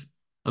terms of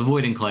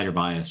avoiding collider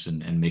bias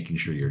and making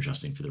sure you're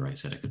adjusting for the right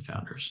set of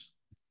confounders.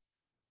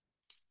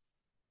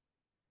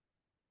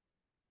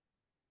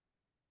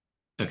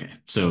 Okay,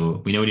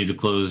 so we know we need to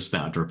close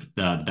the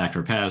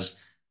backdoor paths.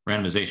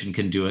 Randomization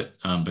can do it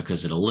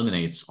because it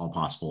eliminates all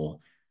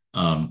possible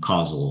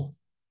causal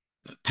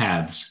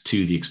paths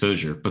to the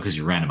exposure because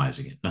you're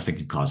randomizing it. Nothing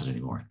can cause it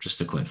anymore,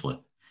 just a coin flip.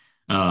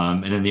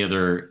 And then the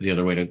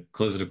other way to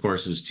close it, of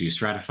course, is to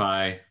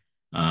stratify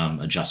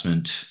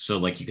adjustment. So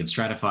like you can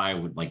stratify,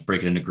 would like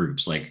break it into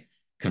groups, like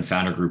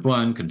confounder group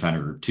one,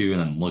 confounder group two, and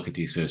then look at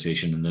the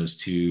association in those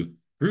two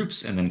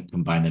groups and then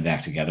combine them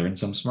back together in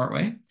some smart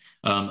way.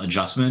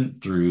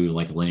 Adjustment through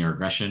like linear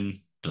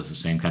regression does the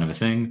same kind of a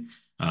thing.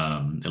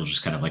 It'll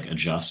just kind of like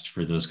adjust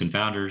for those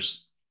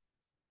confounders.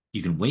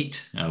 You can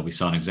weight. We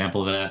saw an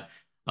example of that.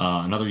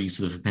 Another use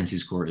of the propensity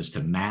score is to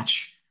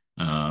match,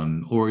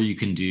 or you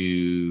can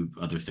do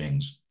other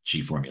things,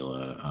 G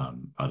formula,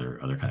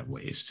 other kind of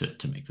ways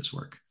to make this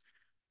work.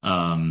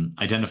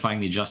 Identifying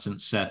the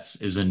adjustment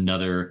sets is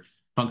another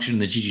function in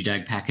the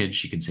ggdag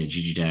package. You can say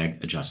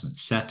ggdag adjustment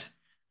set,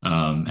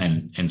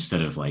 and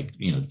instead of like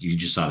you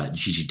just saw that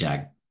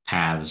ggdag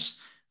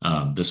paths.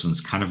 This one's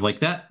kind of like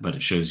that, but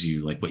it shows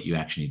you like what you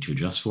actually need to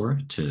adjust for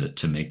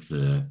to make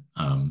the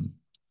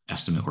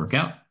estimate work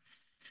out.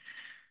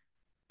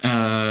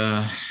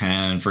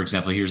 And for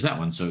example, here's that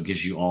one. So it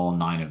gives you all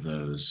nine of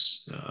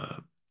those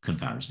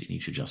confounders that you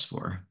need to adjust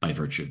for by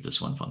virtue of this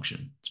one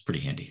function. It's pretty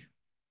handy.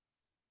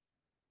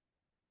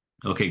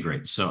 Okay,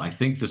 great. So I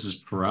think this is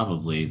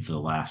probably the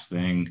last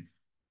thing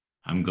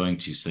I'm going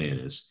to say it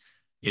is.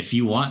 If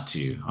you want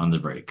to, on the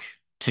break,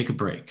 take a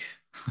break.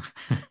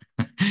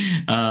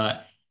 uh,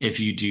 if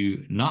you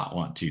do not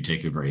want to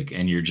take a break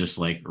and you're just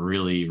like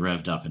really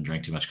revved up and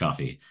drank too much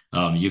coffee,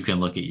 you can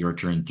look at your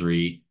turn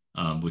three,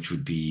 which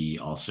would be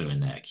also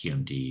in that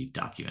QMD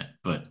document,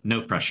 but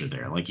no pressure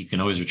there. Like you can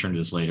always return to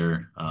this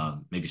later,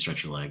 maybe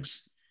stretch your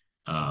legs.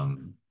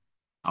 Um,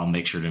 I'll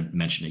make sure to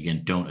mention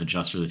again, don't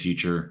adjust for the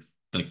future.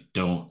 Like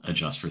don't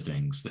adjust for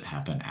things that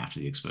happen after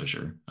the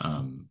exposure,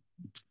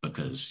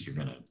 because you're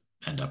going to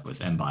end up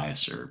with M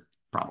bias or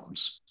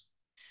problems.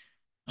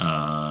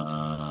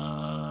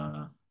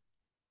 Uh,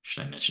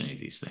 should I mention any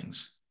of these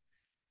things?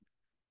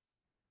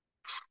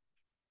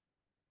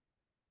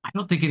 I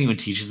don't think anyone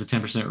teaches the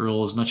 10%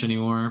 rule as much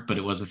anymore, but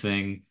it was a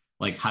thing.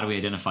 Like, how do we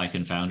identify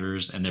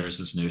confounders? And there's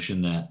this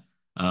notion that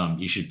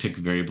you should pick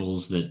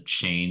variables that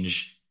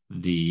change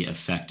the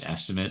effect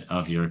estimate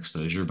of your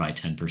exposure by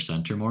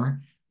 10% or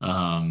more.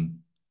 Um,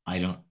 I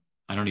don't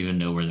I don't even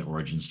know where the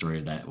origin story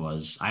of that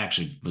was. I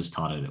actually was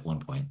taught it at one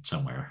point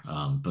somewhere.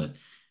 But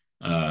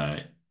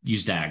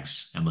use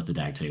DAGs and let the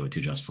DAG tell you what to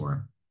adjust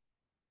for.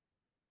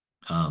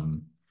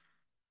 Um,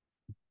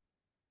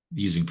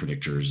 Using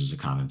predictors is a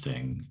common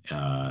thing.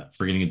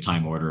 Forgetting a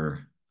time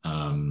order.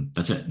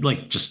 That's it.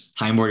 Like just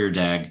time order your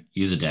DAG,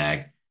 use a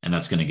DAG, and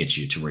that's going to get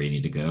you to where you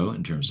need to go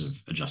in terms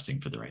of adjusting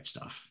for the right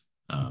stuff.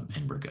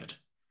 And we're good.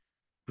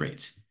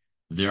 Great.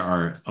 There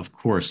are, of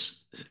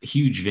course,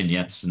 huge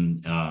vignettes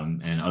and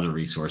other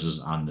resources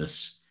on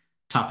this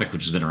topic,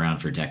 which has been around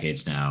for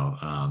decades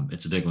now.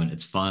 It's a big one.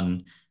 It's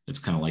fun. It's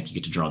kind of like you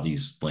get to draw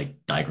these like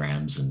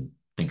diagrams and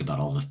think about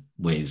all the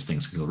ways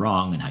things can go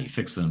wrong and how you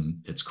fix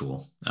them. It's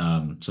cool.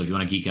 So if you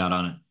want to geek out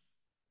on it,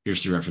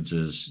 here's three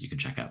references you can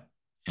check out.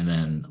 And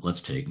then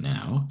let's take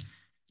now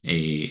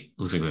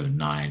looks like we have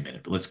 9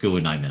 minutes, but let's go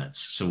with 9 minutes.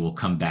 So we'll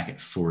come back at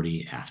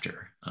 40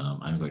 after.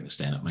 I'm going to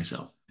stand up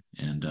myself.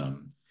 And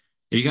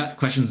if you got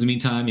questions in the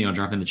meantime,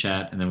 drop in the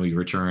chat, and then we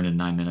return in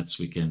 9 minutes.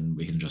 We can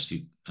just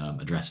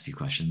address a few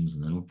questions,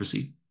 and then we'll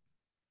proceed.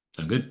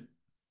 Sound good?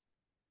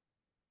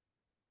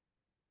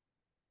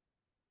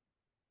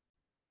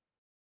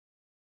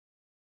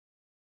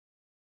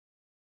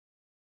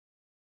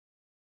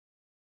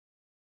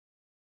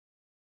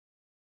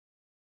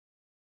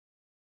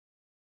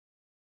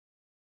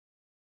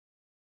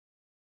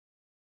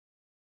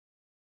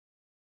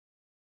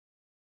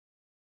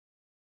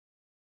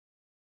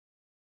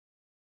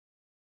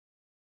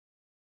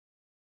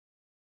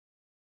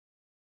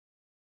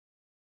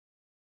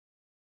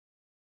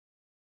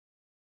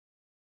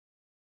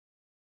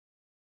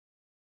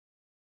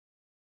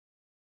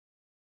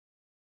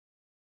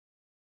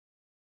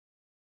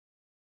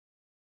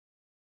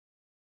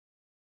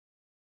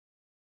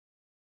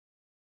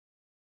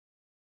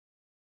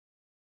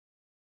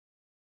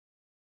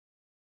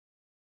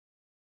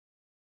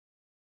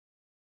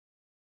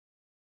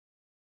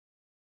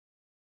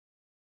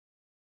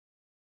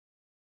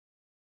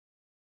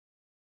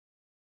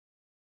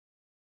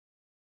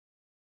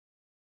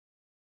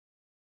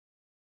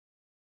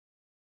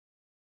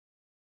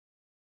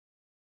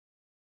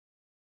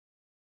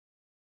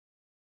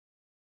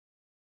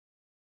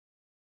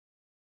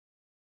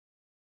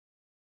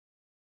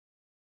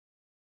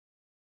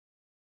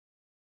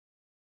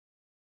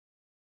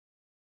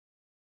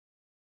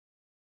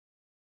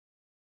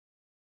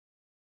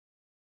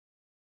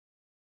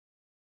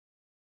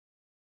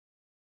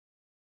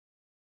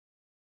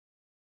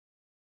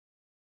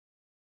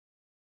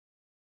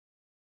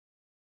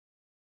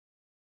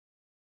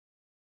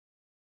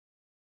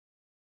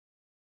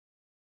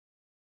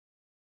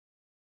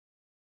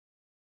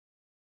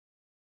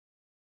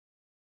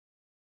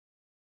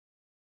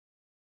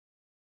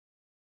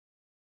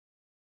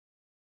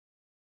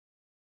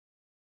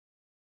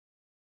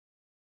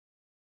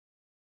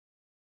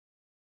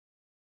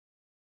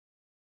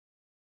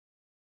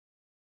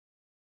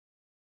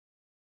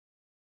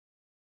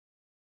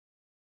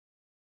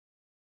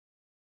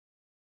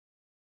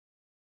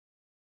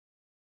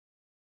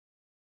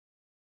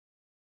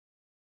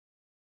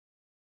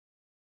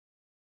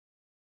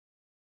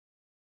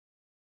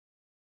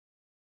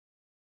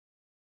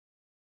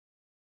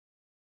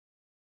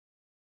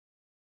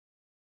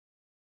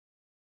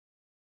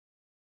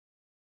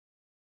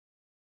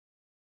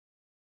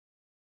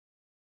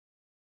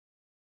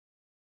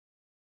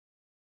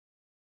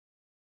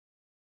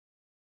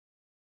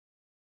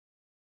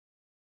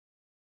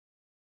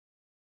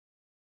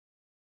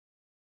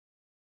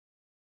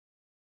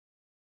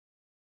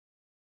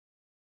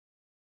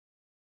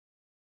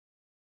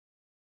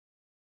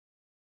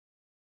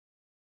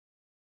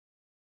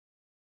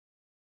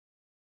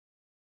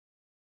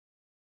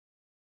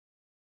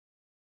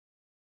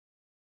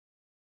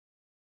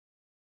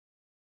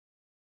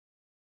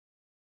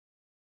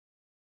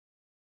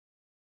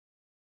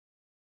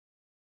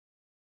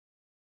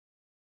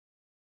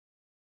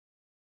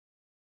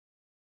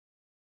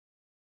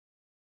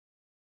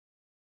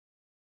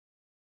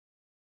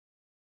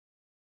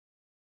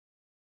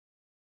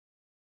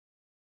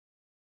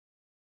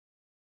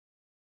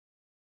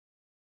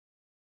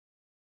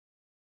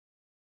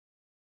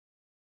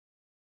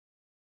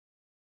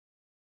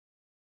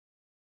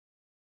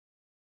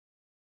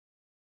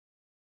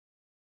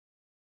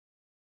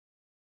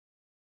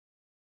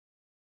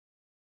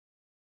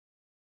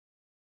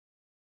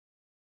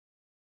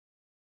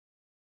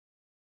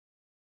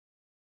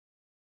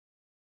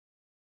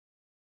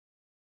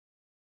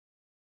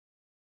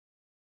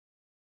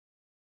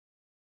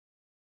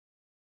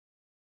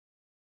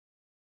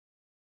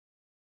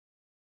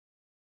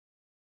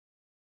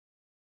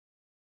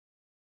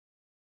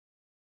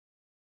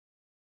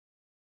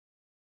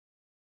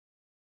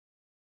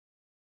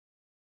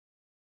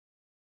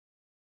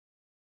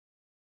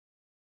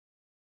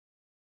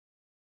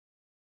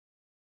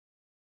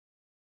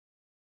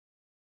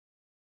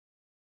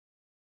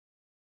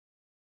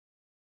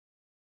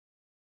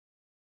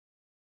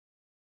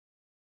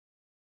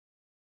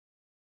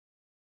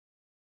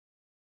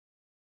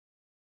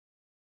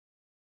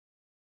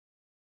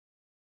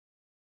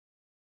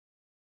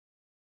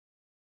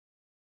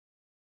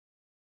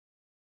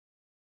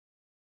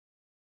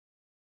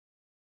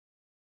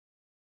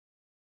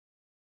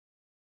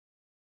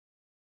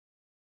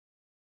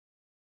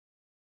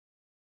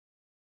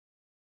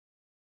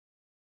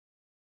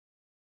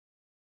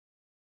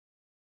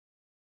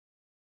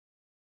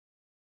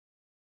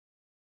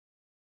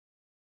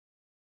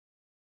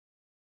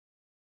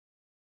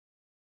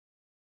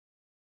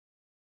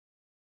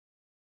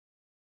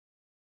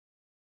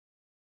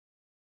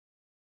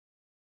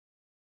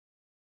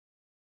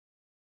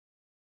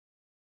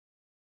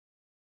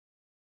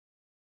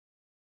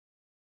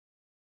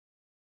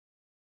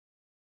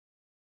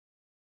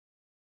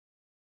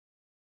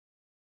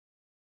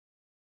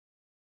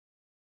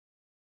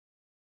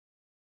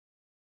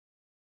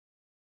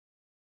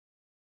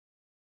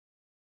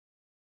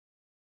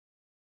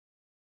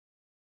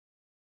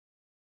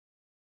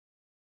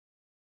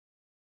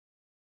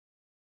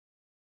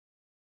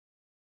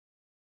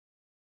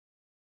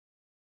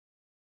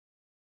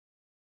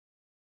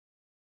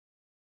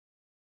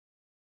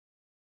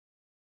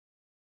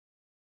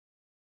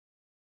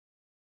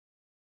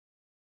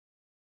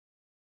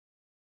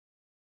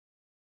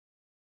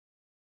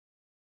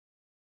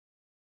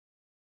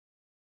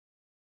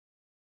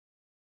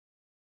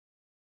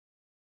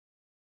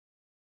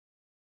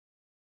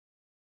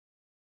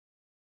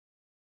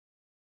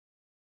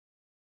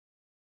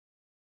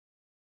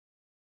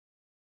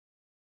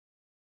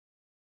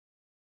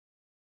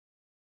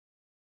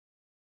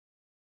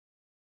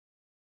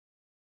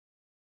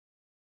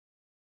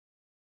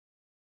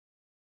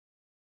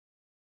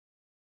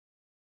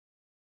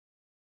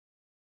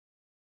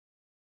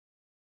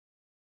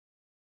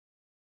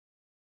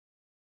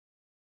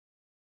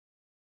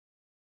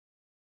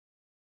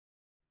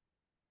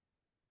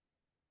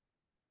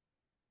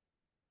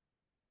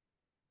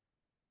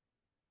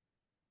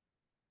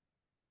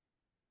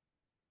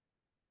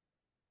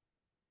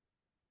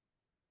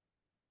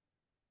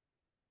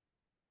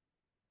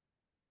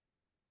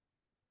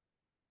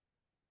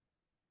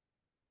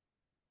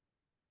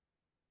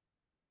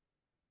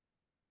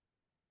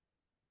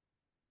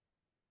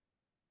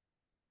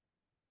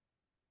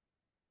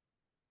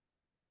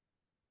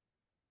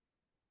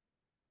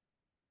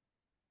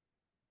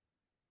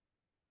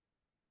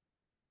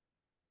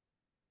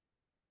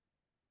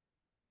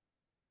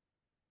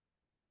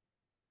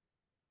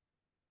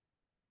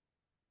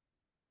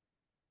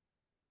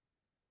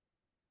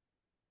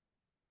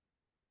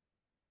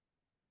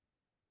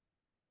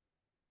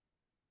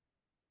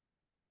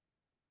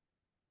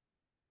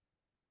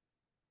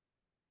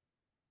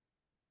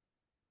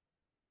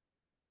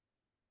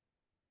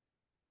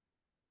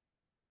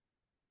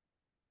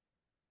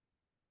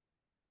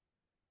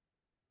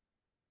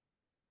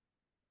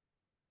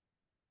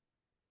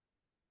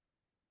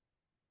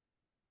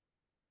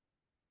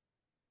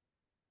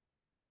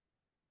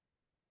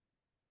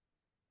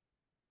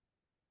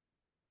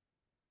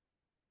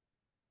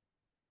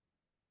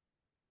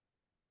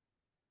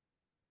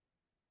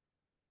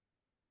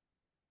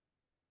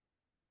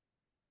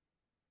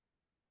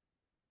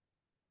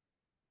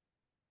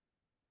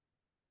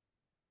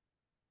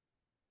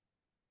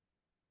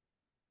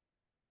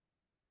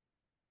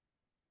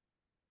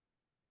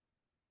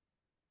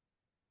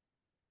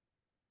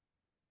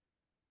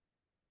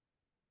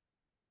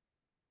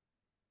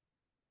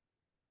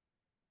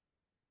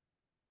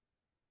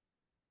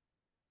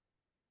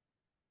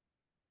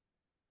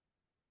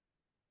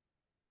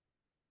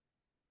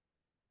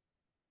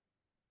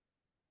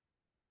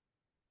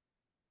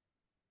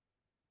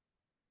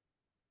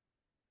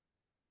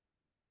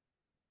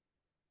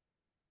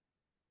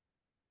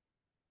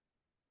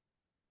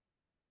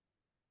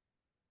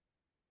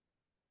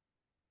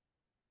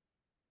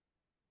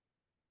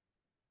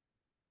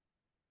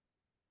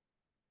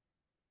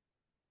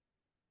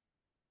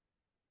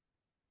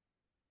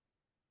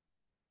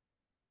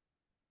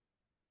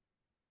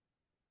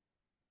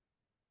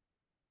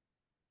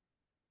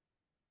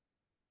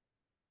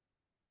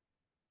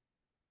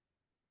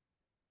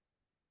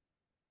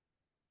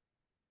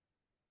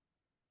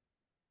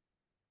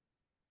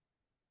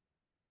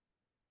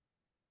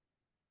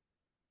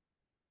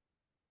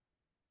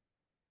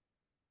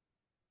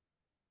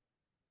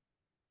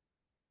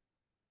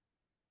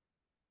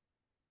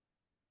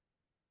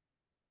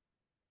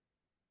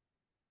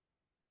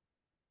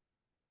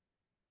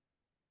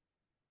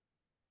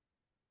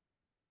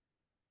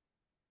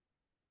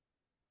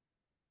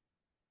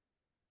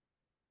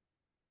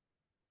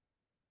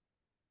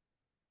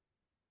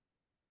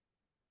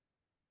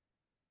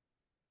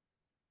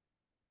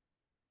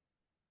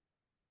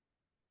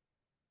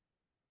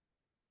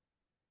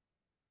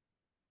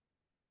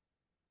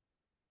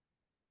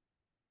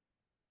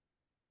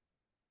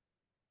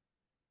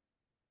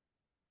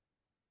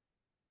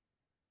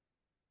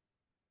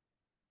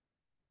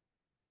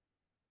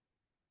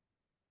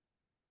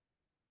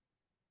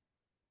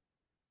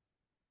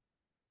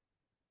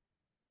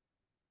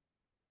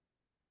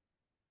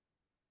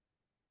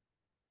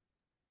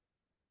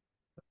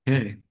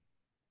 Okay.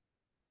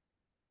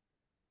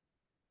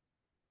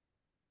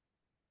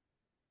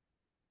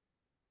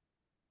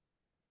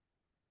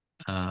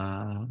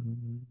 Uh,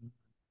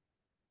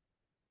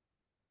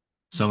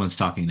 Someone's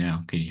talking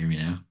now. Can you hear me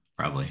now?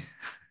 Probably.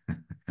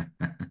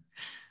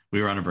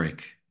 We were on a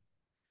break.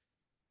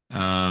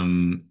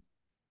 Um,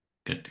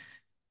 Good.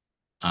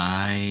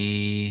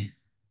 I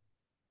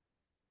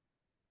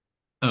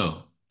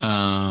oh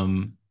oh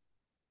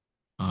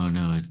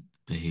no,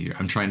 behavior.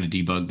 I'm trying to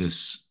debug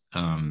this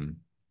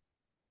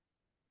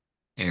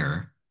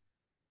error.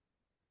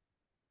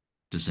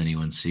 Does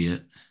anyone see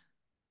it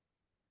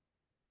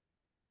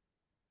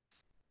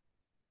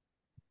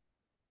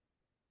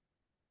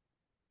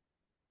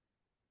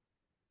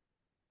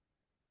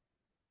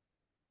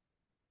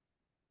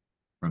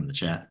from the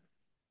chat?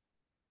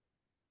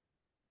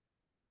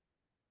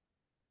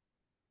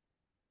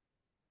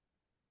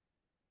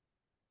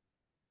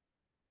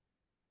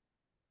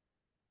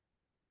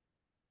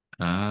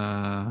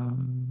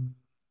 Um,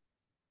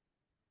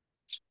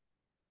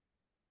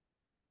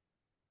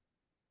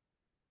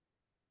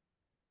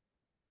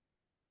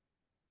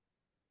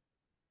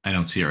 I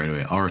don't see it right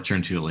away. I'll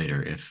return to it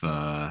later if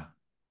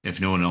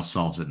no one else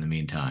solves it in the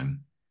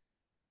meantime.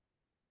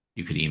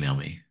 You could email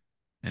me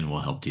and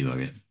we'll help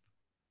debug it.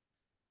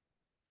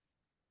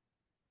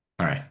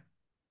 All right.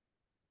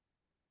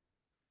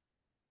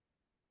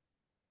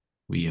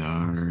 We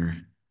are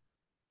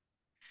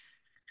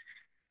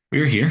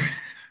we are here.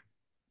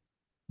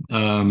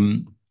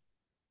 Um,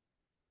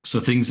 so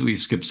things that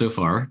we've skipped so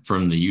far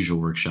from the usual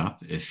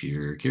workshop, if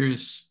you're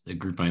curious, the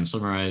group by and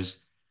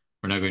summarize.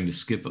 We're now going to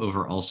skip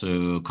over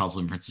also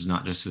causal inference is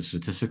not just a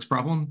statistics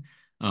problem.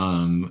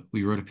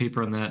 We wrote a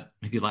paper on that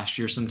maybe last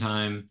year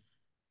sometime.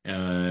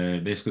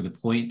 Basically, the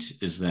point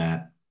is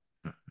that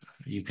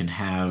you can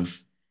have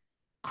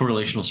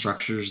correlational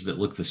structures that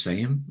look the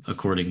same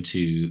according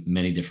to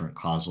many different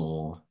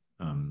causal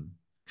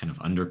kind of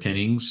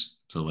underpinnings.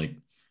 So, like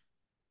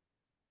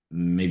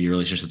maybe your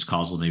relationship's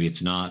causal, maybe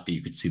it's not, but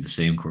you could see the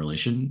same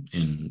correlation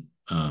in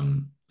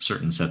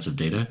certain sets of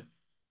data.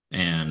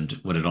 And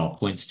what it all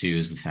points to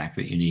is the fact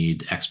that you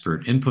need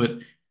expert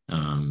input.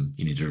 You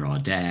need to draw a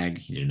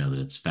DAG. You need to know that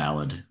it's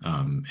valid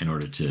in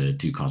order to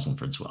do causal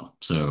inference well.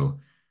 So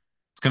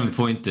it's kind of the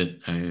point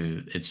that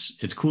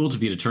it's cool to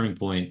be at a turning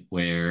point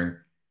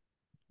where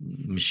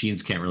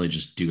machines can't really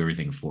just do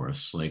everything for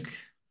us. Like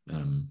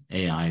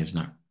AI is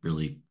not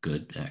really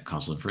good at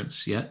causal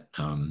inference yet.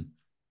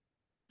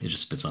 It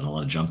just spits out a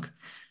lot of junk.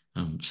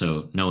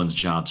 So no one's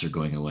jobs are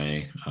going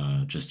away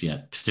just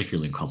yet,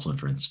 particularly in causal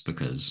inference,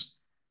 because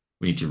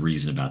we need to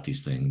reason about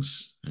these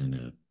things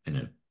in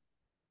a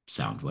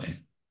sound way.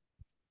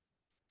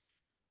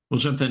 We'll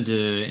jump then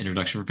to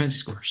introduction for propensity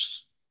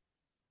scores.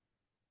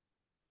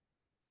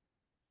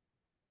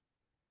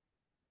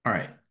 All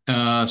right.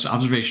 So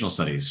observational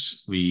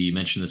studies. We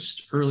mentioned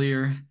this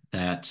earlier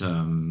that here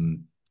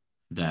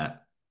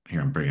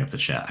I'm bringing up the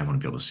chat. I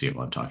want to be able to see it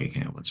while I'm talking.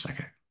 Hang on one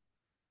second.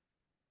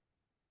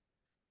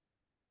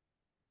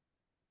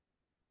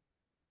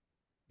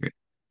 Great.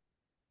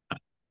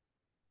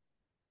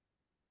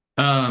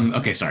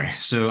 Okay, sorry.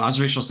 So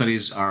observational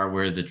studies are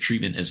where the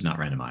treatment is not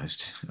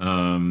randomized.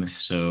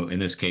 So in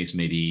this case,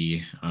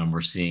 maybe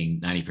we're seeing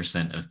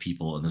 90% of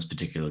people in this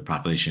particular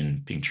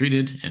population being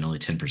treated, and only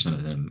 10%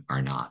 of them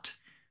are not,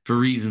 for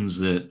reasons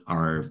that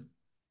are,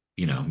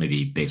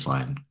 maybe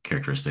baseline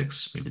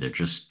characteristics. Maybe they're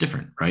just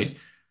different, right?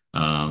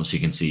 So you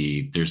can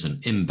see there's an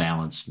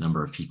imbalanced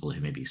number of people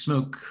who maybe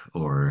smoke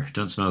or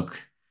don't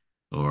smoke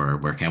or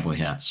wear cowboy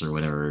hats or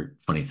whatever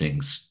funny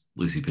things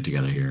Lucy put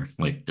together here.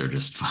 Like they're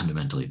just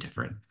fundamentally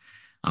different.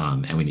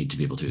 And we need to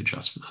be able to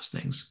adjust for those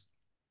things.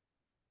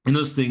 And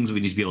those things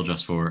we need to be able to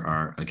adjust for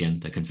are, again,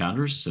 the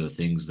confounders. So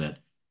things that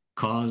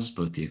cause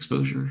both the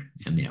exposure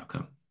and the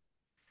outcome.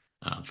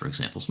 For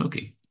example,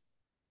 smoking.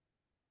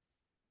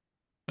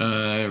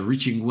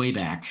 Reaching way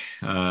back,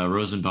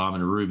 Rosenbaum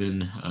and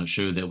Rubin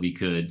showed that we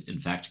could, in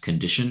fact,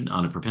 condition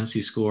on a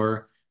propensity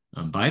score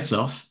by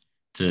itself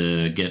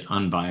to get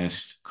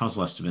unbiased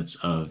causal estimates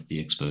of the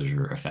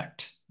exposure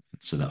effect.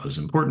 So that was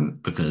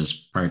important because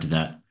prior to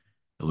that,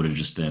 it would have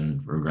just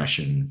been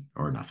regression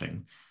or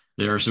nothing.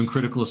 There are some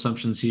critical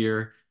assumptions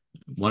here.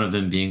 One of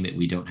them being that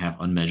we don't have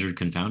unmeasured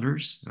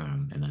confounders,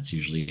 and that's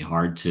usually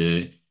hard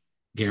to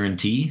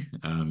guarantee,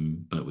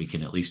 but we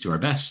can at least do our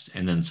best.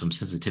 And then some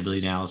sensitivity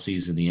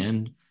analyses in the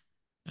end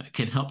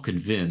can help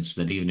convince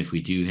that even if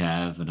we do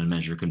have an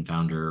unmeasured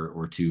confounder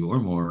or two or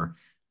more,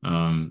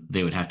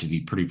 they would have to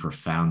be pretty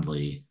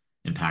profoundly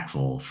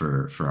impactful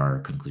for our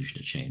conclusion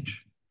to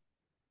change.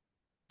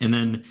 And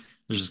then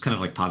there's this kind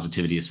of like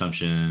positivity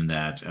assumption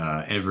that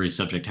every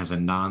subject has a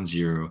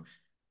non-zero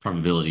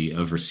probability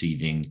of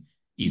receiving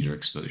either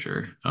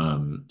exposure.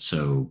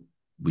 So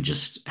we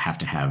just have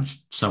to have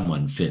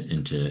someone fit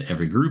into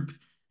every group,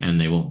 and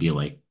they won't be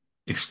like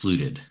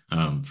excluded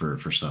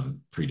for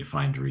some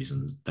predefined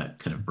reasons that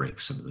kind of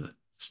breaks some of the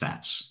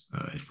stats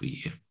if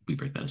we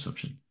break that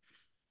assumption.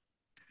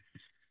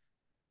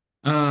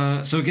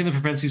 So again, the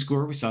propensity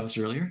score, we saw this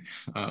earlier.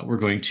 We're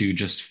going to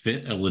just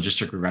fit a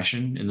logistic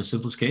regression in the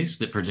simplest case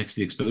that predicts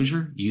the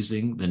exposure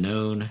using the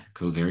known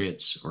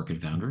covariates or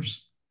confounders.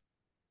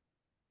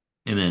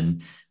 And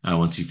then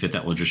once you fit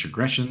that logistic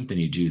regression, then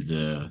you do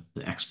the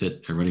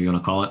XBit or whatever you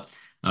want to call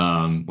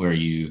it, where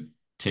you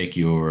take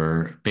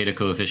your beta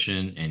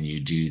coefficient and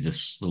you do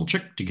this little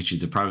trick to get you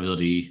the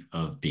probability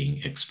of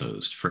being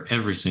exposed for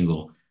every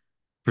single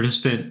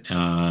participant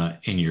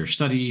in your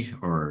study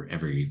or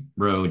every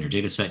row in your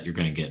data set. You're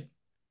going to get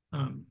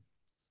um,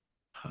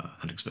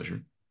 an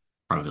exposure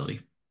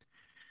probability.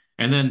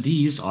 And then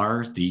these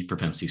are the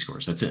propensity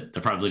scores. That's it.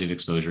 The probability of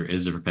exposure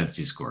is the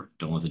propensity score.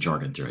 Don't let the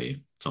jargon throw you.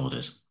 That's all it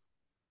is.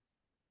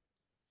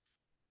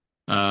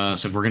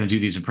 So if we're going to do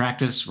these in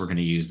practice, we're going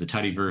to use the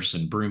tidyverse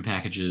and broom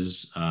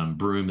packages.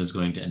 Broom is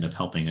going to end up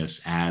helping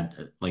us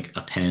like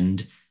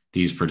append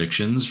these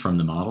predictions from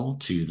the model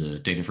to the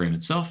data frame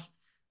itself.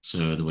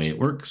 So the way it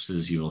works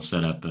is you will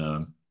set up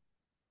a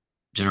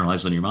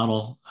generalized linear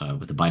model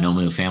with a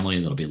binomial family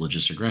that'll be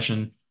logistic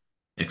regression.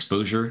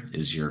 Exposure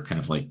is your kind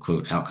of like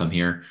quote outcome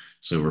here.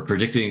 So we're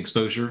predicting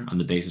exposure on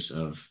the basis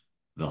of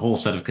the whole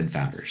set of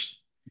confounders.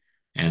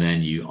 And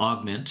then you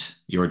augment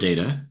your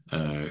data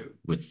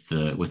with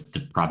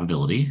the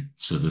probability.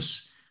 So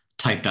this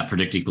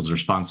type.predict equals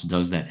response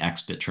does that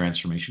XBit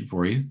transformation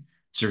for you.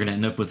 So you're going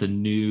to end up with a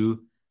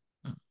new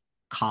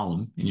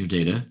column in your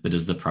data that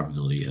is the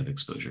probability of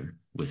exposure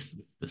with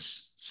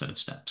this set of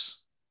steps.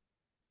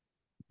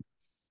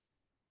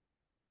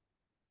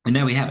 And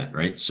now we have it,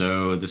 right?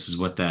 So this is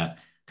what that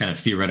kind of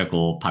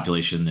theoretical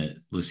population that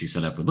Lucy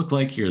set up would look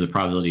like. Here, the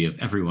probability of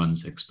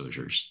everyone's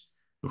exposures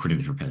according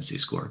to the propensity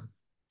score.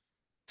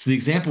 So the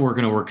example we're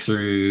going to work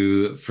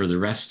through for the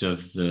rest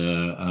of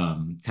the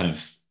kind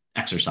of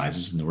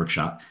exercises in the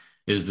workshop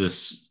is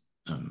this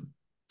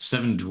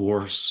Seven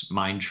Dwarfs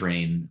Mind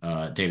Train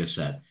data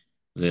set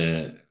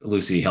that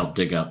Lucy helped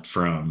dig up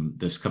from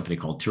this company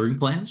called Turing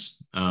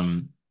Plans.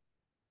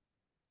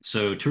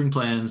 So Turing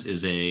Plans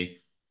is a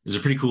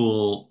pretty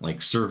cool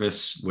like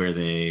service where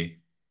they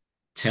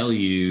tell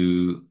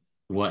you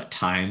what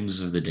times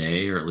of the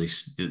day, or at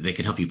least they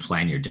can help you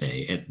plan your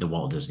day at the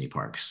Walt Disney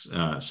parks.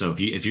 So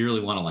if you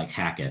really want to like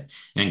hack it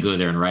and go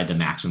there and ride the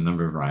maximum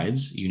number of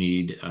rides, you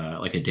need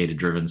like a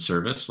data-driven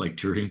service like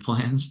Turing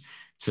Plans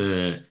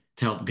to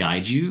help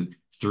guide you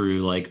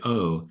through like,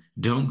 oh,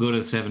 don't go to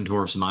the Seven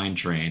Dwarfs Mine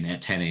Train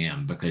at 10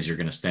 a.m. because you're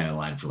going to stand in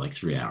line for like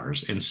 3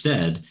 hours.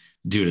 Instead,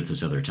 do it at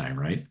this other time,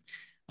 right?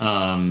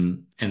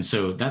 And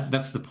so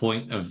that's the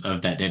point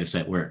of that data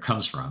set where it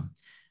comes from.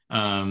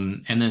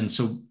 And then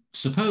so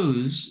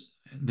suppose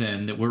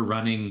then that we're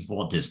running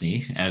Walt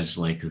Disney as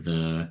like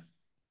the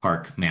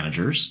park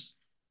managers,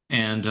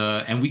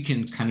 and we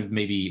can kind of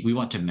maybe we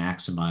want to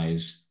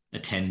maximize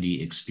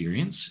attendee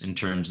experience in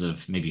terms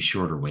of maybe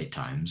shorter wait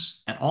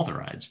times at all the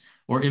rides,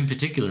 or in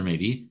particular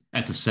maybe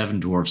at the Seven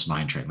Dwarfs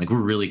Mine Train. Like we're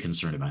really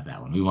concerned about that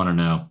one. We want to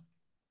know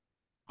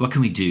what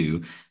can we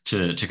do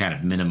to kind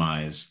of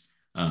minimize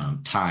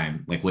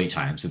time, like wait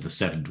times at the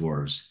Seven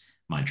Dwarfs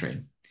Mine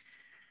Train.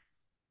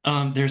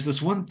 There's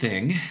this one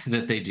thing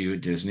that they do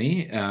at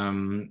Disney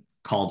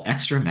called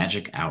extra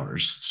magic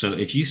hours. So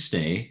if you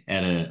stay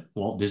at a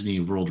Walt Disney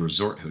World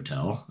Resort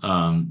hotel,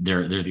 there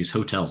are these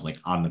hotels like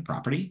on the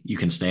property you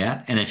can stay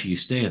at, and if you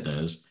stay at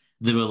those,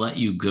 they will let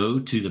you go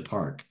to the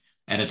park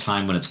at a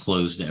time when it's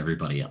closed to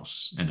everybody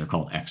else, and they're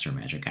called extra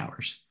magic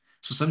hours.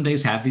 So some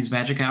days have these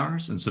magic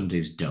hours, and some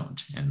days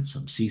don't, and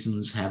some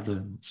seasons have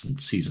them, some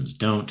seasons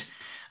don't.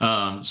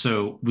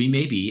 So we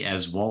maybe,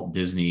 as Walt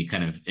Disney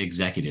kind of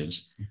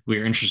executives,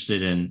 we're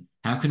interested in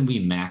how can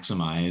we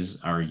maximize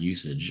our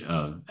usage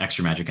of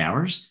extra magic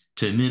hours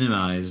to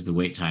minimize the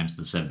wait times of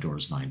the Seven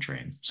Dwarfs Mine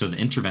Train. So the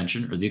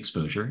intervention or the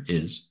exposure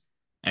is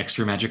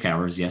extra magic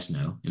hours, yes,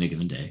 no, in a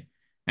given day.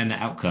 And the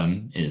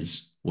outcome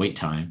is wait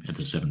time at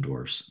the Seven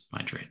Dwarfs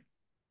Mine Train.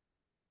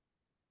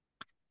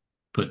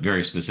 Put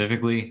very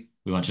specifically,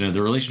 we want to know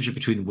the relationship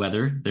between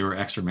whether there were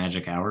extra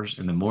magic hours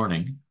in the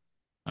morning.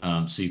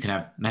 So you can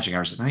have magic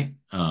hours at night,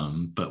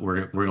 but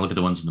we're gonna look at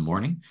the ones in the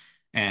morning.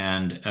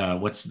 And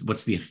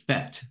what's the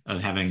effect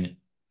of having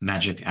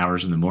magic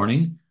hours in the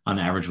morning on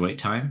the average wait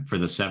time for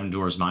the Seven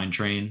Dwarfs Mine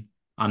Train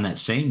on that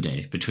same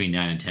day between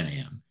 9 and 10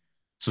 a.m.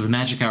 So the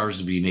magic hours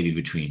would be maybe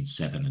between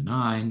 7 and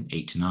 9,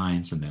 8 to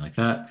 9, something like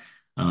that.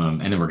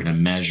 And then we're going to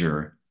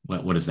measure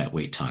what is that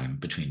wait time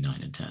between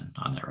 9 and 10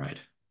 on that ride.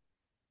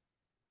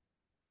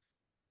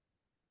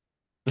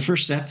 The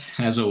first step,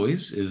 as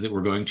always, is that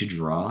we're going to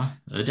draw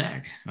a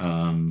DAG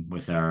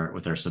with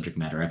our subject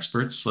matter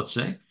experts, let's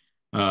say.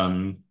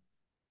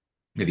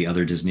 Maybe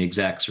other Disney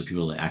execs or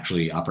people that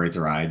actually operate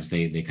the rides,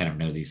 they kind of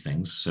know these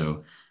things.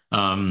 So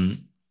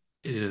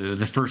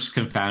the first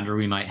confounder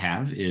we might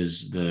have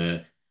is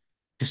the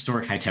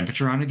historic high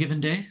temperature on a given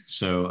day.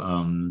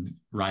 So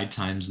ride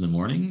times in the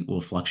morning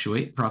will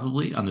fluctuate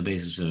probably on the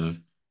basis of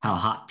how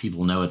hot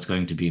people know it's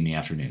going to be in the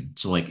afternoon.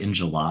 So like in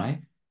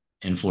July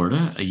in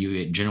Florida,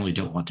 you generally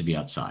don't want to be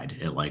outside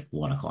at like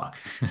 1 o'clock.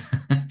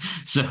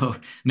 So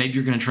maybe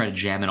you're going to try to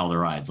jam in all the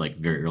rides like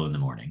very early in the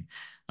morning.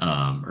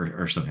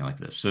 or something like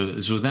this. So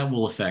that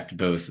will affect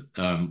both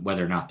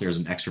whether or not there's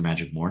an extra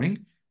magic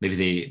morning.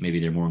 Maybe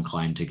they're more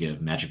inclined to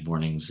give magic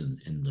mornings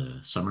in the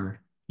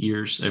summer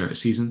years or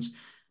seasons,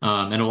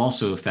 and it'll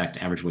also affect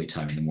average wait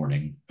time in the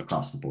morning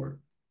across the board.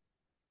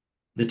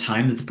 The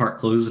time that the park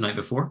closed the night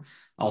before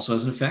also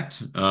has an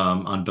effect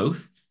on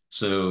both.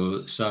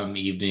 So some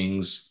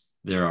evenings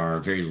there are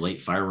very late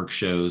fireworks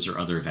shows or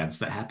other events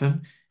that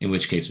happen, in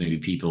which case maybe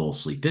people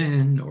sleep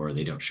in or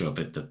they don't show up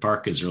at the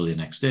park as early the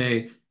next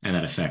day, and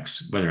that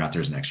affects whether or not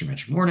there's an extra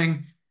magic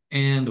morning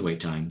and the wait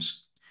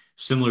times.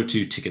 Similar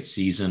to ticket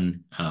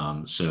season.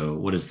 So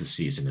what is the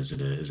season? Is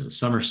it a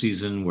summer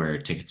season where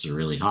tickets are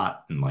really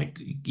hot and like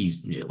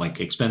easy,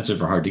 like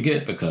expensive or hard to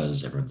get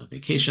because everyone's on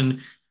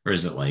vacation? Or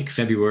is it like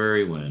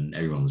February when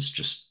everyone's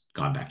just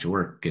gone back to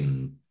work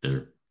and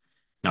they're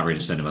not ready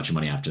to spend a bunch of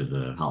money after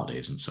the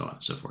holidays and so on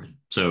and so forth?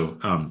 So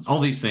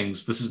all these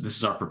things, this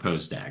is our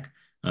proposed DAG.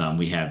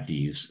 We have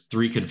these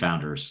three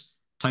confounders: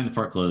 time the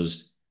park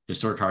closed,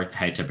 historic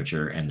high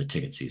temperature, and the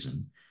ticket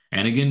season.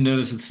 And again,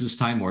 notice that this is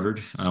time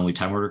ordered. We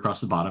time order across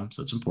the bottom,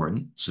 so it's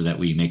important so that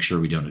we make sure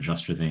we don't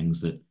adjust for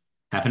things that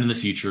happen in the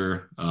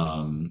future.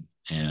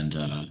 And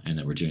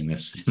that we're doing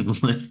this.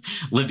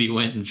 Libby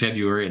went in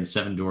February, and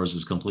Seven Doors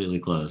is completely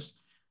closed.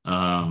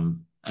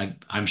 I'm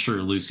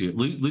sure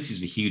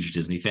Lucy's a huge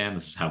Disney fan.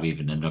 This is how we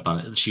even ended up on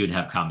it. She would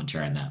have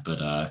commentary on that,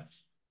 but I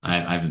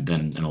haven't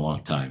been in a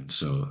long time,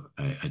 so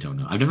I don't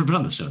know. I've never been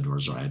on the Seven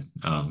Doors ride.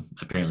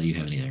 Apparently, you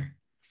haven't either.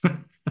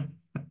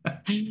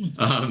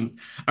 All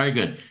right,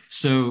 good.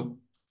 So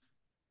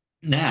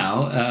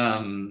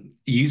now,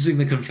 using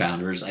the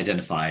confounders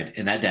identified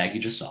in that DAG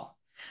you just saw,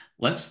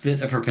 let's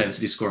fit a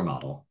propensity score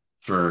model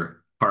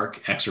for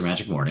Park Extra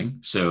Magic Morning.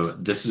 So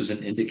this is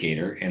an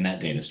indicator in that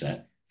data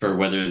set for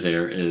whether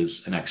there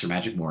is an extra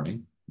magic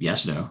morning.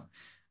 Yes, no.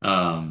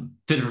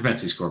 Fit a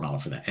propensity score model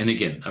for that. And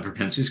again, a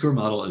propensity score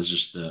model is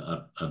just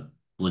a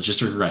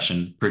logistic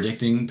regression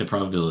predicting the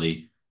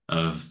probability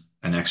of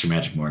an extra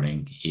magic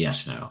morning.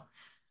 Yes, no.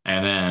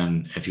 And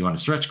then if you want a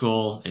stretch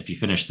goal, if you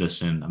finish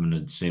this in, I'm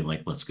going to say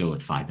like, let's go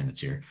with 5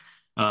 minutes here.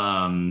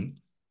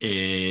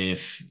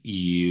 If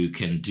you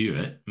can do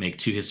it, make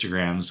two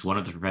histograms, one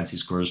of the propensity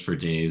scores for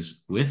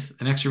days with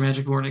an extra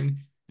magic warning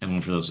and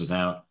one for those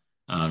without.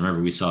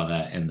 Remember, we saw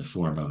that in the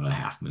form of a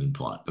half moon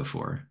plot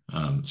before.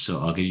 So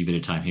I'll give you a bit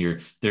of time here.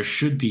 There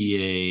should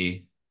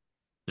be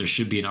an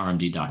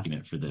RMD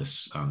document for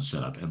this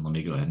setup, and let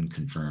me go ahead and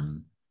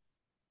confirm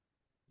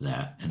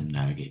that and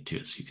navigate to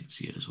it so you can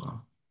see it as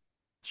well.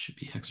 Should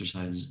be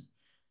exercise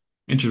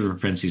enter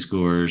propensity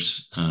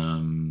scores.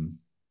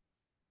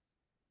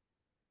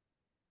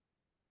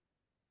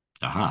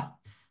 Aha.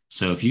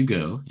 So if you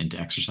go into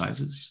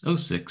exercises,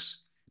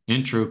 '06,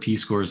 intro P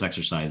scores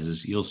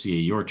exercises, you'll see a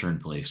your turn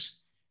place.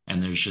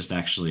 And there's just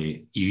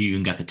actually, you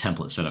even got the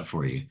template set up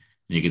for you. And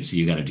you can see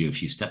you got to do a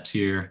few steps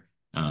here,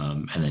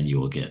 and then you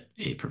will get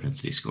a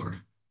propensity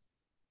score.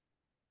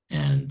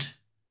 And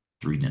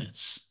 3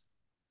 minutes.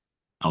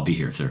 I'll be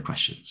here if there are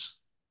questions.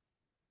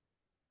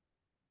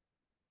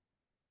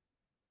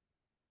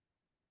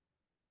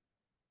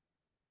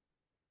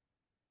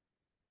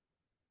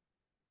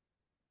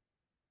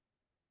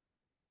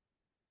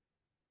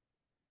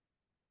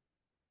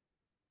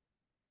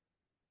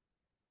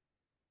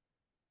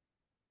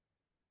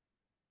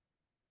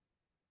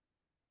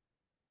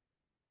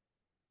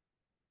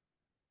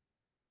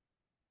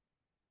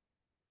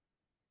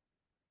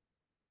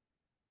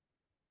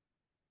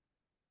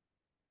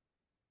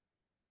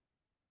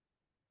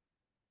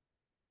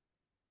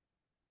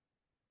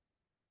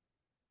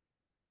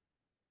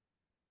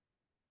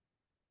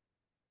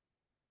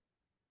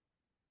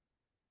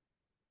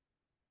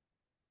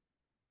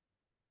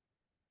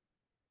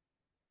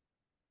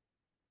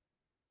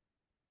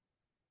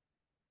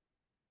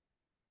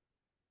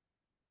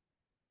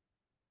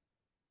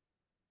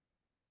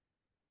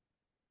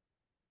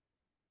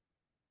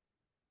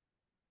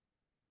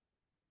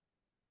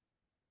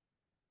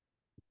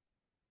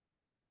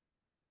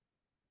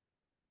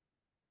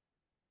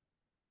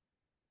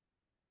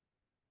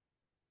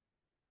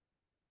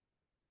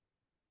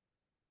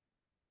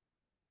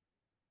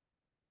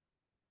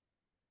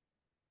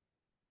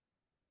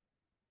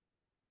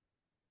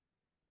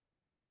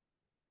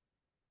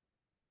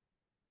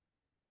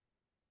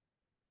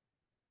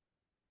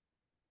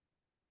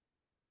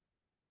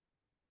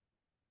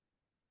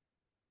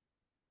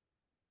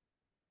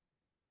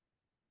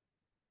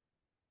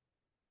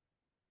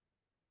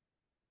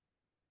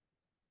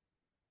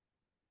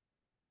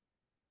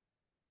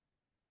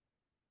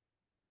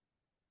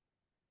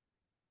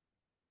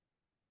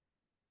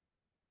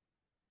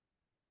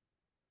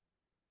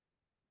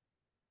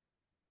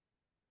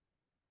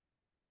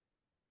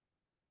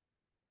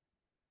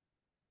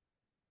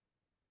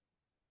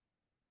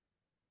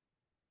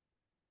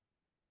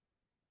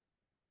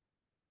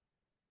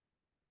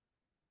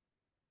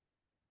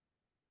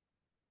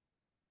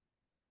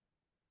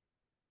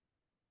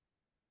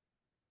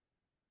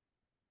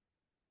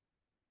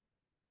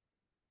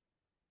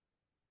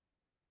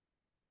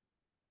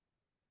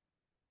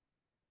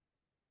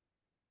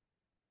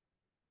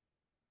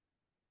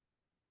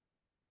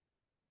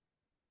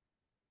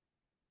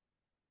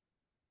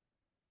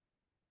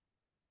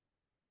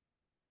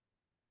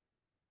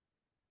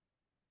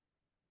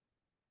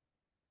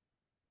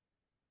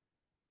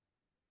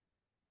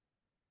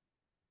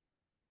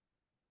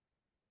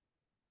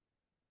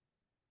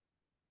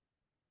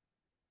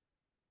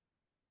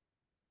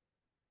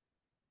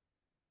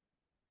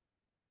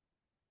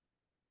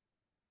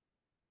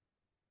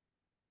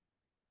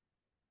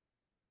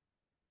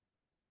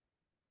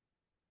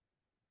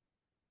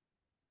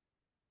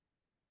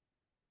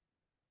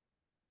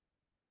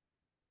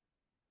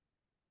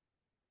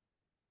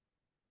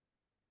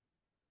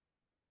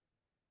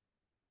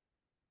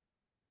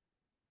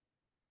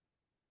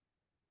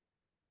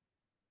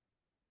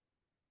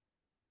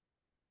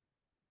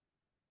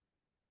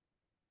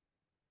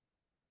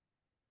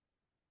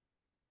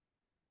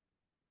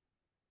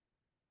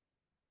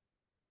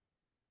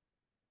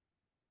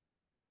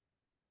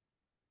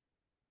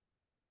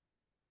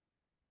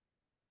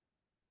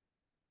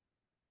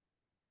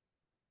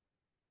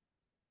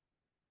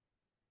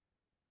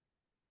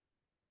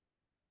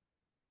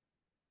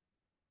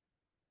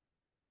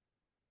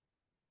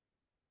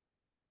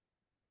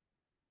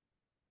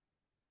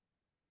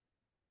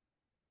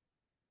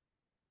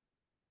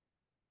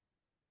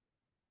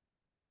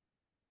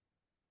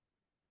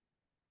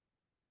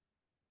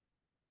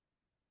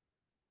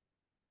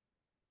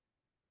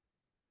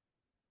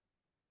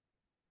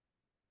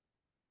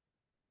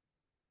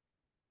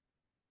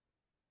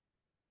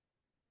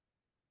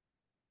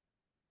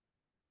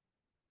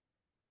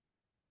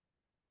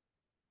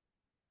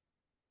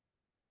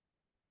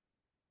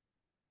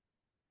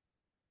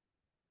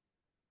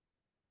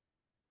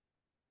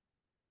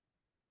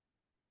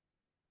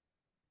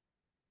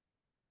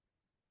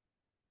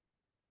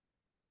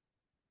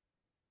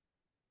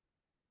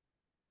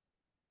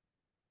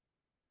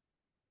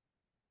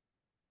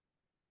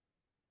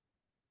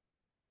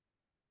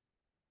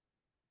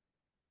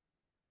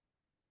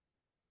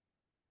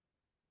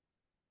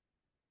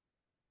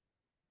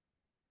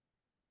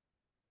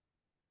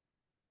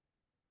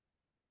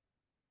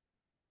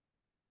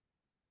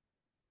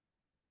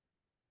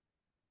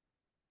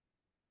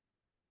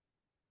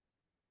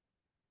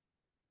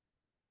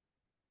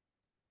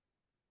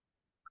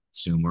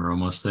 Assume we're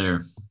almost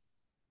there.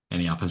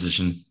 Any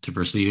opposition to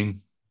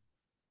proceeding?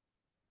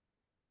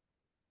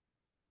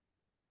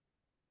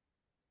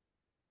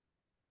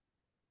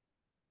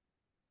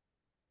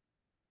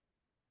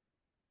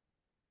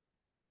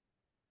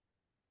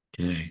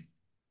 Okay.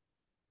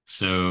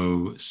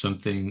 So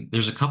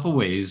there's a couple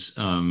ways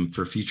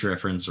for future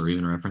reference or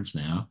even reference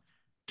now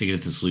to get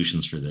at the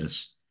solutions for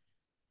this.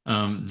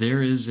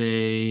 There is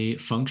a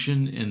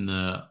function in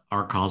the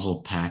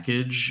rcausal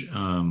package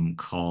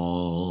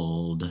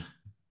called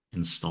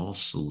install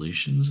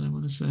solutions, I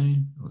want to say.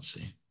 Let's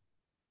see.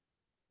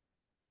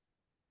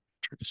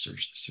 Try to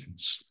search the same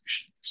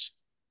solutions.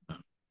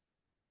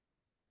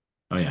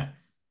 Oh, yeah.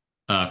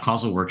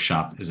 Causal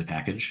Workshop is a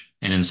package,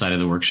 and inside of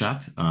the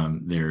workshop,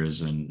 there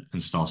is an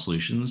install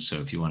solutions. So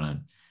if you want to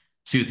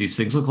see what these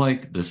things look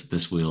like,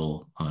 this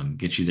will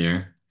get you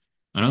there.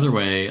 Another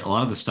way, a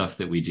lot of the stuff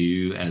that we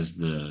do as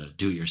the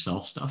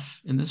do-it-yourself stuff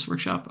in this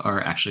workshop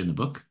are actually in the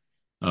book.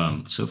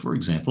 So for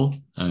example,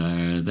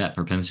 that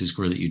propensity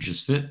score that you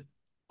just fit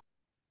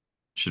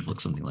should look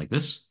something like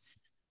this.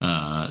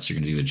 So you're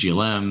going to do a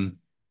GLM.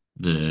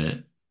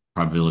 The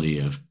probability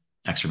of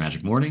extra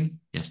magic morning,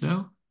 yes,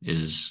 no,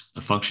 is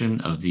a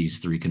function of these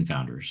three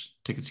confounders: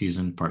 ticket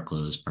season, park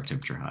close, park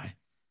temperature high.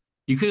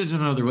 You could have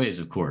done it other ways,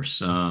 of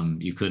course.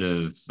 You could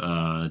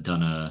have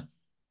done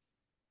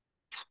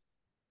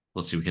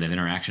let's see, we could have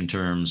interaction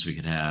terms. We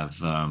could have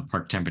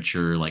park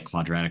temperature, like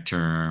quadratic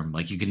term.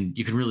 Like you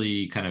can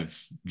really kind of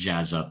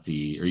jazz up or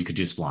you could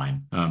do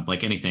spline.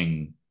 Like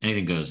anything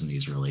goes in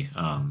these really.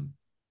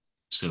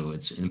 So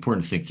it's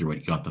important to think through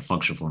what you want the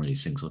functional form of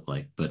these things look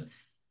like. But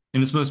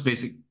in its most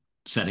basic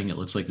setting, it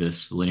looks like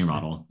this linear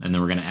model. And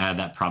then we're going to add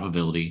that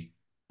probability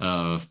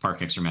of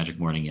park extra magic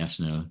morning, yes,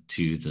 no,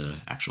 to the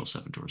actual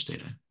seven tours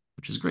data,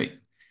 which is great.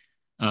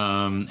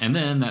 And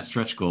then that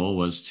stretch goal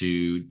was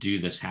to do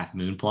this half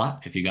moon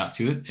plot. If you got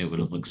to it, it would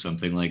have looked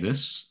something like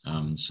this.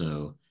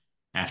 So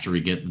after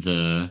we get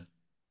the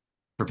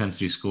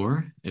propensity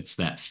score, it's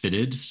that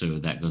fitted. So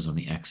that goes on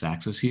the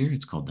x-axis here.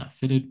 It's called that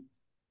fitted.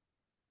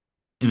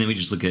 And then we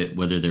just look at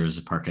whether there was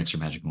a park extra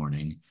magic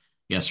morning,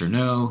 yes or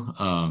no.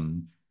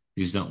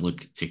 These don't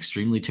look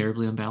extremely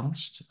terribly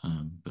unbalanced,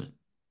 but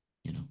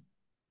you know,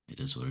 it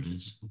is what it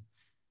is.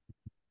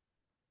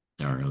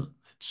 There are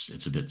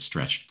it's a bit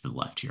stretched to the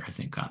left here, I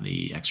think, on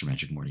the extra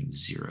magic morning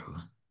zero,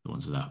 the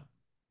ones without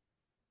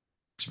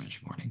extra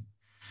magic morning.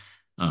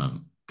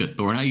 Good,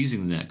 but we're not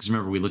using that because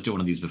remember we looked at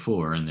one of these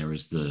before, and there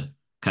was the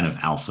kind of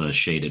alpha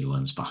shaded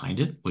ones behind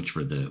it, which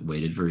were the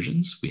weighted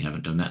versions. We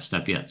haven't done that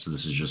step yet, so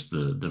this is just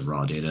the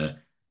raw data.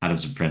 How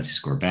does the propensity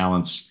score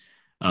balance?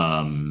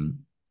 Um,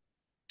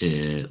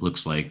 it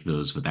looks like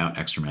those without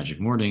extra magic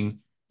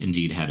morning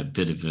indeed had a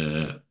bit of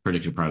a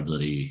predicted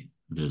probability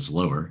that is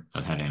lower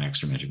of having an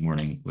extra magic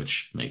morning,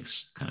 which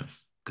makes kind of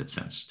good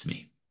sense to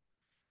me.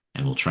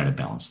 And we'll try to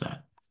balance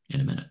that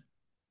in a minute.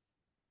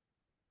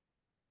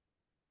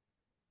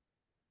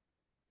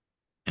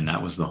 And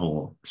that was the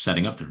whole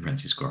setting up the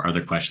propensity score. Are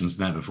there questions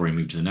in that before we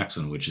move to the next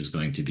one, which is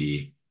going to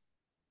be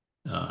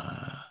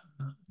uh,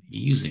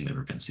 using the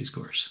propensity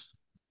scores?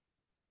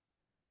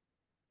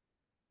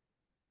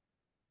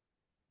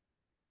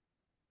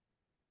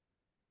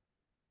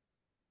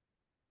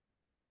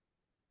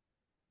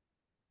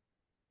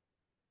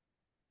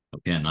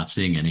 Okay, I'm not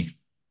seeing any.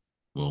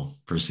 We'll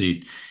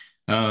proceed.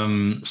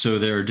 So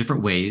there are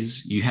different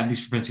ways. You have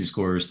these propensity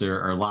scores. There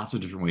are lots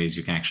of different ways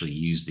you can actually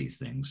use these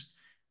things.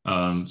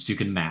 So you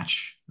can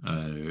match,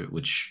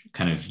 which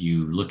kind of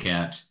you look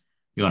at,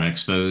 you want to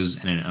expose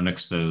and an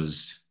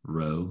unexposed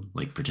row,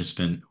 like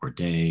participant or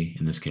day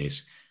in this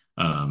case.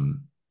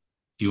 Um,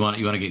 you want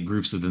to get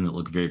groups of them that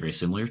look very, very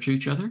similar to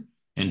each other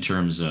in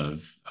terms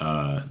of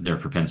their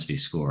propensity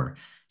score.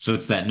 So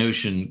it's that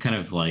notion, kind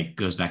of like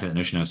goes back to that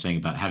notion I was saying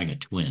about having a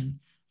twin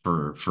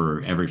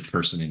for every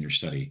person in your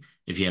study.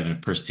 If you have a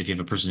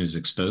person who's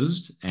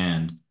exposed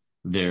and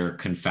their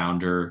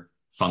confounder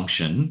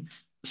function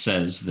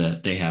says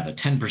that they have a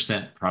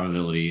 10%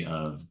 probability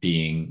of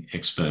being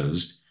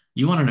exposed,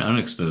 you want an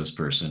unexposed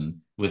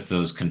person with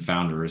those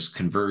confounders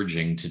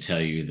converging to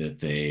tell you that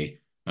they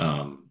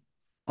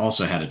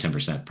also had a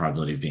 10%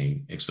 probability of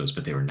being exposed,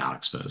 but they were not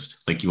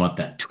exposed. Like you want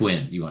that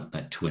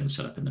twin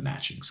set up in the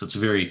matching. So it's a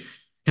very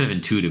kind of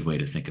intuitive way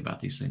to think about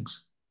these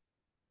things.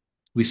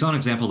 We saw an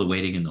example of the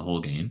weighting in the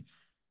whole game.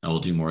 We'll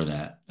do more of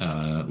that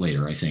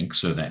later, I think.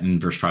 So that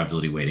inverse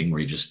probability weighting,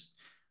 where you just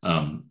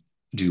um,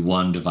 do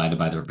one divided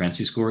by the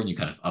propensity score, and you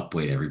kind of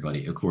upweight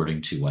everybody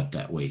according to what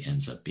that weight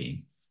ends up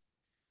being.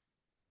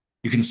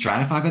 You can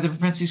stratify by the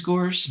propensity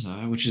scores,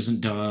 which isn't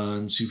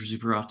done super,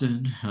 super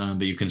often,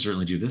 but you can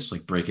certainly do this,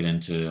 like break it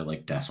into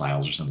like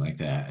deciles or something like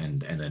that,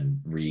 and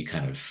then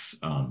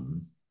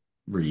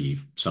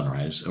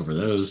re-summarize over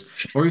those.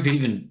 Or you could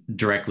even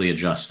directly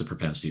adjust the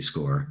propensity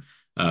score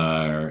in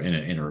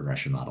a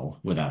regression model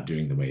without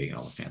doing the weighting and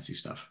all the fancy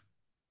stuff.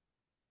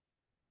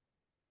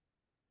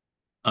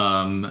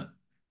 Um,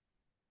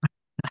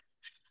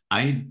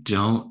 I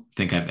don't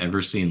think I've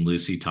ever seen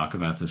Lucy talk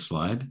about this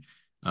slide,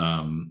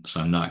 so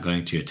I'm not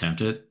going to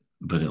attempt it,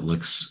 but it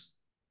looks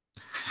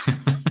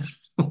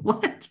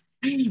What?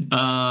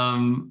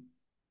 Um,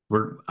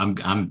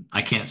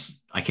 I can't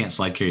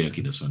slide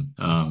karaoke this one.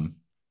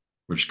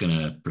 We're just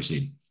gonna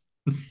proceed.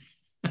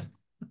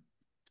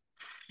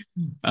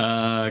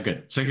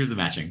 Good. So here's the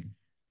matching.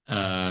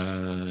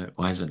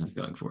 Why is it not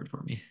going forward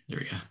for me? There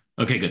we go.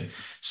 Okay, good.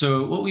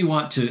 So what we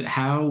want to,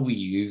 how we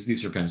use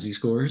these propensity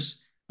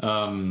scores,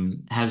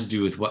 has to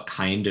do with what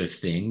kind of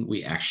thing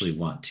we actually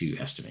want to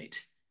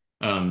estimate.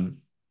 Um,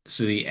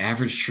 so the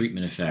average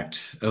treatment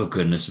effect, oh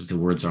goodness, if the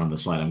words are on the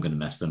slide, I'm going to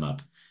mess them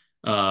up.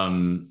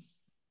 Um,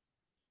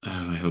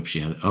 oh, I hope she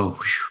had, oh,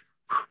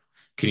 whew.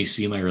 Can you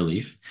see my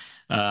relief?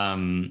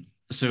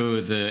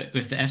 So the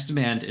if the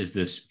estimand is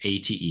this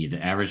ATE, the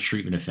average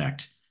treatment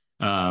effect,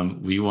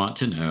 we want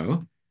to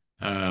know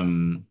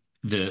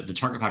the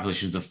target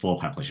population is a full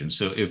population.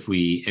 So if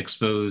we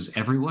expose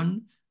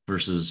everyone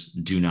versus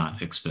do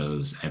not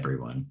expose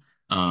everyone,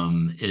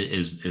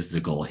 is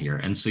the goal here.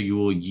 And so you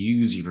will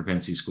use your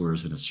propensity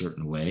scores in a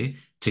certain way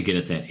to get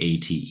at that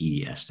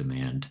ATE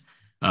estimand.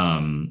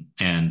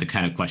 And the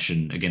kind of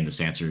question, again,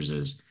 this answers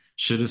is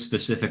should a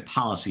specific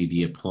policy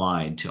be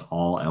applied to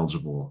all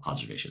eligible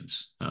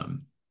observations?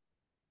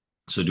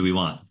 So do we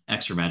want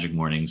extra magic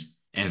mornings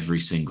every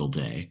single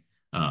day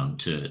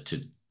to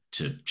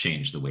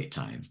change the wait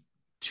time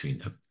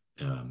between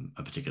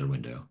a particular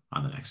window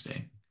on the next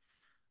day?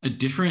 A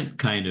different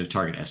kind of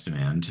target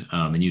estimand,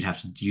 and you'd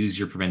have to use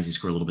your propensity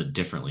score a little bit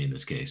differently in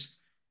this case,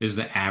 is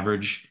the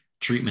average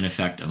treatment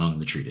effect among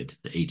the treated,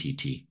 the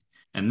ATT.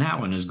 And that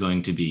one is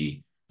going to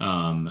be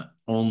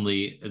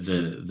only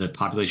the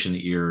population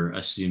that you're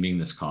assuming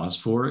this cause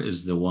for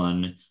is the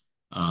one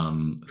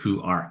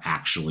who are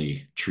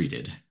actually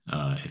treated,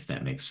 if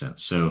that makes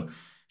sense. So,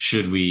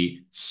 should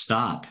we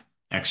stop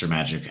extra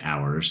magic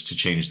hours to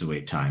change the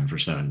wait time for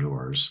seven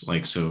doors?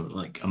 Like, so,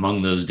 like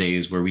among those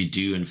days where we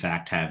do in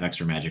fact have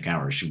extra magic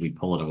hours, should we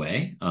pull it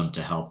away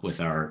to help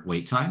with our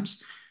wait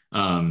times?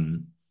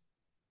 Um,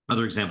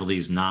 Other example of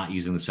these not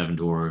using the seven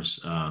doors,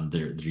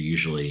 they're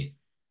usually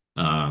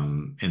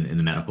in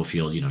the medical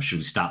field. You know, should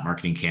we stop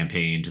marketing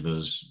campaign to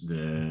those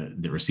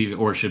the receive it,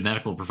 or should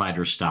medical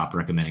providers stop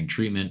recommending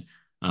treatment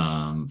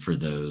for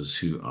those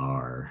who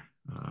are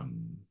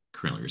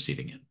currently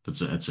receiving it?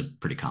 That's a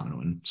pretty common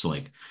one. So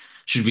like,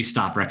 should we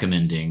stop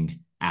recommending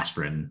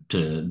aspirin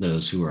to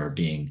those who are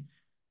being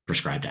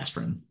prescribed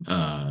aspirin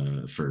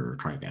for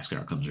cardiovascular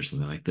outcomes or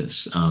something like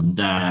this?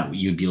 That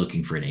you'd be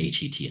looking for an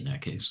HET in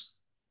that case.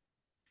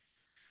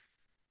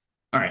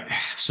 All right.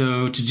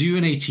 So to do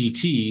an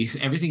ATT,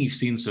 everything you've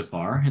seen so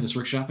far in this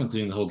workshop,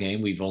 including the whole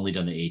game, we've only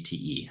done the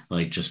ATE,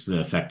 like just the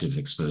effect of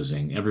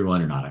exposing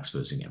everyone or not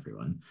exposing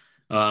everyone.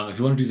 If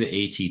you want to do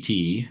the ATT,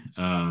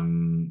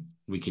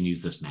 we can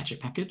use this match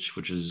it package,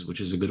 which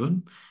is a good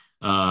one.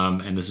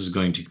 And this is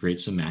going to create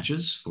some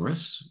matches for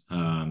us.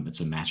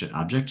 It's a match it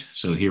object.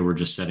 So here we're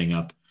just setting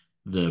up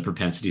the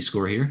propensity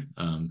score here,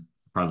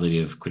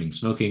 probability of quitting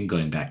smoking,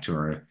 going back to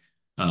our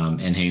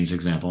NHANES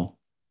example.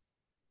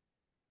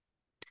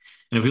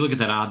 And if we look at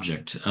that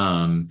object,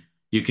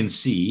 you can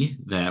see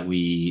that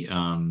we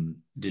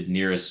did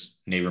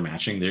nearest neighbor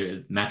matching.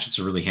 There, match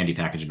a really handy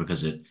package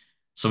because it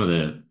some of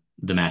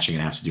the matching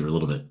it has to do are a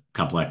little bit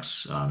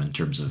complex in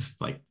terms of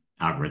like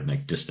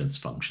algorithmic distance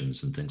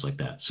functions and things like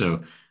that.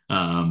 So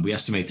we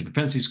estimate the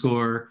propensity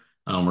score.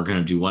 We're going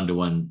to do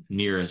one-to-one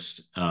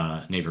nearest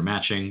neighbor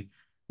matching.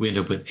 We end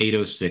up with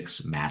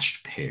 806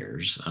 matched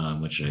pairs,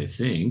 which I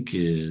think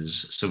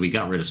is so we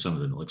got rid of some of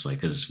them, it looks like,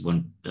 because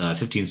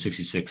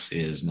 1566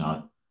 is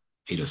not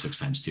 806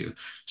 times two.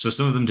 So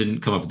some of them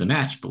didn't come up with a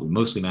match, but we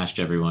mostly matched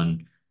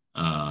everyone,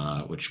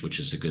 which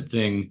is a good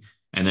thing.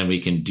 And then we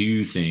can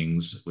do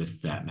things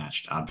with that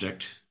matched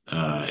object.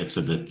 It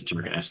said that the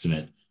target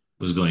estimate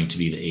was going to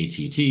be the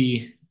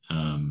ATT.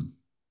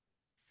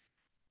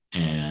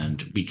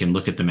 And we can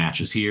look at the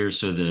matches here.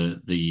 So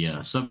the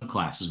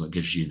subclass is what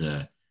gives you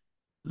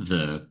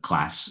the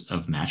class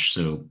of match.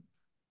 So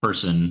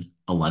person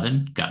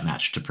 11 got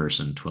matched to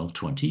person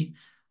 1220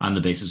 on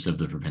the basis of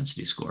the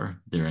propensity score.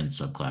 They're in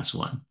subclass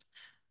one.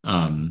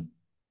 Um,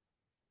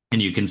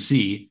 and you can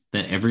see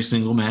that every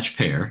single match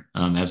pair,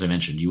 as I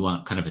mentioned, you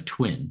want kind of a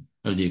twin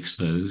of the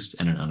exposed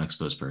and an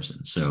unexposed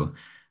person. So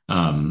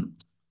um,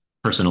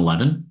 person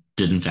 11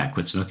 did in fact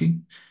quit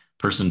smoking.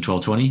 Person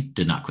 1220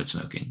 did not quit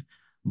smoking.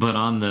 But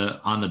on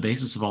the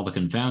basis of all the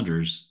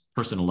confounders,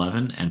 person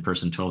 11 and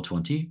person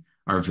 1220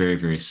 are very,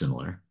 very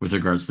similar with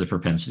regards to the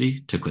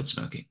propensity to quit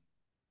smoking.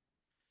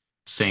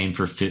 Same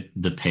for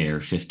the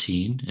pair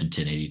 15 and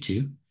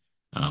 1082,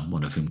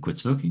 one of whom quit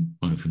smoking,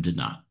 one of whom did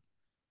not.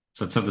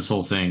 So that's how this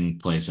whole thing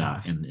plays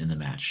out in the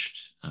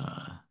match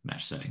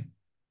setting.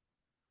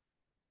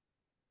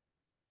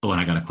 Oh,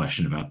 and I got a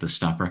question about the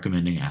stop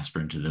recommending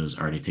aspirin to those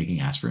already taking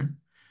aspirin.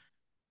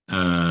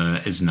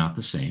 Is not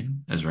the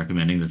same as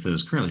recommending that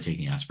those currently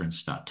taking aspirin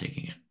stop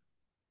taking it.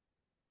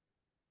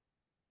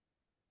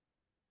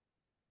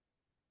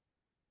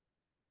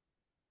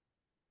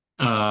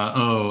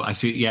 Oh, I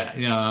see. Yeah,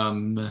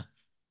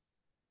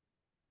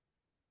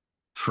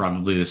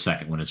 probably the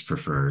second one is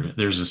preferred.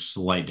 There's a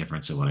slight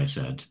difference in what I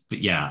said, but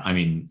yeah, I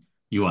mean,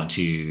 you want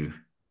to.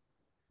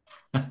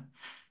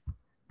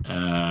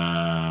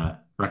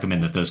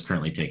 Recommend that those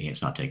currently taking it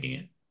stop taking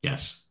it.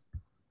 Yes.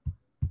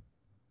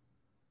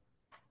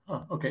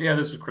 Oh, okay. Yeah,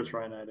 this is Chris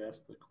Ryan. I'd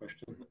asked the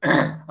question.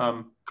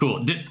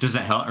 Cool. Does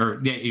that help? Or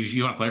yeah, if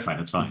you want to clarify,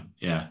 that's fine.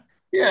 Yeah.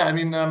 Yeah, I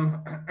mean,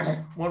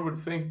 one would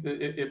think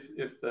that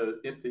if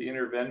the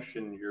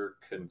intervention you're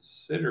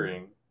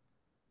considering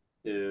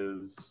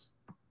is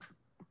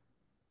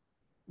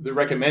the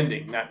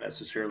recommending, not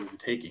necessarily the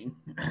taking,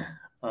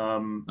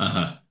 um,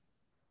 Uh-huh.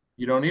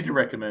 you don't need to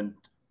recommend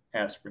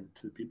aspirin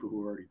to the people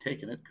who are already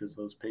taking it because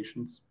those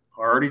patients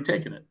are already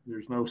taking it.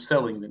 There's no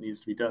selling that needs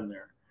to be done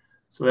there.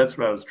 So that's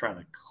what I was trying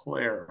to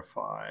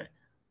clarify.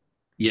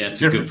 Yeah, There's a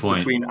it's a good difference point.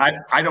 between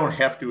I don't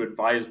have to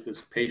advise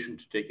this patient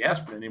to take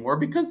aspirin anymore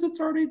because it's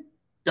already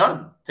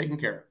done, taken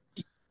care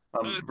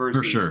of. For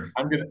Versus sure.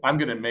 I'm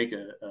gonna make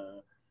a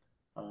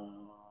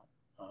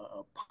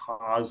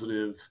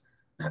positive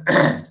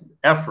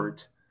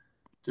effort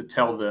to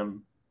tell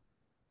them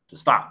to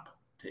stop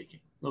taking.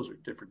 Those are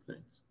different things.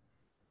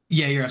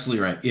 Yeah, you're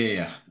absolutely right.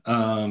 Yeah,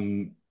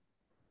 yeah.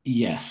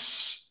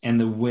 Yes. And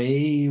the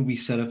way we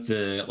set up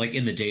the like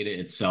in the data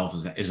itself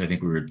is I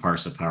think we would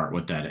parse apart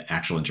what that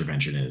actual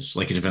intervention is.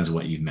 Like it depends on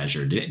what you've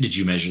measured. Did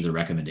you measure the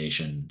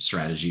recommendation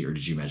strategy or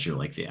did you measure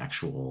like the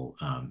actual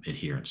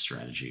adherence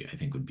strategy? I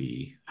think would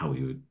be how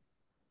we would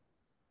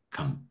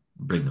come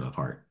bring them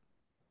apart,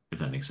 if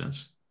that makes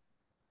sense.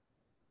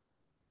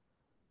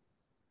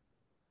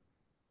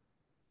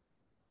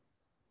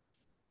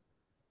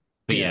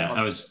 But Yeah, yeah,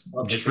 I was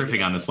I'll have to just think riffing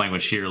about on this that.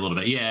 language here a little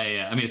bit. Yeah,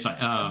 yeah. I mean, it's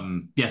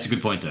fine. Yeah, it's a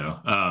good point though.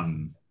 I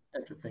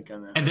have to think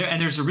on that And one.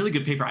 there's a really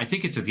good paper. I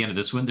think it's at the end of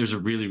this one. There's a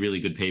really, really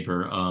good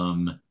paper.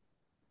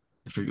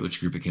 I forget which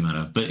group it came out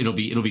of, but it'll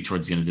be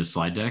towards the end of this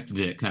slide deck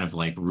that kind of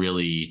like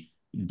really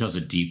does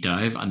a deep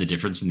dive on the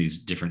difference in these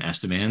different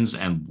estimands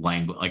and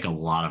language, like a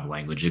lot of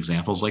language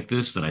examples like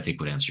this that I think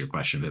would answer your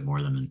question a bit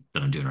more than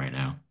I'm doing right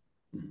now.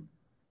 Mhm.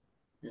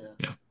 Yeah.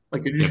 Yeah.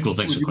 Like, Yeah, cool.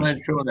 Thanks for would the you mind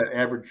question. showing that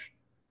average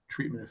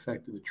treatment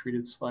effect of the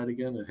treated slide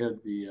again? It had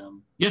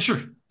Yeah,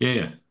 sure. Yeah,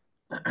 yeah.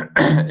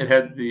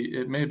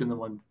 it may have been the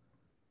one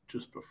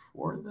just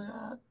before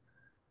that.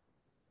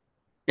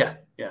 Yeah,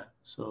 yeah.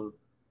 So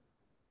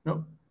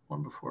nope,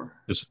 one before.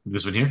 This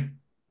one here.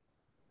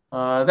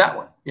 That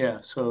one. Yeah.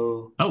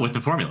 So Oh, with the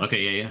formula.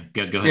 Okay, yeah,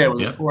 yeah. Go yeah, ahead. with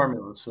a Yep.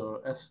 formula.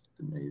 So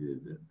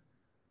estimated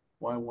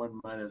y1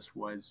 minus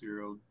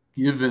y0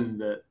 given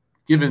that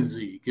given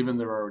z, given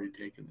they're already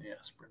taking the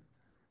aspirin,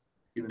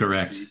 given that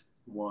Correct.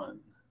 z1.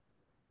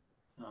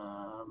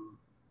 Um,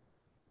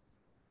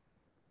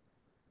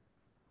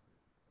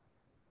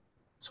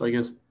 so I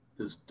guess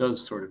this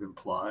does sort of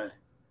imply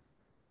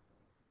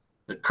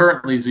that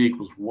currently z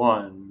equals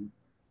 1,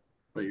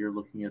 but you're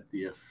looking at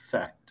the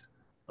effect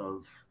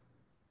of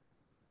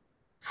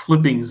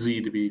flipping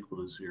z to be equal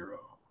to 0.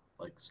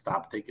 Like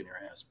stop taking your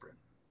aspirin.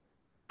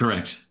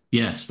 Correct.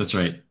 Yes, that's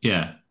right.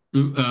 Yeah.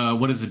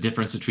 What is the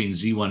difference between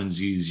Z1 and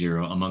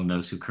Z0 among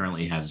those who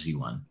currently have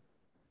Z1?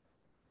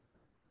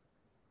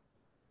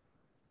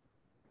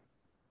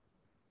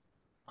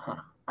 Huh.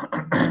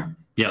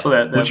 Yeah. So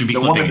that, Which would that be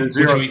the one flipping and the it?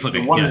 Which would zero, be the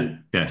flipping? one Yeah.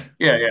 and Yeah.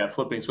 yeah, yeah,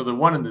 flipping. So the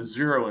one and the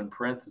 0 in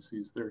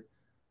parentheses,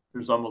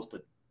 there's almost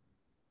a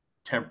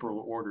temporal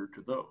order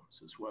to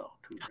those as well,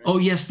 too, right? Oh,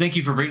 yes. Thank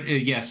you for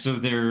bringing. Yes. So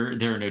there are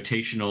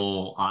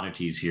notational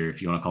oddities here,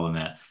 if you want to call them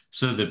that.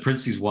 So the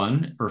parentheses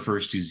one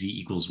refers to Z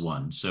equals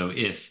one. So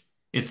if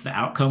it's the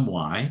outcome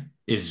Y,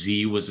 if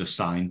Z was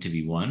assigned to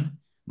be one,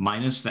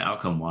 minus the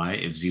outcome Y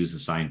if Z was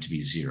assigned to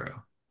be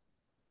zero.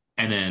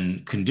 And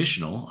then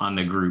conditional on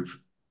the group,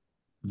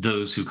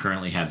 those who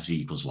currently have Z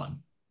equals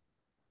one.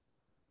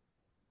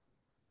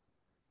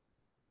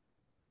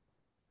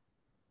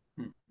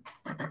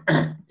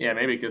 Yeah,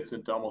 maybe it gets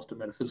into almost a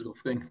metaphysical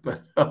thing,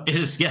 but It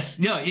is, yes.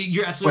 No,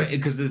 you're absolutely what right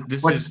because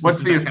this what's is this what's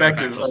is the that kind of effect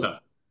factual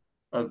stuff.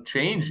 of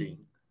changing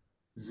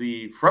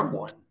z from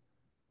 1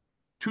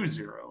 to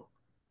 0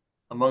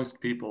 amongst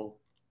people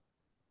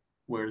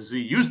where z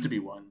used to be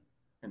 1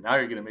 and now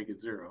you're going to make it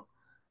 0?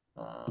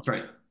 That's Um,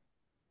 right.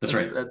 That's that's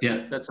right. that's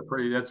Yeah. that's a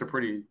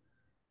pretty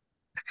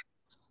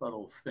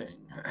subtle thing.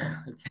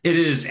 It's It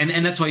is,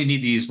 and that's why you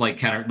need these like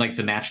counter like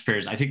the match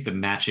pairs. I think the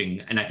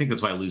matching, and I think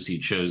that's why Lucy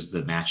chose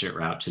the match it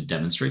route to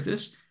demonstrate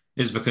this,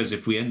 is because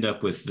if we end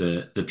up with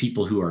the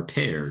people who are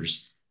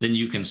pairs, then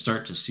you can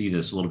start to see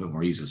this a little bit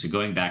more easily. So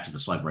going back to the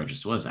slide where I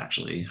just was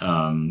actually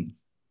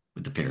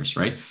with the pairs,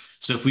 right?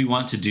 So if we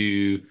want to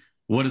do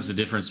what is the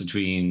difference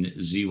between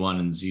Z1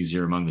 and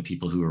Z0 among the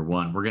people who are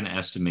one, we're going to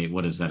estimate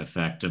what is that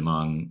effect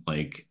among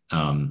like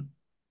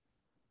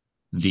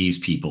these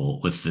people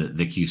with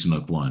the Q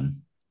smoke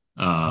one.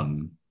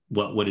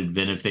 What would it have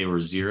been if they were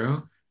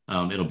zero?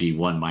 It'll be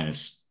one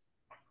minus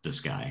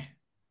this guy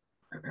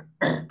yeah,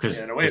 in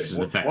because a way, this is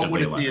what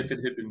would effectively it be if 11.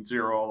 it had been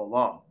 0 all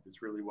along?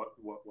 Is really what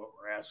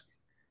we're asking.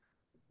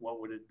 What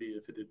would it be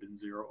if it had been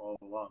 0 all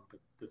along? But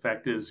the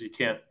fact is, you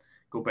can't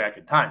go back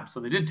in time. So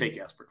they did take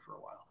aspirin for a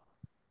while.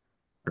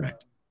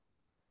 Correct.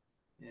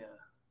 Yeah,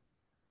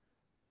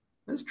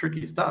 it's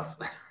tricky stuff.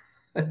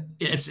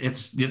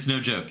 It's no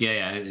joke. Yeah,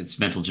 yeah. It's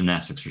mental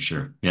gymnastics for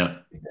sure. Yeah.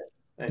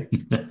 Thanks.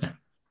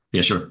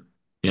 Yeah, sure.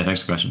 Yeah,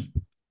 thanks for the question.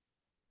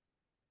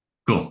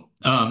 Cool.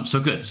 So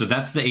good. So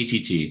that's the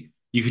ATT.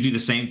 You could do the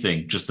same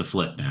thing, just the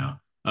flip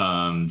now.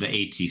 The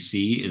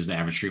ATC is the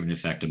average treatment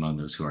effect among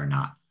those who are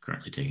not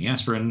currently taking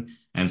aspirin.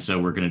 And so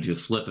we're going to do the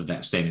flip of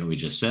that statement we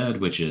just said,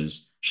 which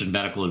is should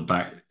medical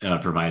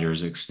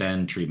providers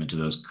extend treatment to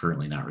those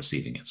currently not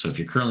receiving it? So if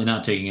you're currently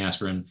not taking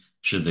aspirin,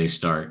 should they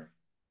start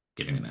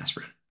giving them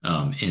aspirin?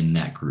 In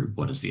that group,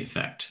 what is the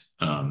effect?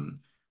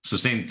 So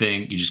same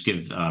thing, you just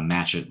give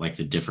match it like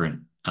the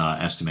different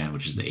estimand,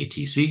 which is the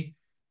ATC.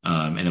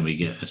 And then we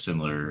get a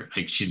similar,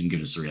 I shouldn't give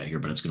this three out here,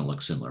 but it's going to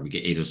look similar. We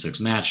get 806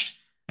 matched,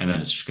 and then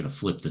it's just going to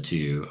flip the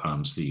two.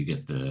 So you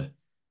get the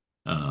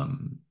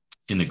um,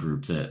 in the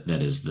group that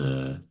is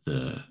the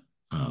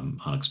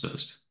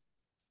unexposed.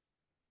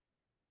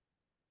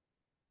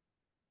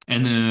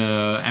 And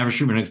the average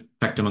treatment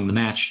effect among the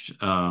matched.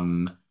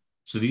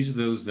 So these are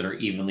those that are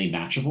evenly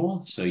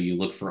matchable. So you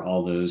look for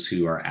all those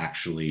who are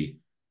actually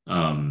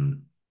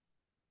um,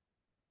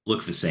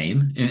 look the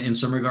same in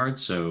some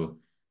regards. So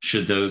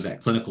should those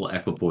at clinical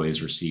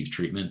equipoise receive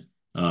treatment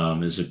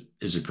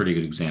is a pretty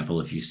good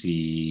example. If you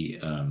see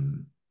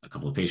a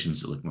couple of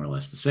patients that look more or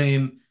less the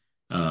same,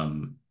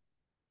 um,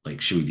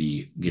 like should we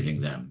be giving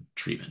them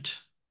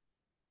treatment?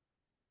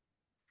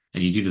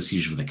 And you do this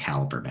usually with a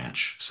caliper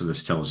match. So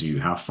this tells you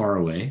how far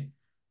away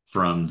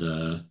from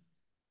the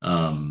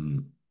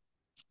um,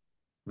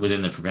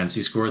 within the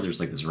propensity score, there's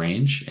like this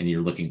range, and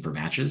you're looking for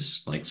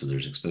matches. Like so,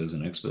 there's exposed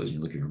and unexposed, and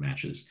you're looking for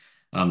matches.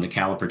 The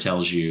caliper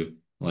tells you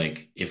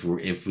like if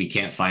we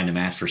can't find a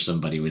match for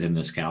somebody within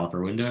this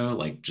caliper window,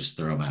 like just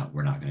throw them out.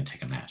 We're not going to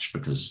take a match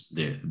because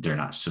they're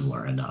not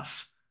similar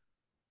enough.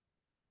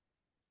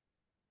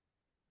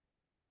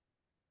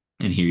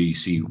 And here you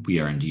see we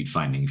are indeed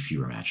finding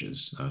fewer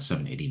matches,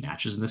 780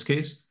 matches in this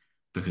case,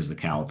 because the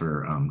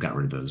caliper got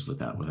rid of those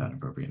without an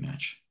appropriate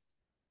match.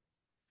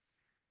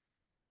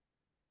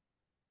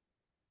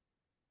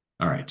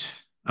 All right.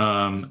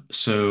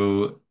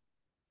 So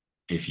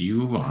if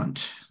you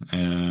want,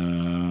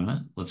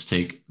 let's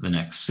take the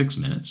next 6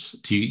 minutes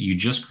to you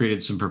just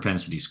created some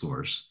propensity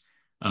scores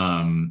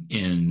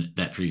in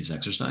that previous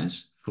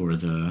exercise for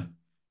the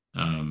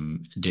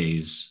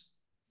days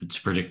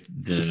to predict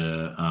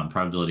the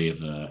probability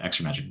of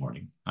extra magic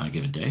morning on a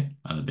given day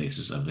on the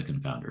basis of the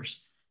confounders.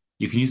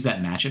 You can use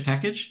that match it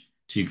package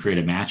to create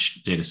a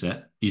matched data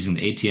set using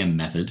the ATM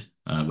method,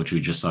 which we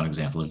just saw an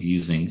example of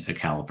using a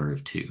caliper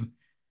of two.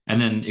 And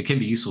then it can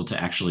be useful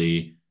to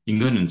actually you can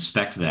go and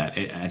inspect that.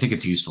 I think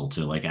it's useful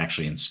to like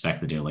actually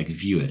inspect the data, like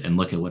view it and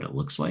look at what it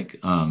looks like.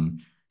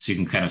 So you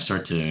can kind of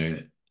start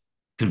to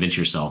convince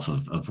yourself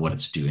of what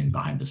it's doing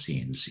behind the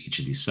scenes. Each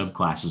of these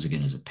subclasses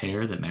again is a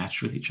pair that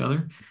match with each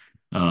other.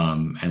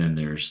 And then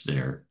there's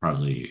their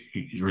probably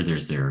or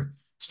there's their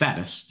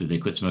status. Did they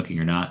quit smoking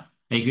or not?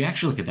 And you can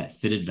actually look at that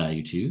fitted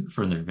value too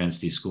from the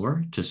propensity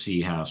score to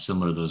see how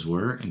similar those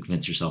were and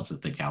convince yourself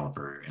that the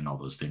caliper and all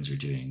those things are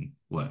doing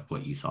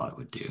what you thought it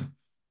would do.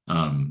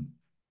 Um,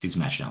 these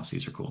match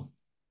analyses are cool.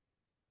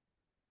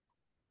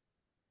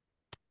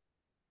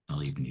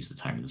 I'll even use the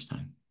timer this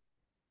time.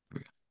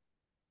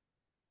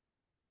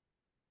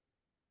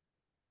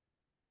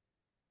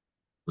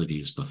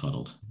 Lydia's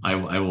befuddled. I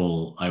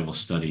will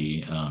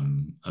study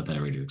a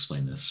better way to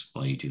explain this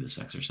while you do this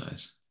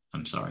exercise.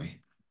 I'm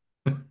sorry.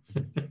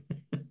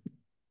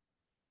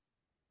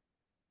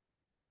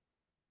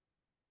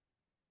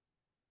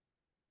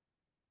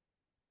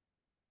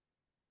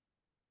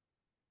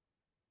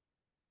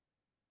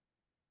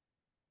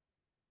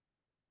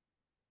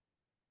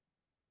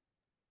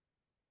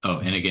 Oh,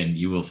 and again,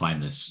 you will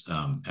find this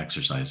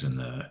exercise in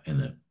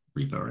the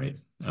repo, right?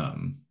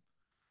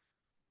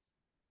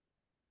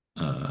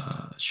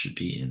 Should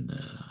be in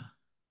the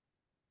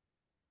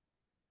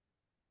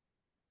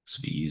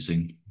should be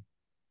using.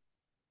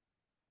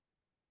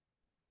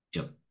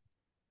 Yep.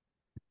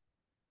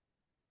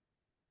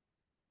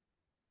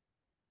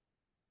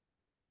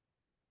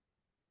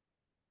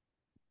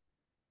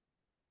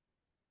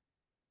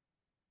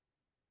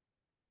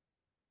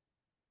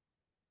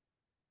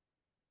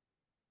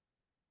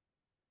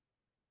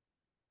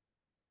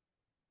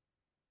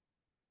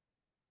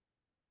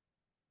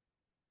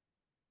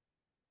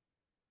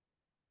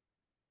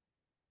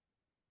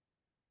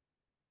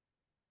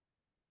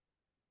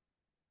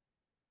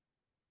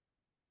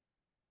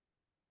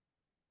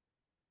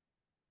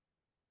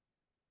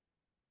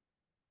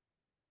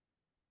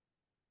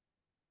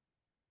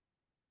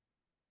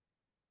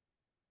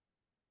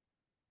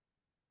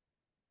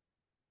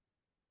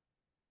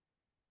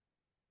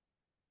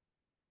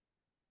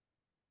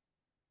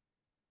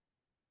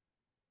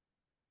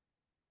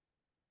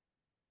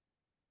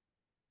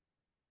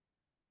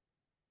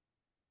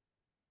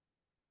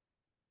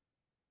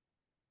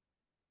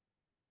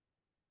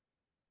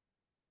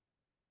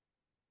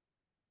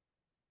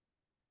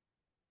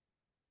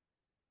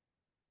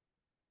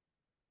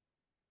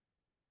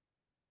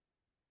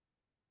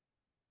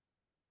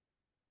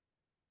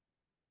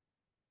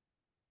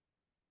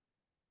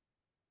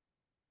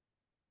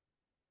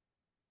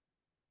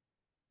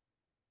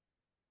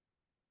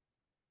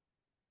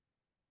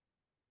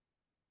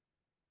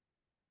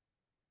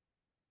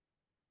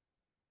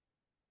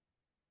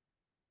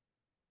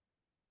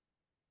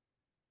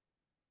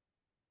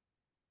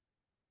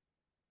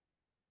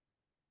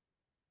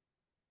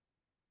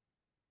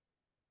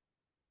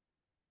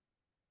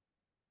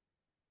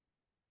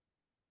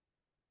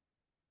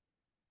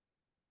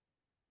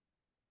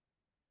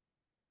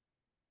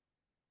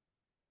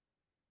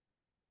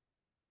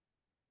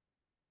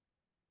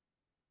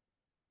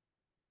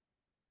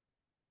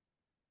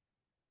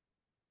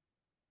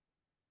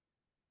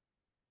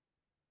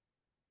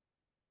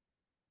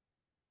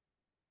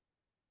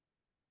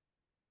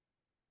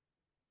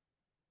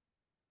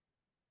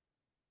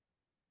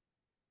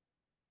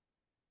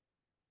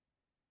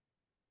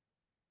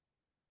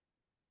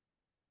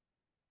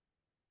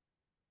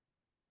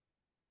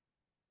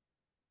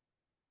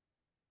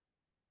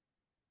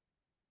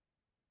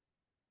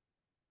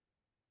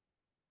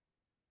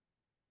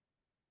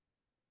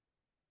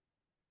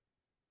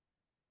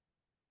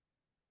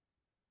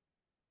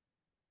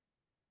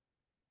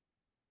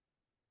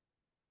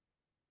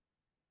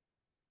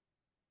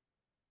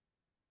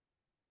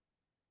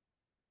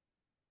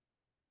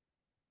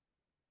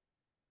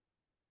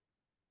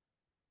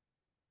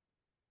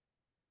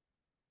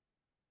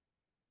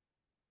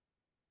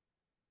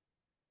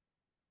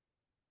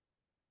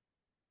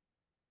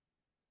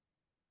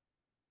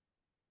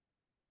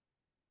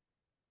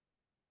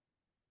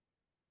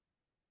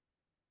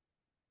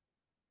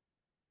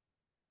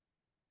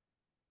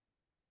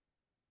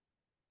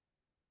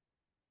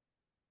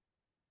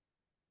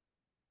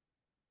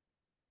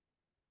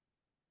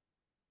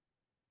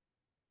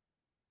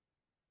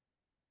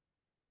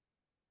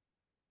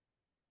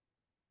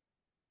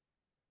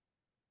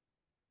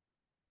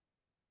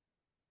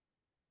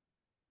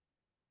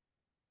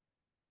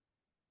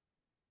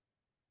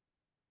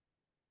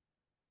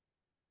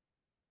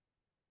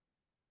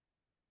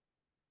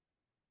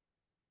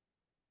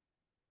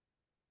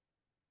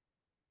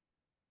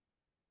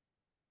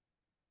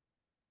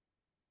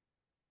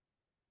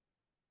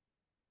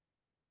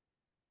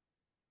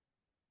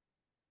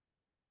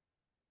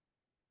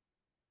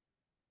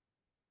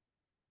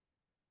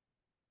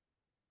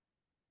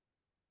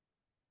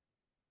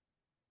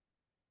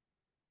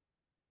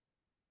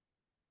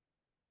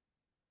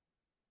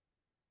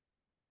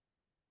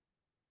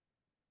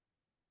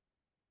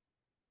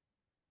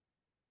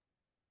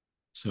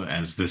 So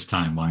as this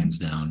time winds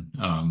down,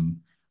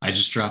 I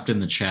just dropped in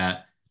the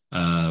chat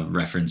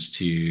reference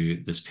to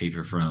this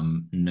paper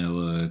from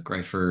Noah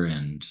Greifer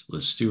and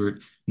Liz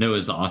Stewart. Noah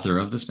is the author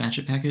of this match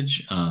it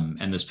package,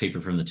 and this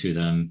paper from the two of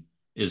them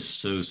is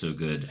so, so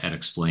good at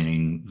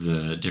explaining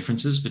the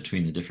differences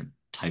between the different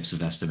types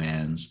of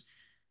estimands,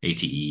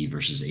 ATE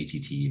versus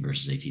ATT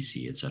versus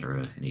ATC, et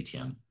cetera, and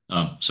ATM.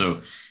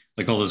 So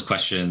like all those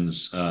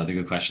questions, the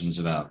good questions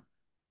about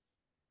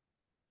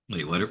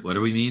wait, what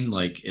do we mean?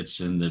 Like it's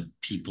in the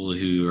people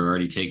who are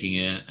already taking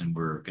it and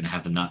we're going to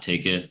have them not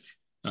take it.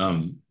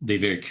 They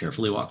very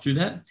carefully walk through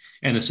that.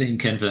 And the same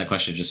Ken for that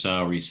question I just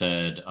saw where you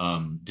said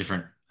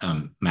different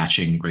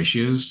matching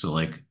ratios. So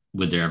like,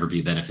 would there ever be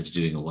a benefit to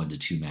doing a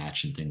 1-to-2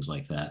 match and things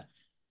like that?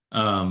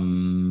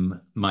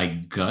 My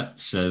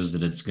gut says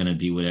that it's going to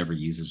be whatever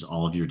uses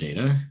all of your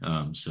data.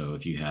 So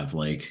if you have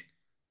like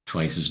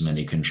twice as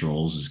many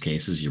controls as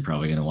cases, you're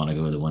probably going to want to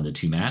go with a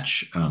 1-to-2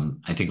 match.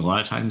 I think a lot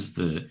of times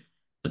the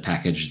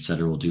package, et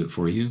cetera, will do it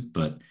for you,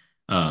 but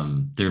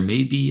there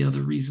may be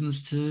other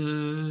reasons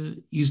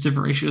to use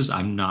different ratios.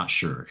 I'm not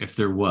sure. If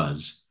there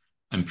was,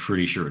 I'm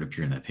pretty sure it would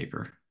appear in that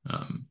paper.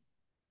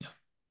 Yeah.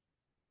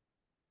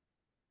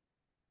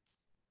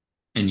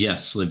 And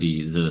yes,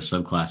 Libby, the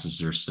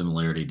subclasses are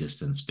similarity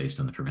distance based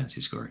on the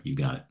propensity score. You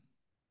got it.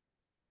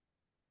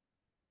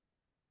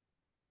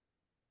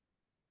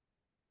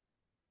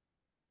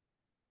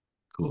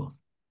 Cool.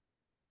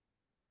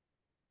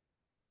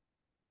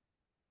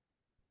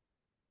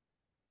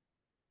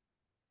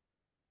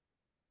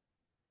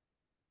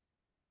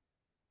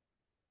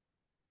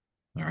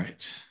 All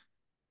right.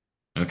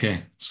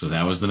 Okay. So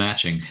that was the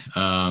matching.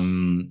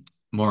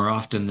 More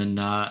often than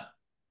not,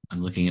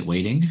 I'm looking at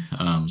weighting.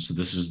 So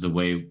this is the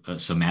way,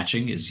 so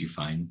matching is you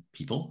find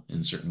people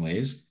in certain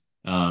ways.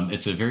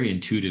 It's a very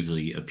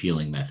intuitively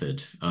appealing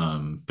method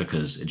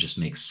because it just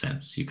makes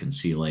sense. You can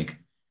see like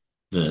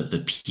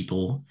the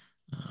people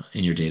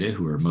in your data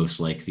who are most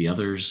like the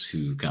others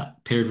who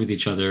got paired with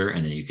each other,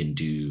 and then you can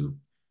do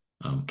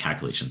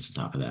calculations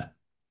on top of that.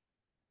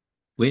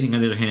 Weighting,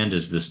 on the other hand,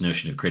 is this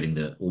notion of creating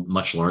the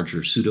much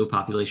larger pseudo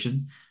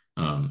population.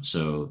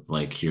 So,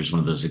 like, here's one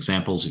of those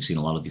examples. We've seen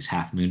a lot of these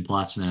half moon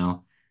plots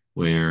now,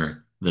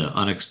 where the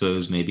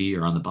unexposed maybe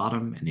are on the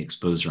bottom and the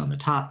exposed are on the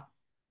top.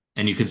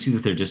 And you can see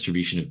that their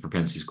distribution of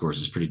propensity scores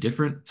is pretty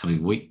different.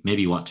 And we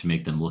maybe want to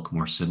make them look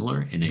more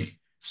similar in a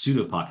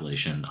pseudo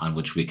population on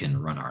which we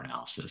can run our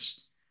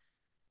analysis.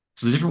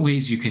 So, the different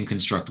ways you can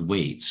construct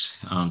weights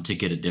to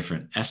get at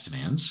different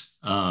estimands.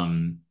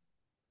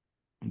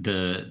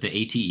 The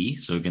ATE,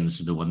 so again, this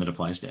is the one that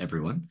applies to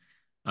everyone,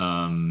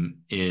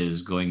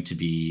 is going to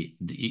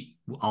be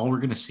all we're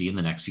going to see in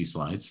the next few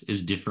slides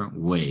is different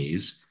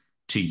ways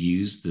to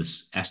use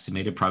this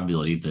estimated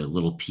probability, the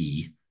little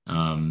p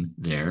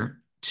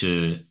there,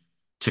 to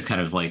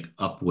kind of like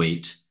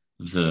upweight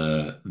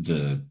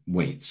the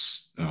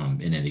weights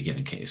in any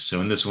given case.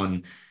 So in this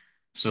one,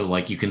 so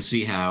like you can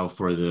see how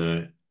for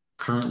the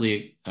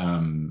currently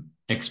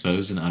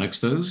exposed and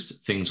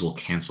unexposed, things will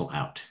cancel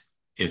out.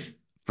 If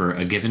for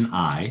a given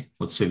I,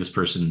 let's say this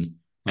person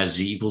has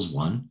z equals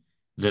 1,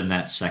 then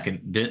that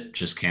second bit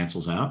just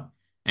cancels out.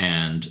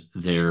 And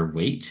their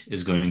weight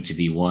is going to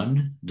be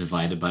 1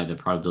 divided by the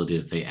probability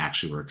that they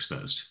actually were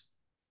exposed,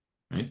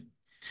 right?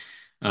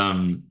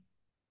 Um,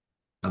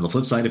 on the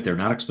flip side, if they're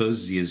not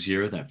exposed, z is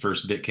 0, that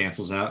first bit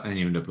cancels out, and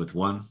you end up with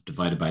 1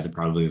 divided by the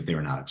probability that they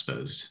were not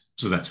exposed.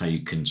 So that's how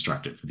you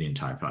construct it for the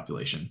entire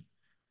population.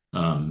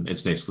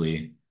 It's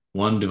basically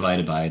 1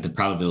 divided by the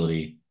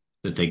probability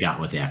that they got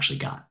what they actually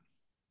got.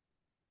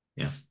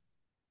 Yeah.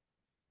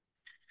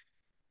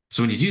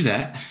 So when you do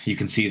that, you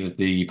can see that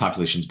the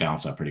populations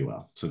balance out pretty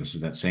well. So this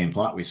is that same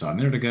plot we saw a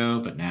minute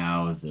ago, but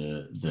now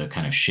the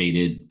kind of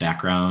shaded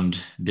background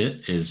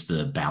bit is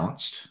the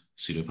balanced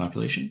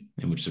pseudopopulation,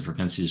 in which the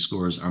propensity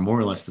scores are more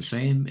or less the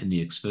same in the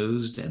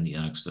exposed and the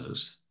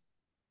unexposed.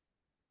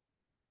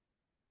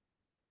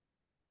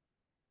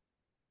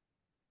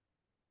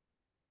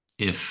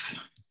 If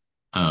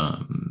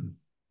um,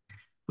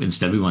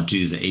 instead we want to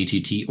do the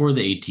ATT or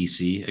the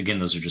ATC, again,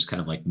 those are just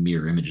kind of like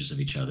mirror images of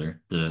each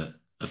other. The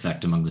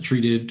effect among the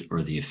treated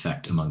or the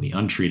effect among the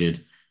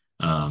untreated.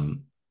 We're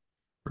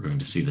going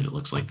to see that it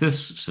looks like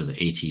this. So the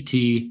ATT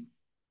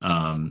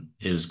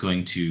is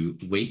going to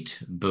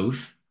weight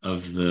both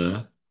of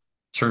the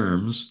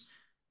terms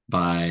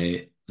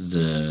by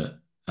the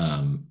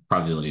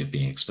probability of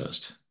being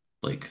exposed.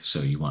 Like, so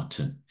you want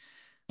to,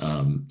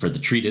 for the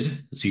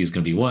treated, Z is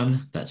going to be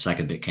 1. That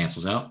second bit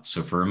cancels out.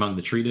 So for among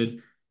the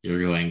treated,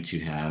 you're going to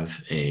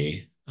have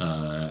a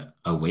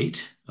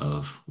weight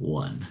of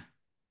 1.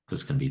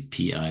 This is going to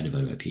be PI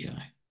divided by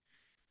PI.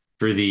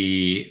 For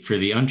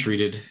the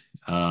untreated,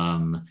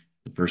 the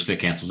first bit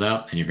cancels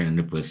out, and you're going to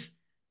end up with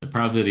the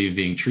probability of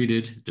being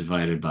treated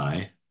divided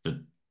by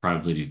the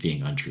probability of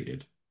being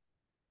untreated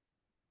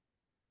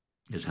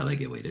is how they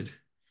get weighted.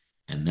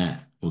 And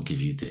that will give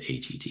you the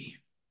ATT.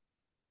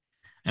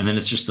 And then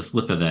it's just the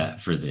flip of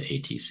that for the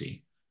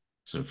ATC.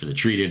 So for the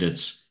treated,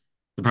 it's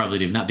the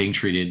probability of not being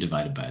treated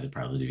divided by the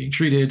probability of being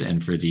treated.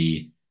 And for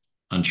the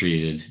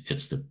Untreated,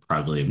 it's the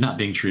probability of not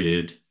being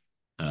treated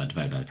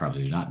divided by the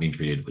probability of not being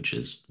treated, which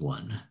is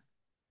 1.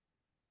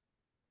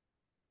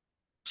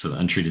 So the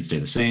untreated stay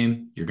the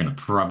same. You're going to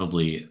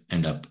probably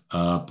end up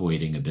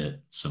upweighting a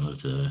bit some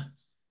of the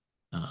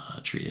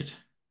treated.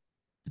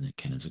 And then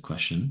Ken has a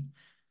question.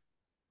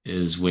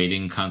 Is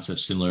weighting concept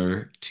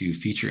similar to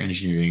feature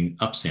engineering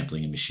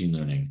upsampling in machine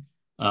learning?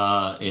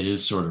 It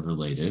is sort of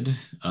related,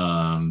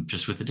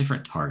 just with a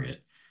different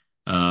target.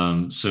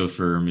 So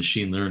for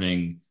machine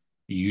learning,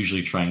 you're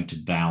usually trying to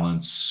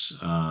balance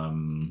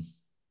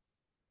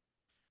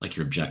like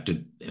your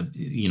objective.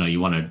 You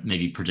want to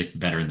maybe predict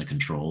better in the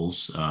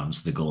controls. So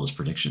the goal is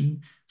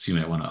prediction. So you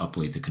might want to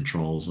upweight the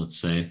controls, let's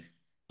say,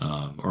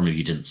 or maybe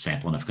you didn't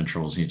sample enough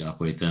controls, you need to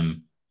upweight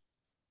them.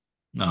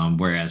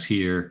 Whereas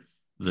here,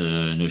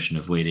 the notion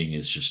of weighting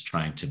is just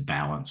trying to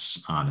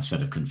balance on a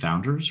set of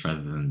confounders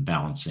rather than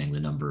balancing the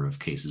number of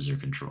cases or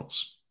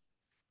controls.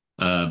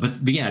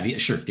 But yeah,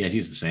 sure, the idea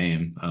is the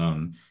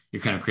same.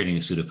 You're kind of creating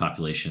a pseudo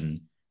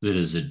population that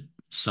is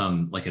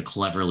some like a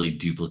cleverly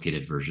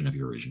duplicated version of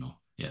your original.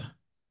 Yeah.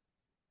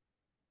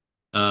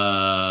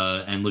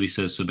 And Libby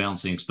says, so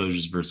balancing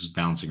exposures versus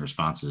balancing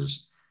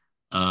responses.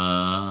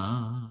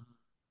 No.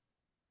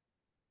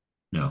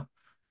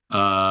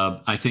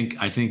 I think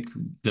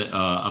that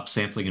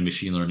upsampling in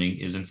machine learning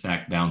is in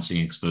fact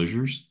balancing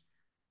exposures,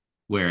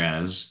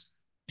 whereas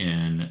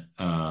in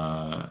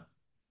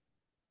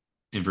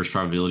inverse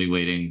probability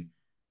weighting,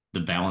 the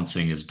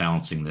balancing is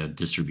balancing the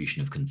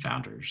distribution of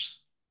confounders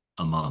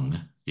among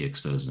the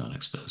exposed and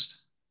unexposed.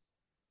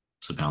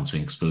 So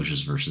balancing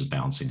exposures versus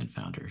balancing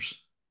confounders.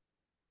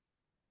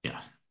 Yeah,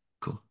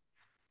 cool.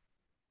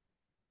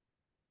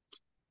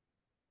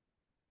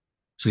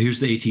 So here's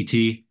the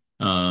ATT.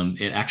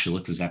 It actually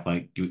looks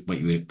exactly like what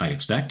you might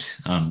expect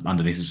on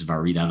the basis of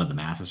our readout of the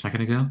math a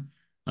second ago.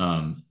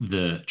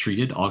 The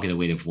treated all get a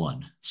weight of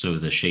 1. So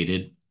the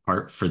shaded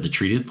part for the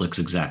treated looks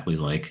exactly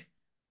like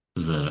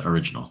the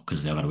original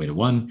because they all got a weight of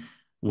 1.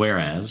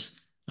 Whereas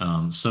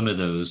some of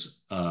those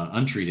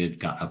untreated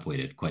got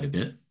upweighted quite a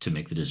bit to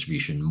make the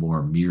distribution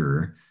more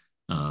mirror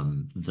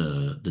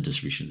the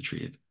distribution of the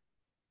treated.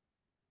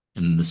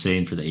 And the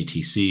same for the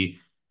ATC.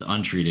 The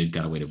untreated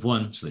got a weight of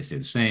 1, so they stay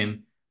the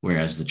same,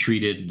 whereas the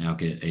treated now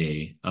get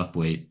a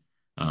upweight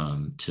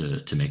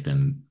to make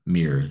them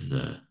mirror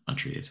the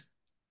untreated.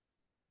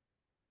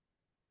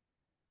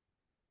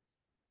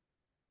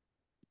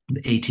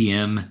 The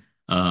ATM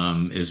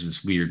is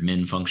this weird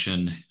min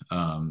function.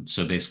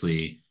 So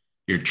basically,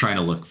 you're trying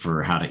to look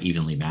for how to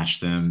evenly match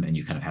them, and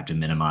you kind of have to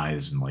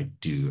minimize and like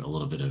do a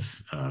little bit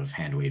of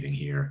hand waving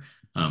here.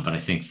 But I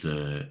think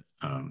the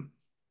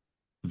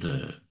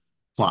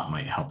plot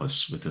might help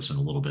us with this one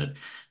a little bit.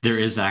 There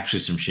is actually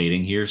some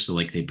shading here, so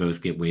like they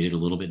both get weighted a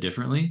little bit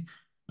differently.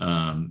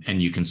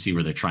 And you can see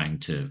where they're trying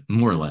to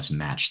more or less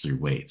match through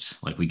weights.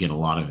 Like we get a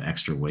lot of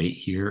extra weight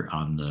here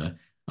on the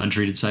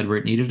untreated side where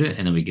it needed it,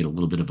 and then we get a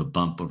little bit of a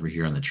bump over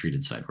here on the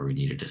treated side where we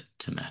needed it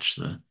to match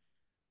the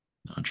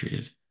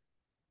untreated.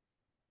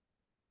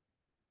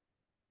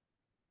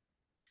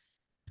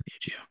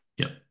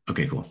 Yep.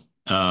 Okay, cool.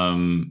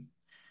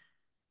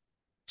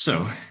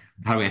 So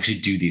how do we actually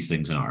do these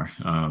things in R,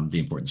 the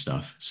important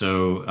stuff?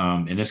 So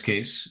in this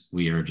case,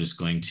 we are just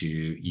going to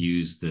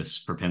use this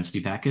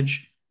propensity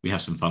package. We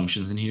have some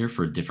functions in here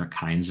for different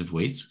kinds of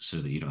weights so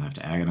that you don't have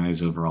to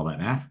agonize over all that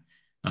math.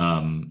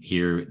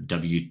 Here,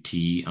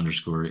 WT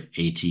underscore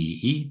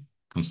ATE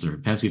comes to the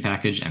propensity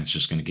package, and it's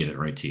just going to give it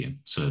right to you.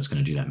 So it's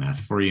going to do that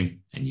math for you,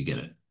 and you get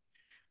it.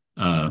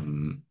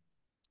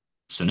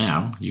 So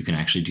now you can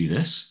actually do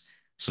this.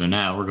 So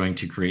now we're going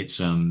to create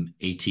some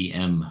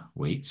ATM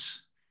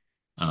weights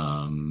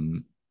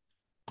um,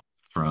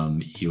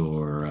 from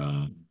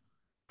your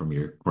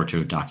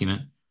Quarto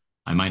document.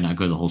 I might not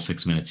go the whole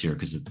 6 minutes here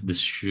because this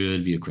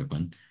should be a quick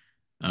one.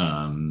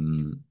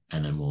 And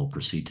then we'll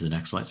proceed to the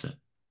next slide set.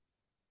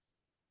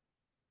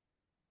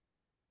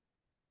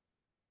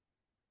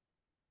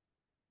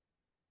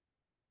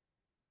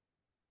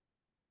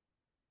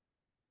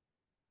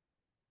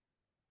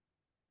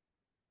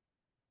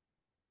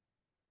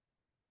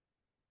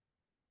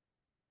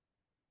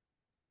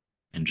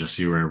 And just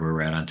see where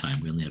we're at on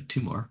time. We only have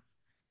 2 more.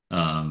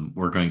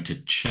 We're going to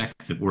check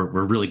that we're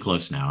really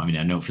close now. I mean,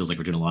 I know it feels like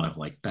we're doing a lot of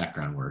like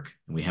background work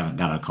and we haven't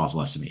got a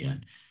causal estimate yet.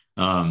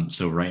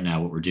 So right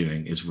now what we're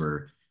doing is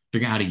we're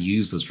figuring out how to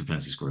use those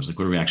propensity scores. Like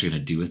what are we actually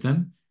going to do with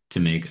them to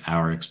make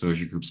our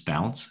exposure groups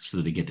balance so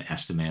that we get the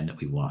estimate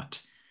that we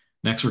want.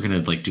 Next, we're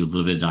going to like do a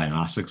little bit of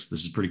diagnostics.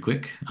 This is pretty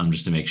quick,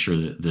 just to make sure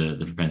that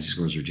the propensity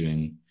scores are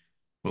doing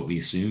what we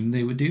assume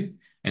they would do.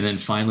 And then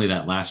finally,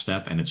 that last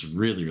step, and it's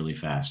really, really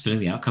fast. Fitting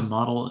the outcome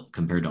model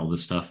compared to all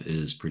this stuff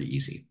is pretty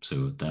easy.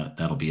 So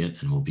that'll be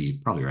it, and we'll be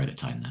probably right at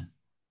time then.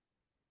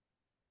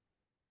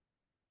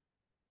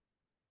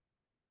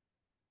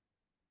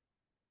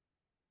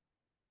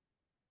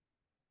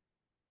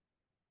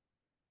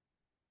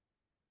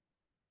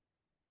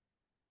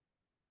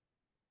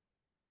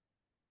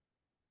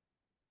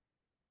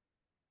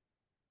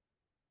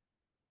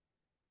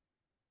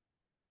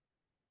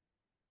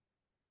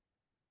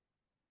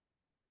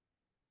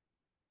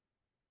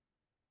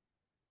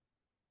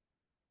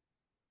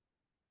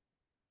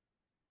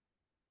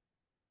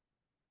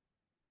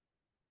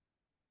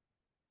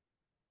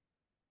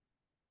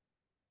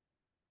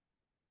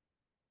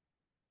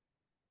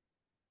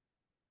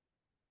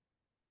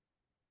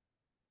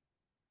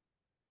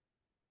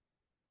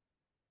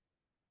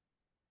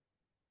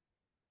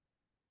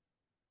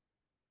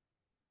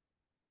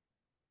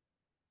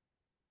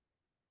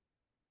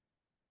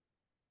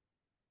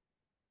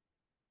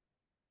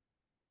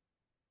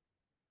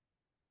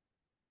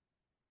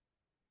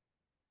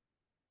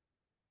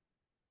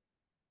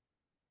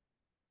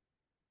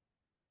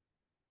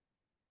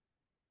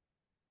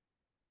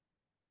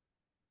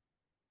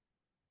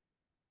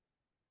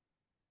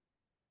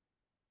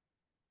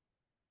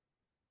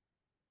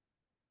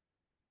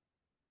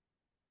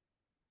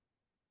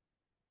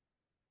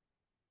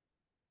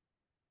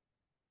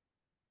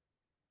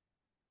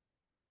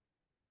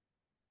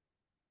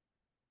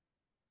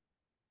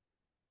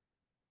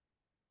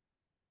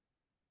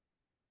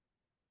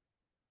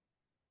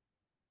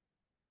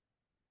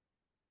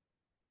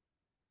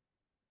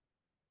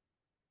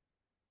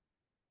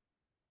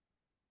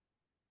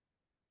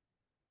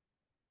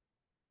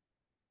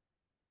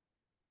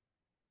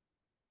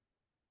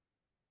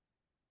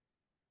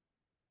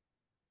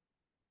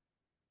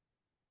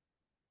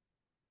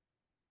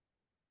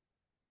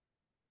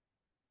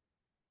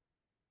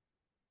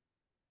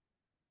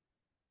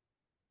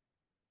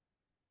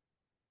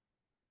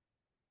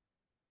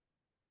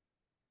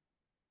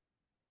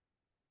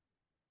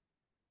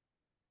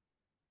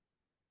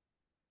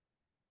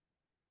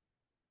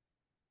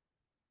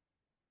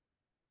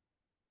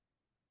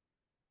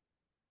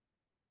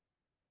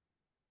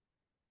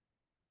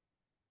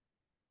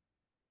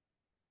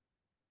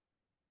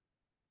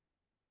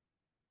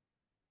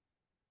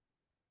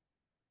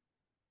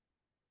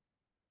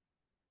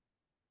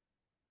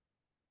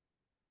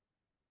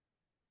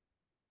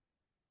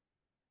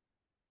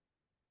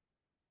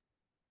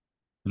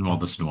 And while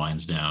this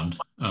winds down,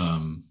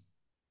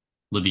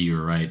 Libby, you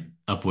were right.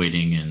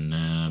 Upweighting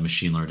and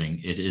machine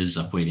learning, it is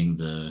upweighting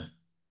the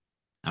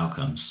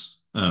outcomes.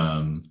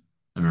 I'm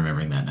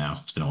remembering that now.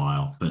 It's been a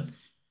while, but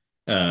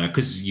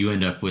because you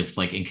end up with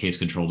like in case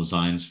control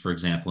designs, for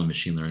example, in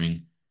machine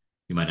learning,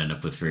 you might end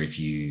up with very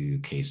few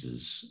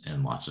cases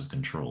and lots of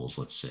controls,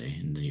 let's say,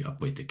 and then you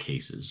upweight the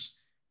cases.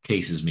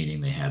 Cases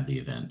meaning they had the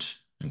event,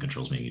 and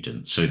controls meaning you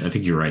didn't. So I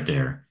think you're right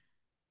there.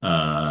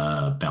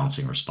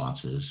 Balancing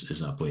responses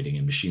is upweighting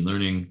in machine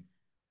learning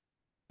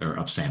or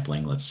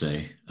upsampling, let's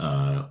say.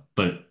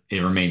 But it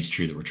remains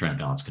true that we're trying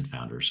to balance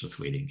confounders with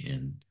weighting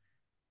in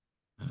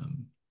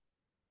um,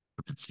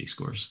 propensity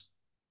scores.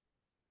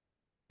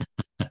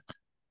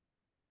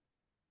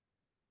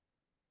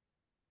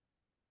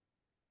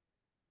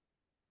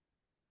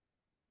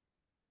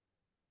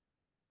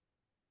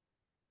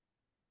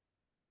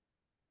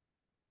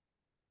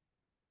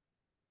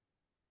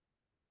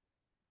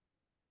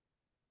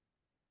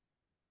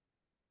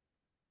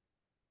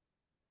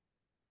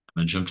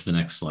 I'm going to jump to the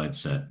next slide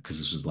set because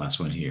this was the last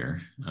one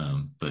here.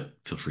 But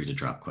feel free to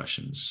drop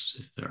questions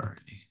if there are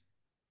any.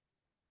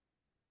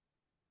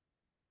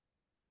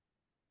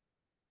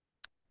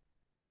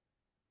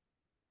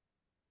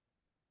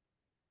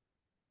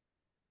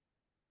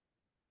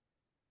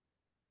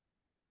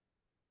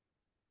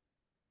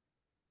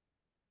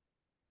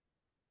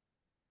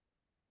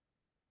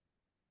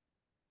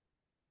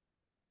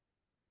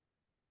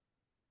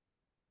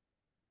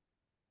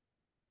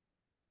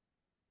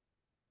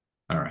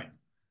 All right.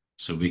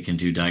 So we can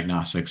do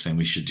diagnostics and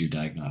we should do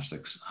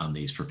diagnostics on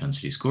these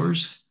propensity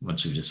scores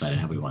once we've decided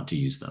how we want to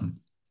use them.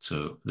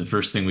 So the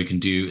first thing we can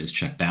do is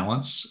check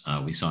balance.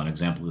 We saw an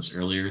example of this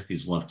earlier.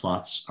 These love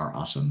plots are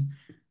awesome.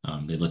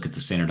 They look at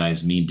the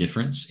standardized mean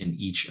difference in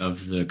each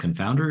of the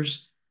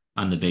confounders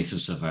on the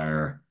basis of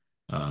our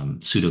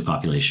pseudo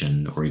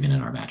population or even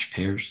in our matched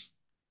pairs.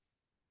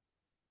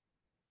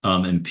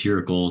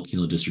 Empirical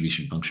cumulative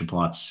distribution function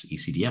plots,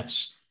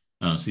 ECDFs.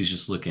 So these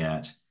just look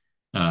at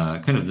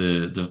kind of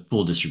the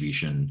full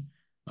distribution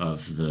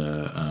of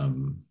the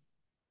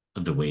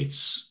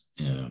weights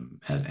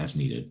as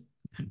needed,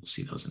 and we'll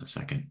see those in a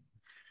second.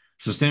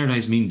 So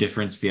standardized mean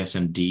difference, the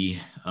SMD,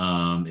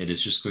 it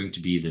is just going to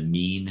be the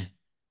mean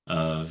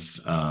of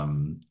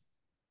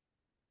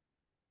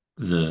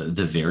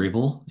the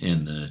variable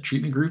in the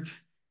treatment group.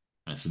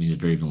 So mean the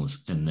variable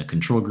is in the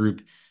control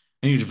group,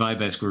 and you divide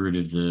by square root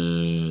of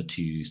the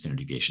two standard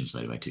deviations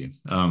divided by two.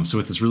 So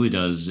what this really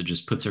does is it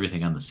just puts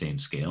everything on the same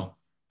scale,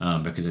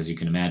 because as you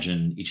can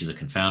imagine, each of the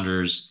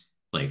confounders,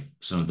 like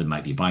some of them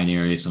might be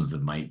binary, some of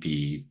them might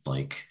be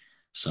like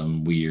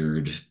some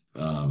weird,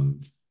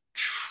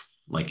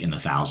 like in the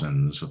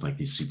thousands with like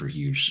these super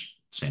huge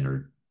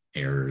standard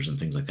errors and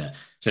things like that,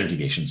 standard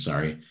deviations,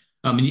 sorry.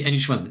 And you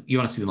just want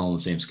to see them all on the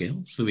same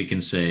scale so that we can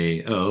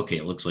say, oh, okay,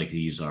 it looks like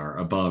these are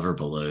above or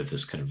below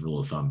this kind of rule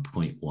of thumb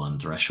 0.1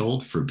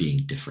 threshold for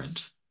being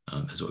different,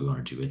 is what we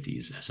want to do with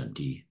these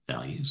SMD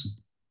values.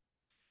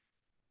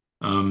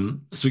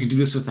 So we can do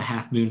this with the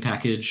half moon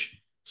package.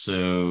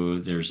 So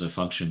there's a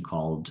function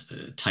called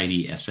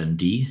tidy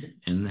SMD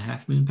in the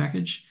half moon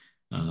package.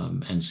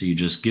 And so you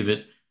just give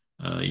it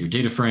your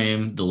data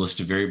frame, the list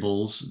of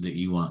variables that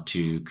you want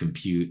to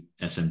compute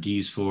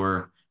SMDs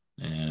for,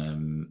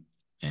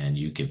 and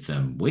you give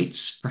them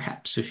weights,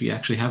 perhaps if you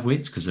actually have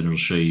weights, because then it'll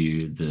show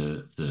you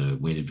the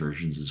weighted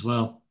versions as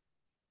well.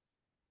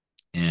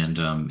 And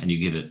you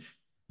give it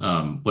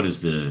what is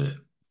the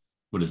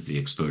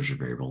exposure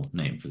variable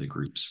name for the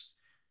groups.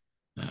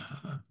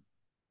 Uh,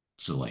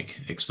 so like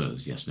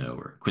expose, yes, no,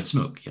 or quit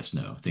smoke, yes,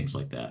 no, things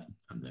like that.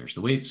 And there's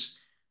the weights.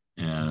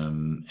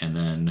 And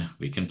then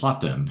we can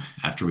plot them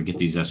after we get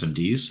these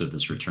SMDs. So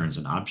this returns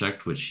an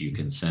object, which you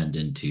can send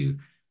into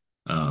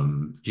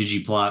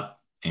ggplot,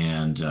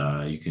 and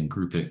you can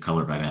group it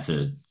color by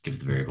method, give it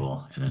the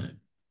variable, and then it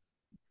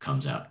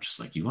comes out just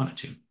like you want it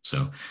to.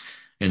 So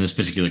in this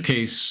particular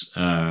case,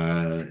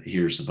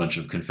 here's a bunch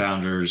of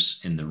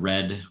confounders. In the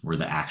red were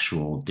the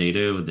actual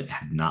data that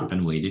had not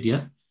been weighted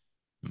yet.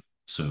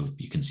 So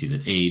you can see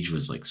that age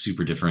was like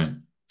super different,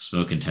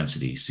 smoke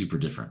intensity super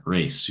different,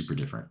 race super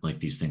different. Like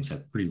these things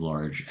have pretty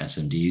large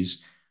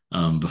SMDs.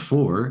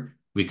 Before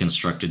we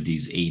constructed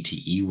these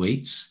ATE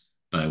weights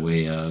by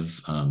way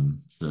of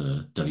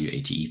the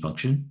WATE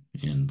function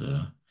in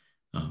the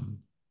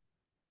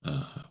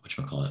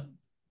whatchamacallit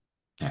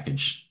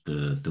package,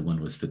 the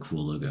one with the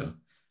cool logo,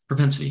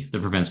 propensity, the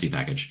propensity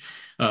package.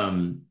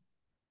 And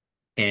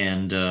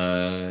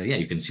yeah,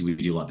 you can see we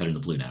do a lot better in the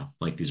blue now.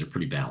 Like these are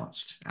pretty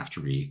balanced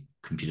after we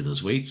computed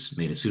those weights,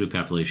 made a pseudo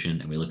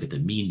population, and we look at the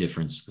mean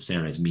difference, the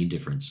standardized mean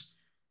difference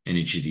in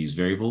each of these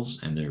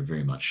variables, and they're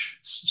very much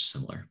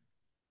similar.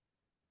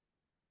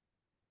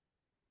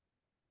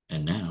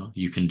 And now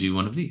you can do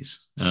one of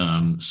these.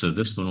 So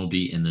this one will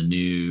be in the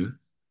new,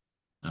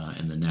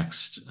 in the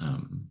next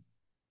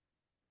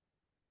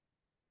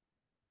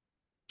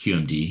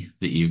QMD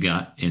that you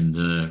got in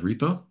the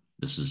repo.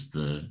 This is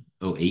the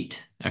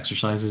 '08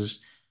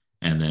 exercises.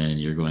 And then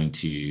you're going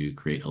to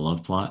create a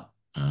love plot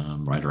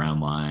right around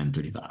line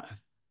 35.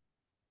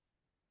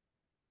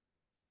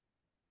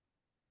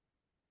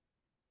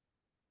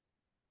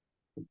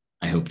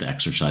 I hope the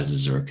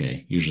exercises are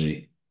okay.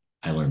 Usually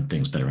I learn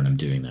things better when I'm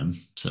doing them.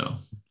 So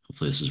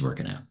hopefully this is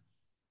working out.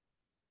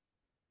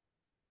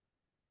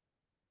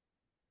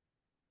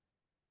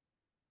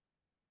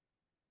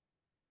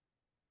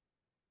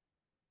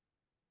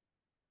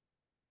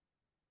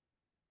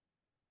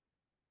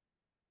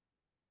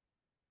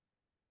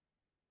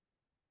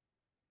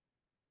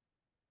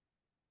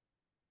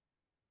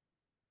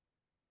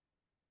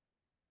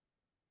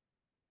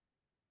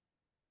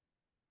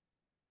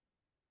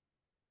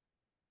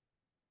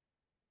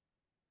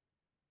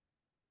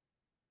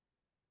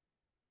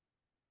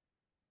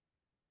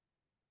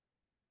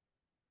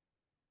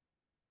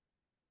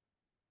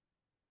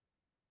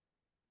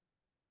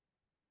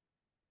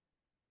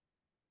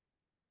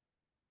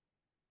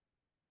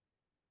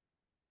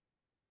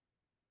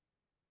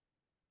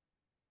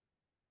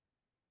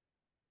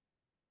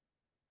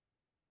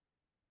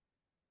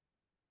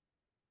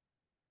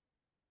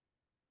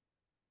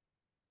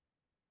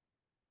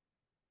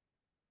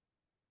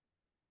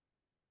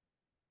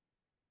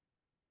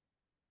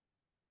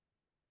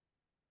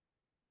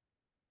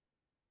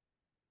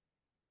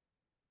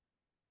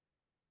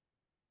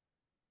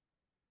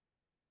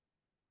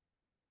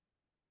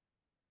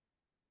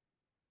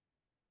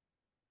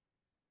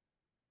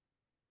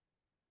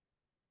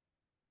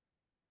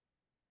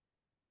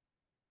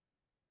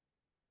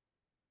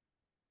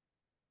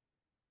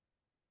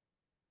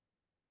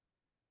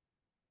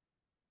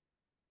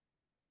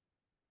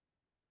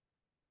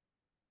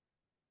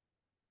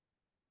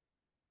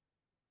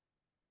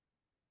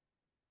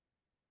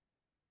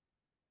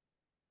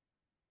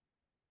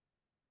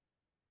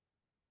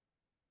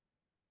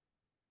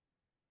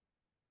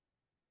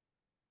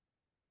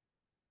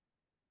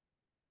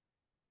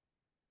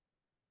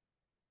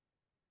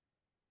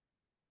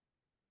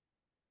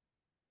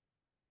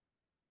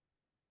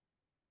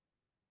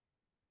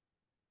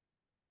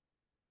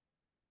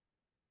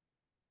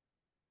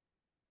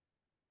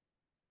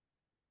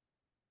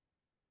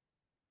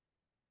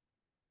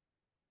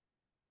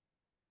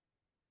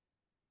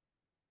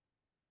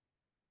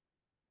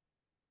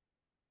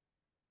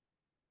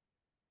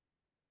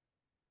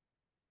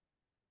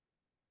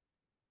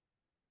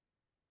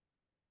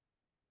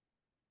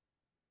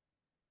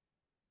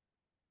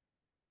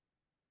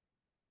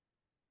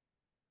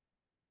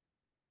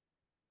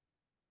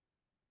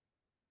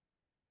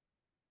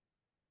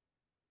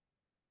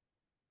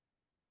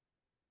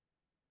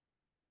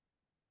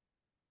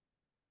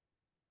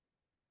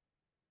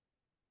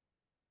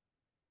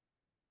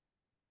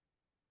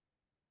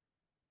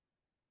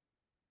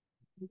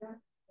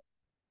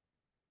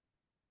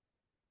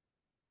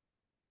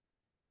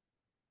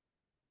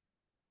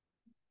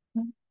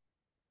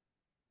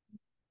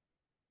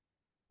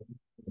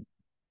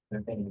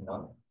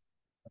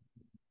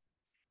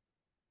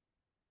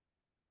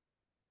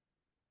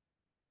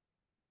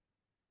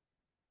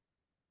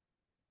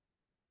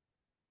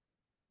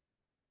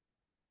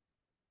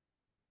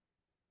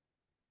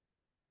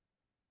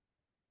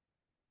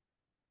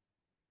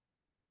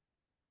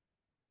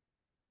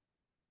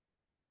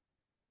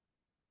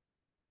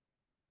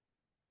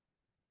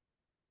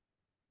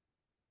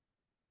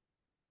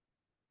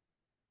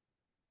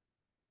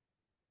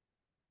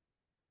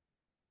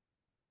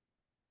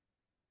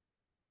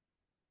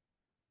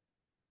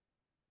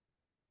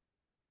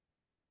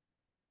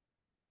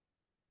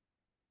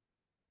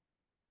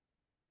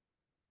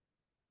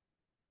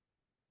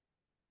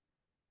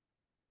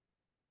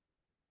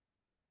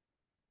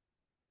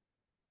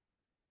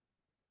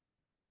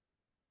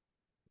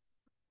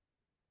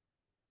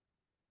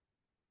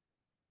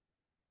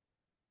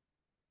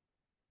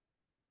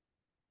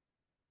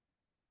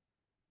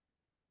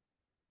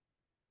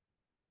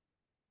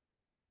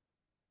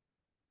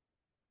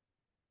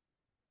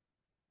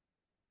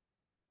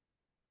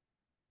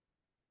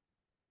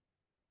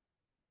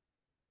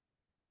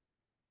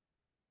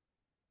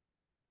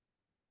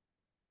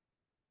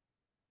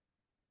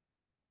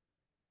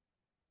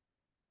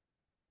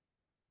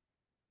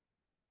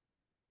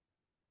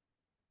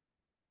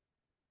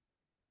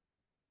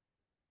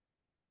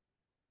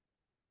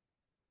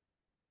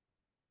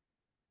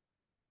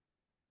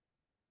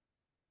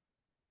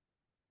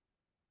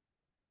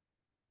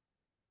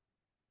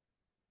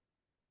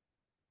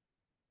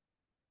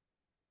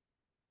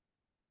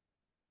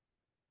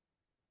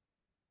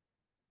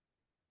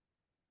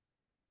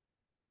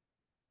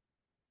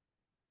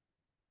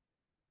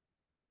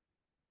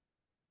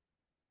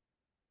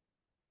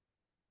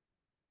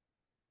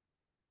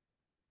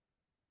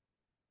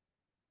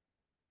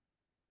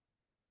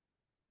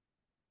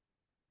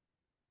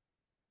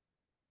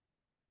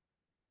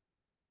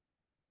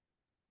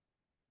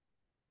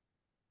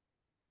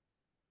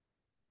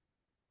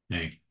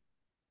 Okay.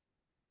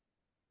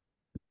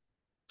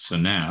 So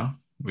now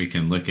we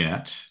can look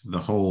at the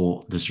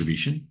whole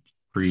distribution,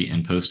 pre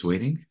and post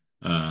weighting,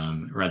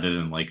 rather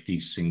than like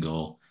these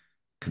single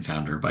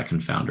confounder by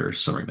confounder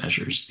summary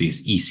measures,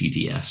 these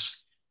ECDS.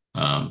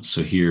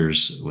 So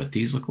here's what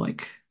these look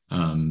like.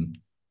 On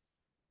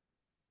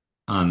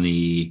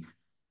the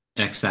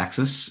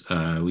x-axis,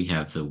 we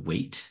have the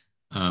weight.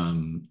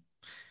 Um,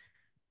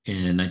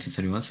 in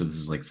 1971. So this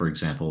is like, for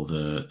example,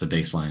 the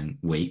baseline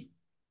weight,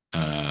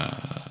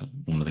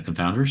 one of the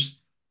confounders.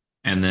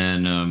 And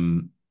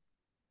then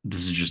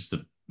this is just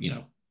the,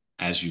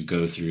 as you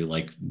go through,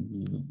 like,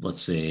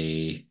 let's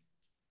say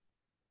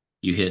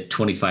you hit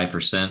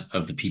 25%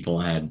 of the people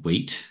had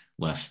weight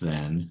less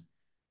than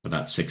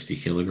about 60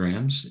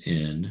 kilograms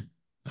in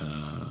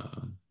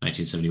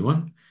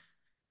 1971.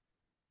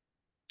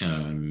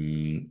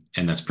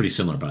 And that's pretty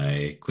similar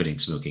by quitting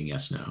smoking,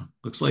 yes, no.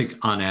 Looks like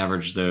on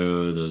average,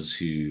 though, those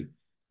who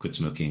quit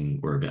smoking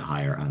were a bit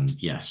higher on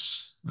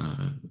yes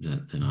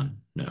than on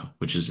no,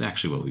 which is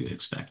actually what we would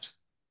expect.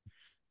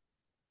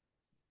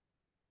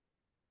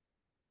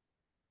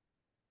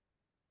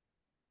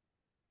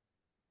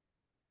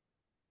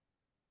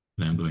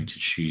 And I'm going to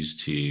choose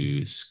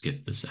to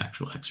skip this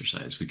actual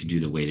exercise. We can do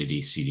the weighted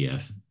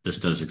ECDF. This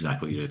does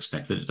exactly what you'd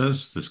expect that it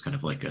does. This kind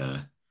of like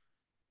a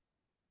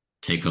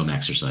take home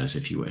exercise,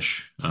 if you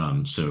wish.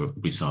 So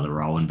we saw the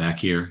raw one back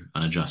here,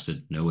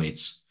 unadjusted, no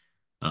weights.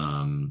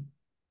 Um,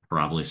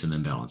 Probably some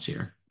imbalance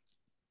here.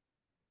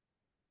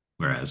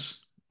 Whereas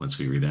once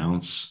we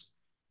rebalance,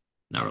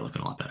 now we're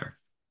looking a lot better.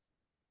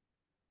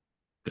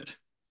 Good.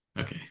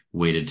 Okay.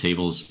 Weighted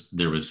tables.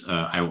 There was,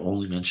 I will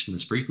only mention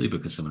this briefly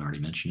because someone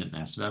already mentioned it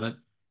and asked about it.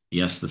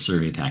 Yes, the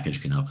survey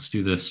package can help us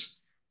do this.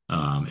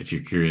 If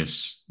you're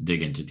curious,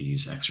 dig into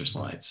these extra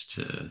slides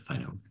to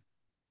find out.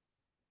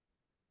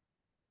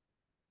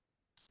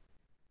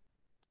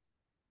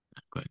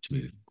 I'm going to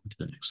move to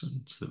the next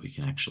one so that we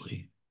can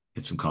actually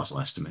get some causal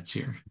estimates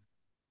here.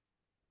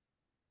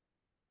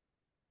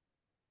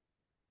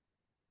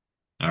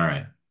 All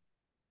right.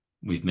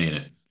 We've made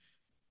it.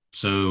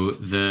 So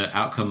the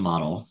outcome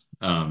model,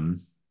 it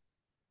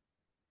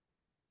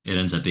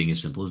ends up being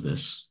as simple as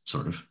this,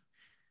 sort of.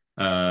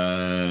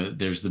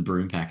 There's the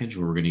broom package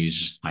where we're going to use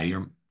just tidy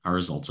our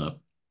results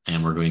up,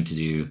 and we're going to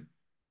do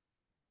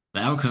the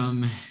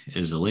outcome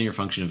is a linear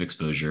function of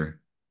exposure,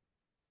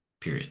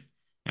 period.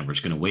 And we're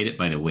just going to weight it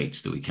by the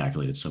weights that we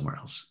calculated somewhere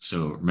else.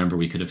 So remember,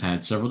 we could have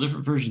had several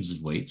different versions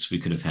of weights. We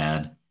could have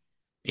had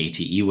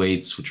ATE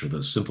weights, which were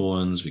those simple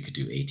ones. We could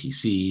do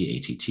ATC,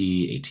 ATT,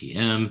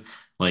 ATM,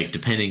 like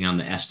depending on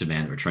the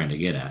estimate we're trying to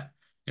get at.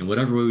 And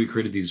whatever way we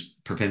created these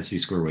propensity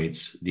score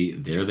weights,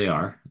 there they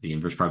are, the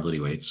inverse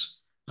probability weights.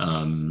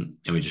 And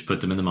we just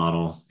put them in the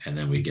model, and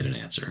then we get an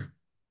answer.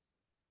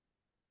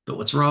 But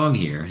what's wrong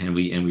here, and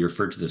we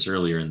referred to this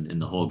earlier in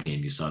the whole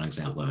game, you saw an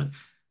example of it.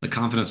 The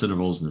confidence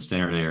intervals and the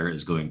standard error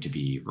is going to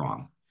be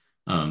wrong.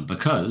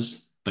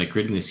 Because by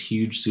creating this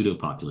huge pseudo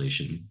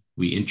population,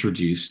 we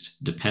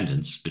introduced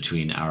dependence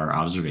between our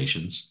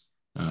observations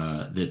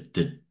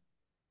that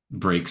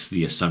breaks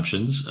the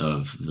assumptions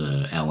of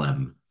the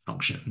LM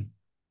function.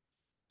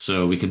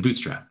 So we can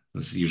bootstrap.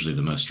 This is usually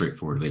the most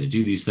straightforward way to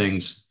do these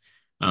things.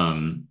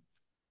 And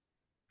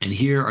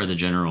here are the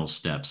general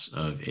steps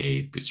of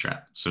a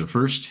bootstrap. So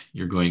first,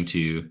 you're going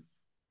to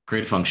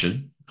create a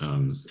function.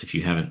 If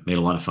you haven't made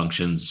a lot of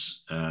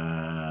functions,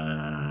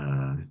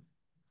 never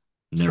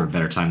a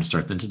better time to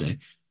start than today.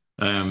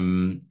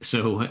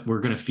 So what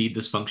we're going to feed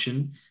this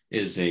function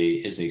is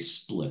a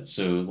split.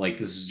 So like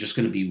this is just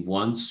going to be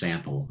one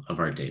sample of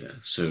our data.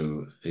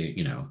 So we're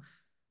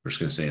just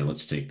going to say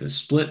let's take this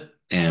split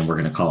and we're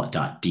going to call it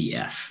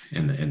 .df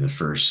in the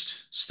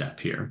first step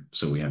here.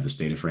 So we have this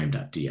data frame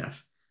 .df.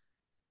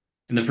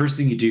 And the first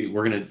thing you do,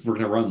 we're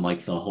gonna run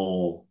like the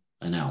whole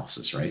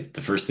analysis, right?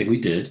 The first thing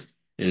we did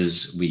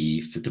is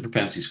we fit the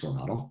propensity score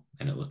model,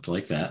 and it looked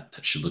like that.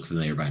 That should look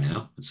familiar by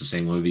now. It's the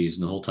same one we've been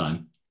using the whole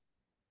time.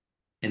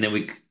 And then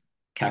we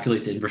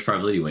calculate the inverse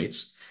probability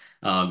weights.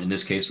 In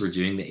this case, we're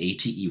doing the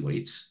ATE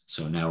weights.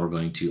 So now we're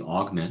going to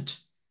augment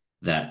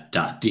that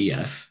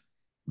 .df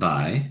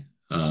by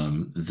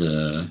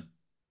the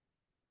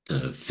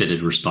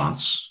fitted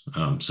response.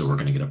 So we're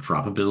going to get a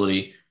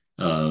probability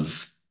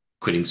of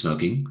quitting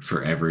smoking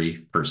for every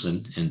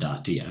person in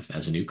 .df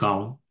as a new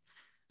column.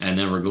 And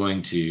then we're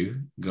going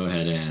to go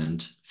ahead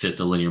and fit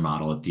the linear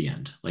model at the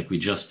end, like we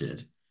just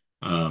did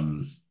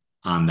on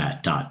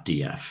that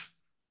 .df.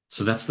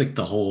 So that's like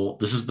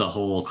this is the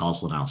whole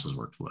causal analysis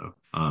workflow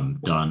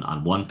done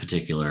on one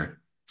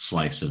particular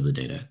slice of the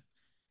data.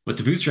 What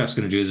the bootstrap's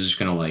going to do is it's just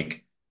going to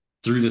like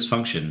through this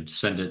function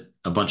send it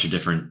a bunch of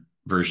different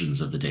versions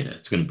of the data.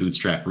 It's going to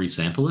bootstrap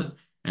resample it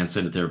and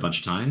send it there a bunch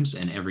of times.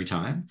 And every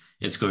time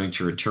it's going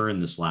to return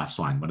this last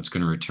line. What it's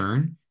going to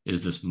return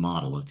is this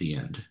model at the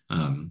end,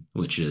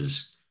 which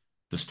is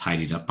this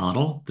tidied up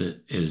model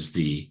that is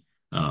the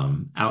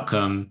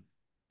outcome,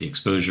 the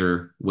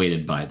exposure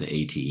weighted by the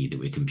ATE that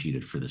we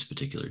computed for this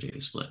particular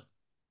data split.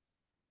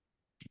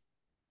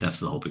 That's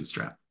the whole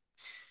bootstrap.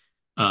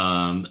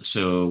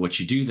 So what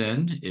you do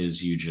then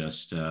is you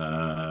just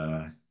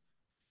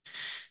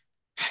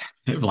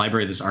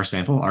library this R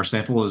sample. R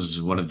sample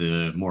is one of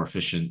the more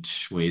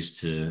efficient ways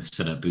to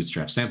set up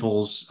bootstrap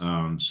samples.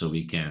 So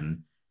we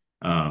can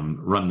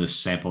run this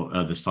sample,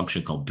 this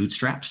function called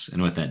bootstraps.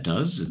 And what that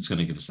does, it's going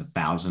to give us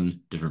 1,000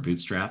 different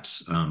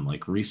bootstraps,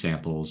 like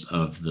resamples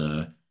of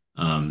the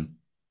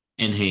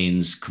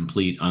NHANES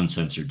complete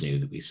uncensored data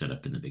that we set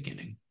up in the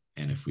beginning.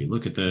 And if we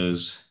look at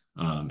those,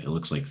 it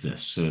looks like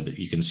this. So that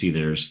you can see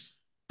there's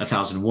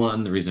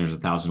 1,001. The reason there's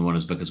 1,001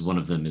 is because one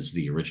of them is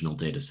the original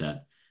data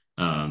set.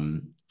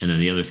 And then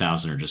the other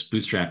 1,000 are just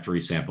bootstrapped,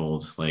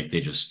 resampled. Like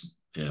they just,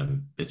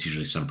 it's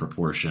usually some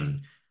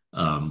proportion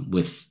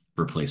with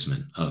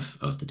replacement of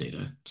the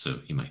data. So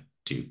you might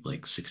do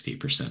like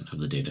 60% of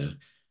the data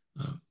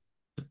uh,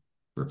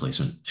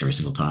 replacement every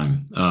single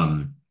time.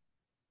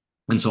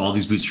 And so all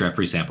these bootstrap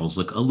resamples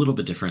look a little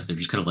bit different. They're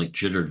just kind of like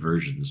jittered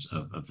versions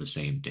of the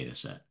same data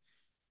set.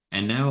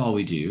 And now all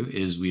we do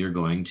is we are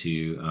going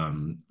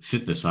to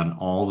fit this on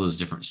all those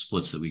different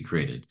splits that we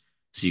created.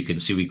 So you can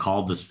see we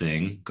called this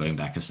thing, going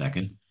back a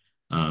second,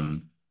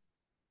 um,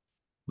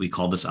 we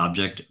called this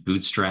object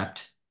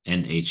bootstrapped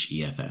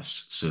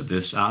NHEFS. So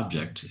this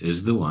object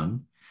is the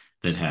one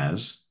that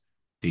has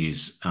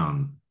these,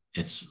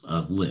 it's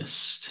a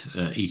list.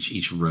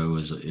 Each row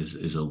is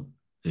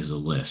a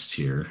list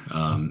here.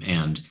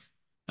 And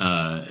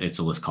it's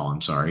a list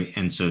column, sorry.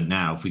 And so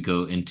now if we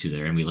go into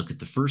there and we look at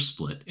the first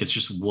split, it's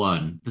just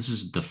one. This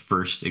is the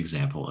first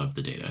example of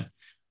the data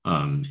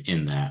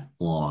in that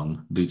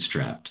long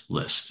bootstrapped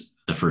list,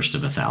 the first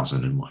of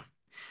 1,001.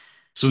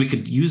 So we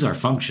could use our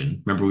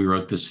function. Remember, we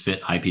wrote this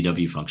fit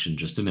IPW function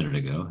just a minute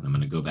ago. I'm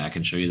going to go back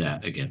and show you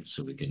that again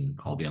so we can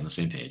all be on the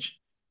same page.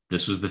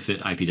 This was the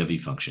fit IPW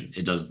function.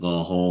 It does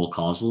the whole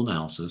causal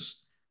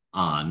analysis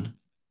on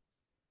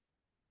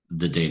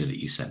the data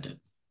that you send it.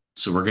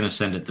 So we're going to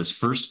send it this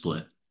first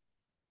split.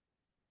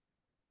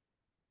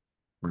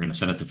 We're going to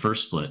send it the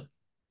first split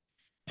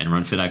and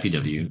run fit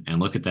IPW. And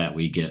look at that.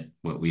 We get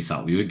what we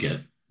thought we would get,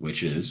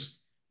 which is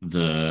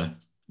the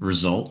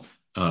result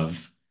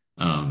of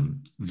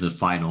the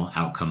final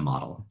outcome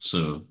model.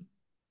 So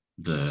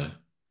the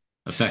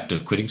effect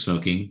of quitting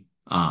smoking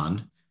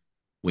on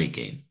weight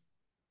gain.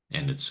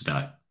 And it's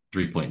about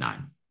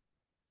 3.9,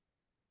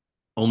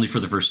 only for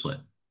the first split.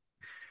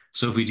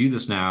 So if we do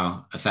this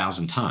now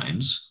 1,000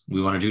 times,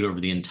 we want to do it over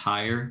the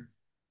entire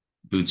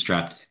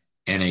bootstrapped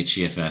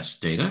NHEFS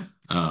data,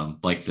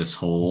 like this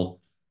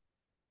whole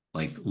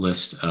like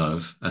list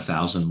of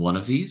 1,001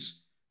 of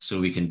these. So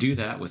we can do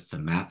that with the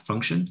map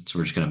function. So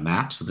we're just going to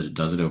map so that it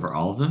does it over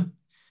all of them.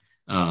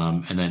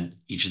 And then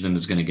each of them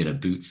is going to get a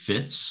boot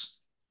fits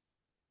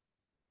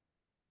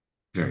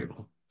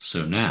variable.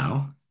 So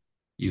now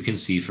you can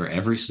see for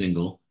every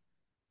single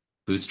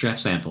bootstrap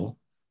sample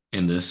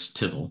in this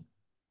tibble,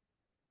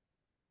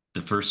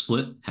 the first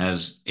split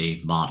has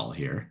a model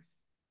here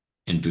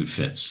in boot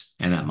fits.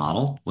 And that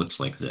model looks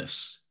like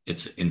this.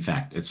 It's in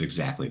fact, it's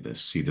exactly this.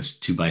 See this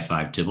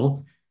 2x5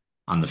 tibble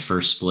on the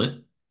first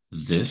split,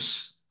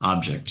 this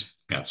object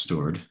got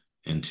stored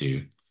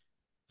into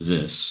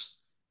this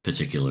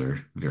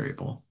particular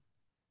variable.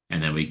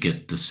 And then we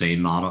get the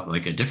same model,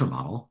 like a different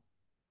model,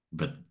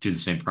 but through the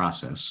same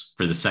process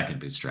for the second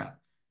bootstrap,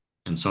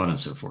 and so on and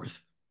so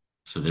forth.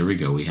 So there we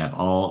go.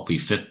 We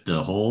fit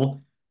the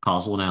whole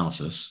causal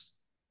analysis.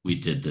 We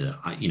did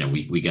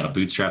we got a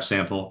bootstrap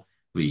sample.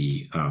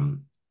 We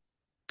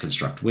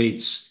construct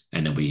weights,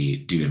 and then we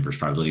do inverse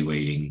probability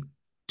weighting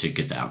to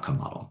get the outcome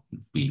model.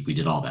 We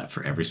did all that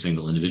for every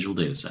single individual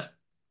data set.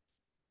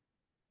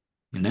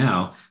 And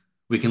now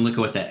we can look at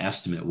what that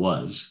estimate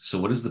was. So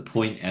what is the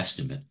point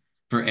estimate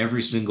for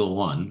every single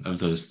one of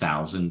those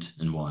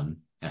 1,001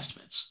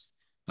 estimates?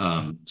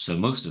 So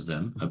most of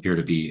them appear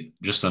to be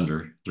just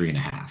under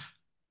 3.5.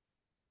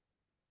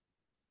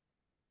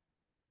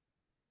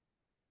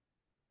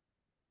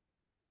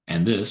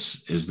 And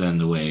this is then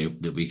the way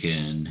that we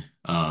can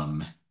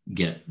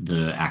get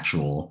the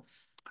actual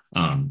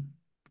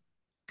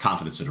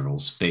confidence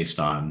intervals based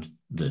on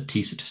the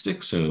t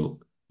statistics. So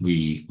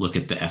we look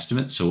at the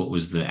estimate. So what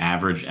was the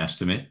average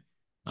estimate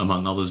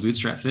among all those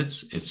bootstrap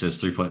fits? It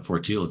says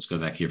 3.42. Let's go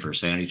back here for a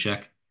sanity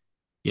check.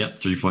 Yep,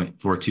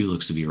 3.42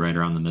 looks to be right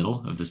around the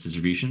middle of this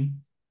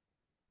distribution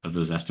of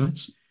those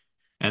estimates.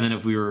 And then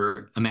if we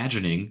were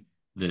imagining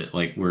that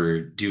like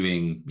we're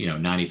doing,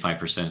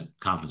 95%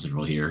 confidence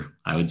interval here,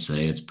 I would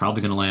say it's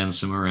probably going to land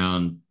somewhere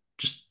around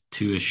just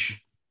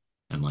two-ish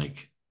and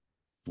like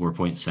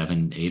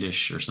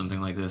 4.78-ish or something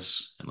like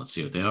this. And let's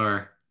see what they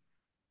are.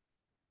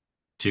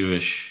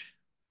 Two-ish,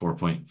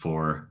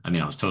 4.4. I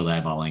mean, I was totally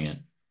eyeballing it.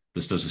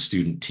 This does a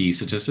student T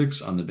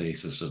statistics on the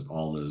basis of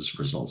all those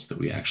results that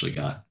we actually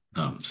got,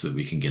 so that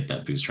we can get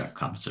that bootstrap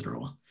confidence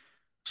interval.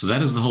 So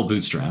that is the whole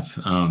bootstrap.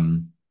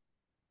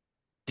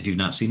 If you've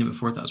not seen it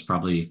before, that was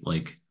probably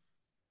like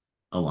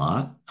a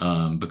lot,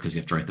 because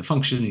you have to write the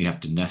function and you have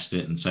to nest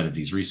it inside of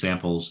these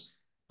resamples.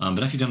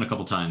 But if you've done it a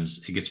couple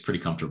times, it gets pretty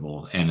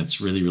comfortable and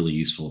it's really, really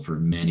useful for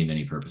many,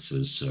 many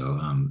purposes. So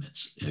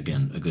it's,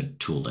 again, a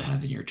good tool to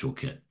have in your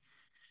toolkit.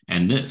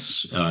 And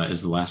this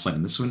is the last slide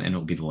in this one, and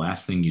it'll be the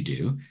last thing you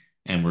do.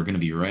 And we're going to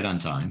be right on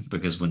time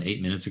because when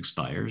 8 minutes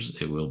expires,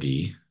 it will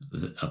be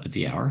up at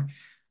the hour.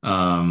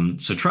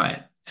 So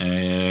try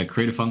it.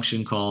 Create a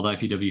function called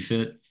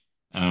IPWFit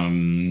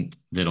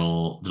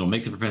that'll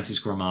make the propensity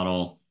score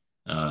model.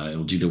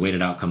 It'll do the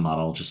weighted outcome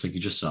model, just like you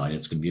just saw.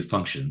 It's going to be a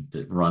function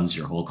that runs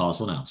your whole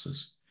causal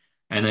analysis.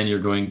 And then you're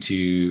going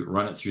to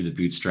run it through the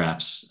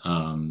bootstraps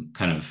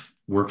kind of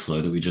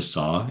workflow that we just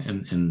saw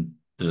in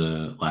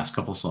the last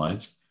couple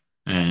slides,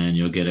 and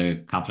you'll get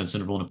a confidence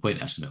interval and a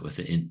point estimate with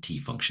the int t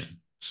function.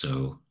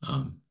 So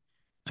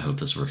I hope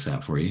this works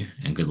out for you,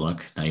 and good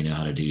luck. Now you know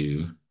how to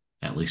do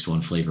at least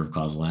one flavor of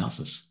causal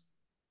analysis.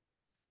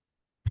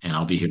 And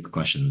I'll be here for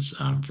questions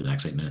for the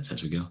next 8 minutes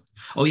as we go.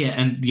 Oh yeah,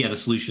 and yeah, the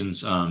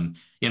solutions.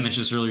 Yeah, I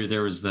mentioned this earlier.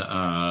 There was the.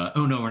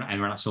 Oh no, we're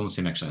not still in the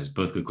same exercise.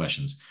 Both good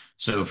questions.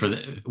 So for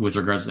the with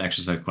regards to the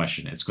exercise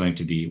question, it's going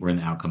to be we're in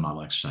the outcome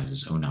model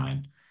exercises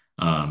 09.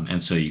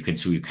 And so we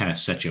kind of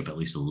set you up at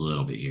least a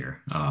little bit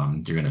here.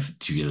 You're going to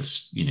do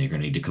this. You're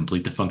going to need to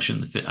complete the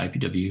function, the fit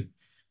IPW.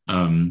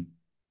 And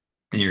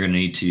you're going to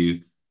need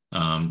to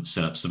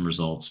set up some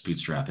results,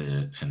 bootstrap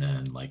it, and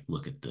then like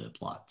look at the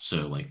plot.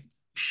 So like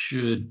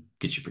should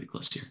get you pretty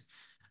close here.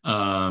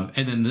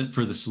 And then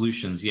for the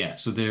solutions, yeah.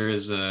 So there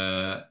is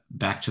a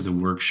back to the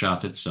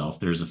workshop itself.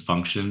 There's a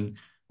function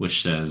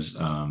which says,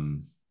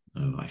 oh,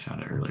 I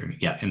found it earlier.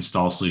 Yeah,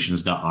 install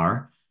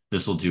solutions.r.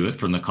 This will do it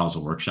from the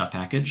causal workshop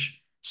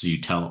package. So you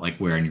tell it like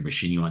where on your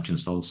machine you want to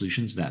install the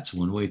solutions. That's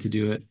one way to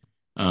do it.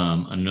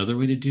 Another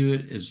way to do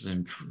it is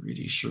I'm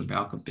pretty sure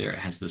Malcolm Barrett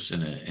has this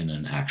in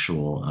an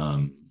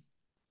actual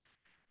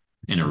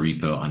in a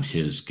repo on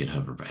his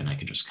GitHub, and I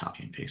can just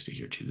copy and paste it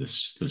here too.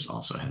 This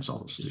also has all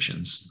the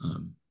solutions,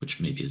 which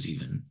maybe is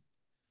even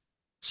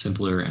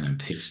simpler. And I'm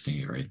pasting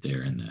it right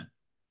there in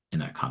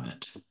that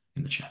comment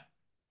in the chat.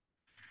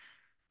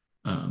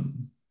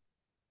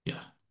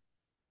 Yeah,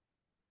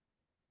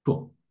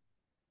 cool.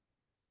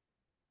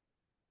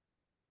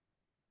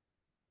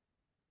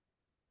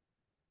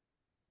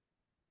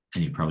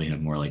 And you probably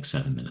have more like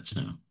 7 minutes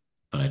now,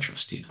 but I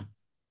trust you.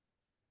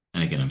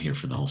 And again, I'm here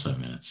for the whole 7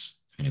 minutes.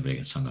 If anybody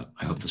gets hung up,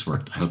 I hope this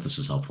worked. I hope this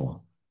was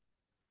helpful.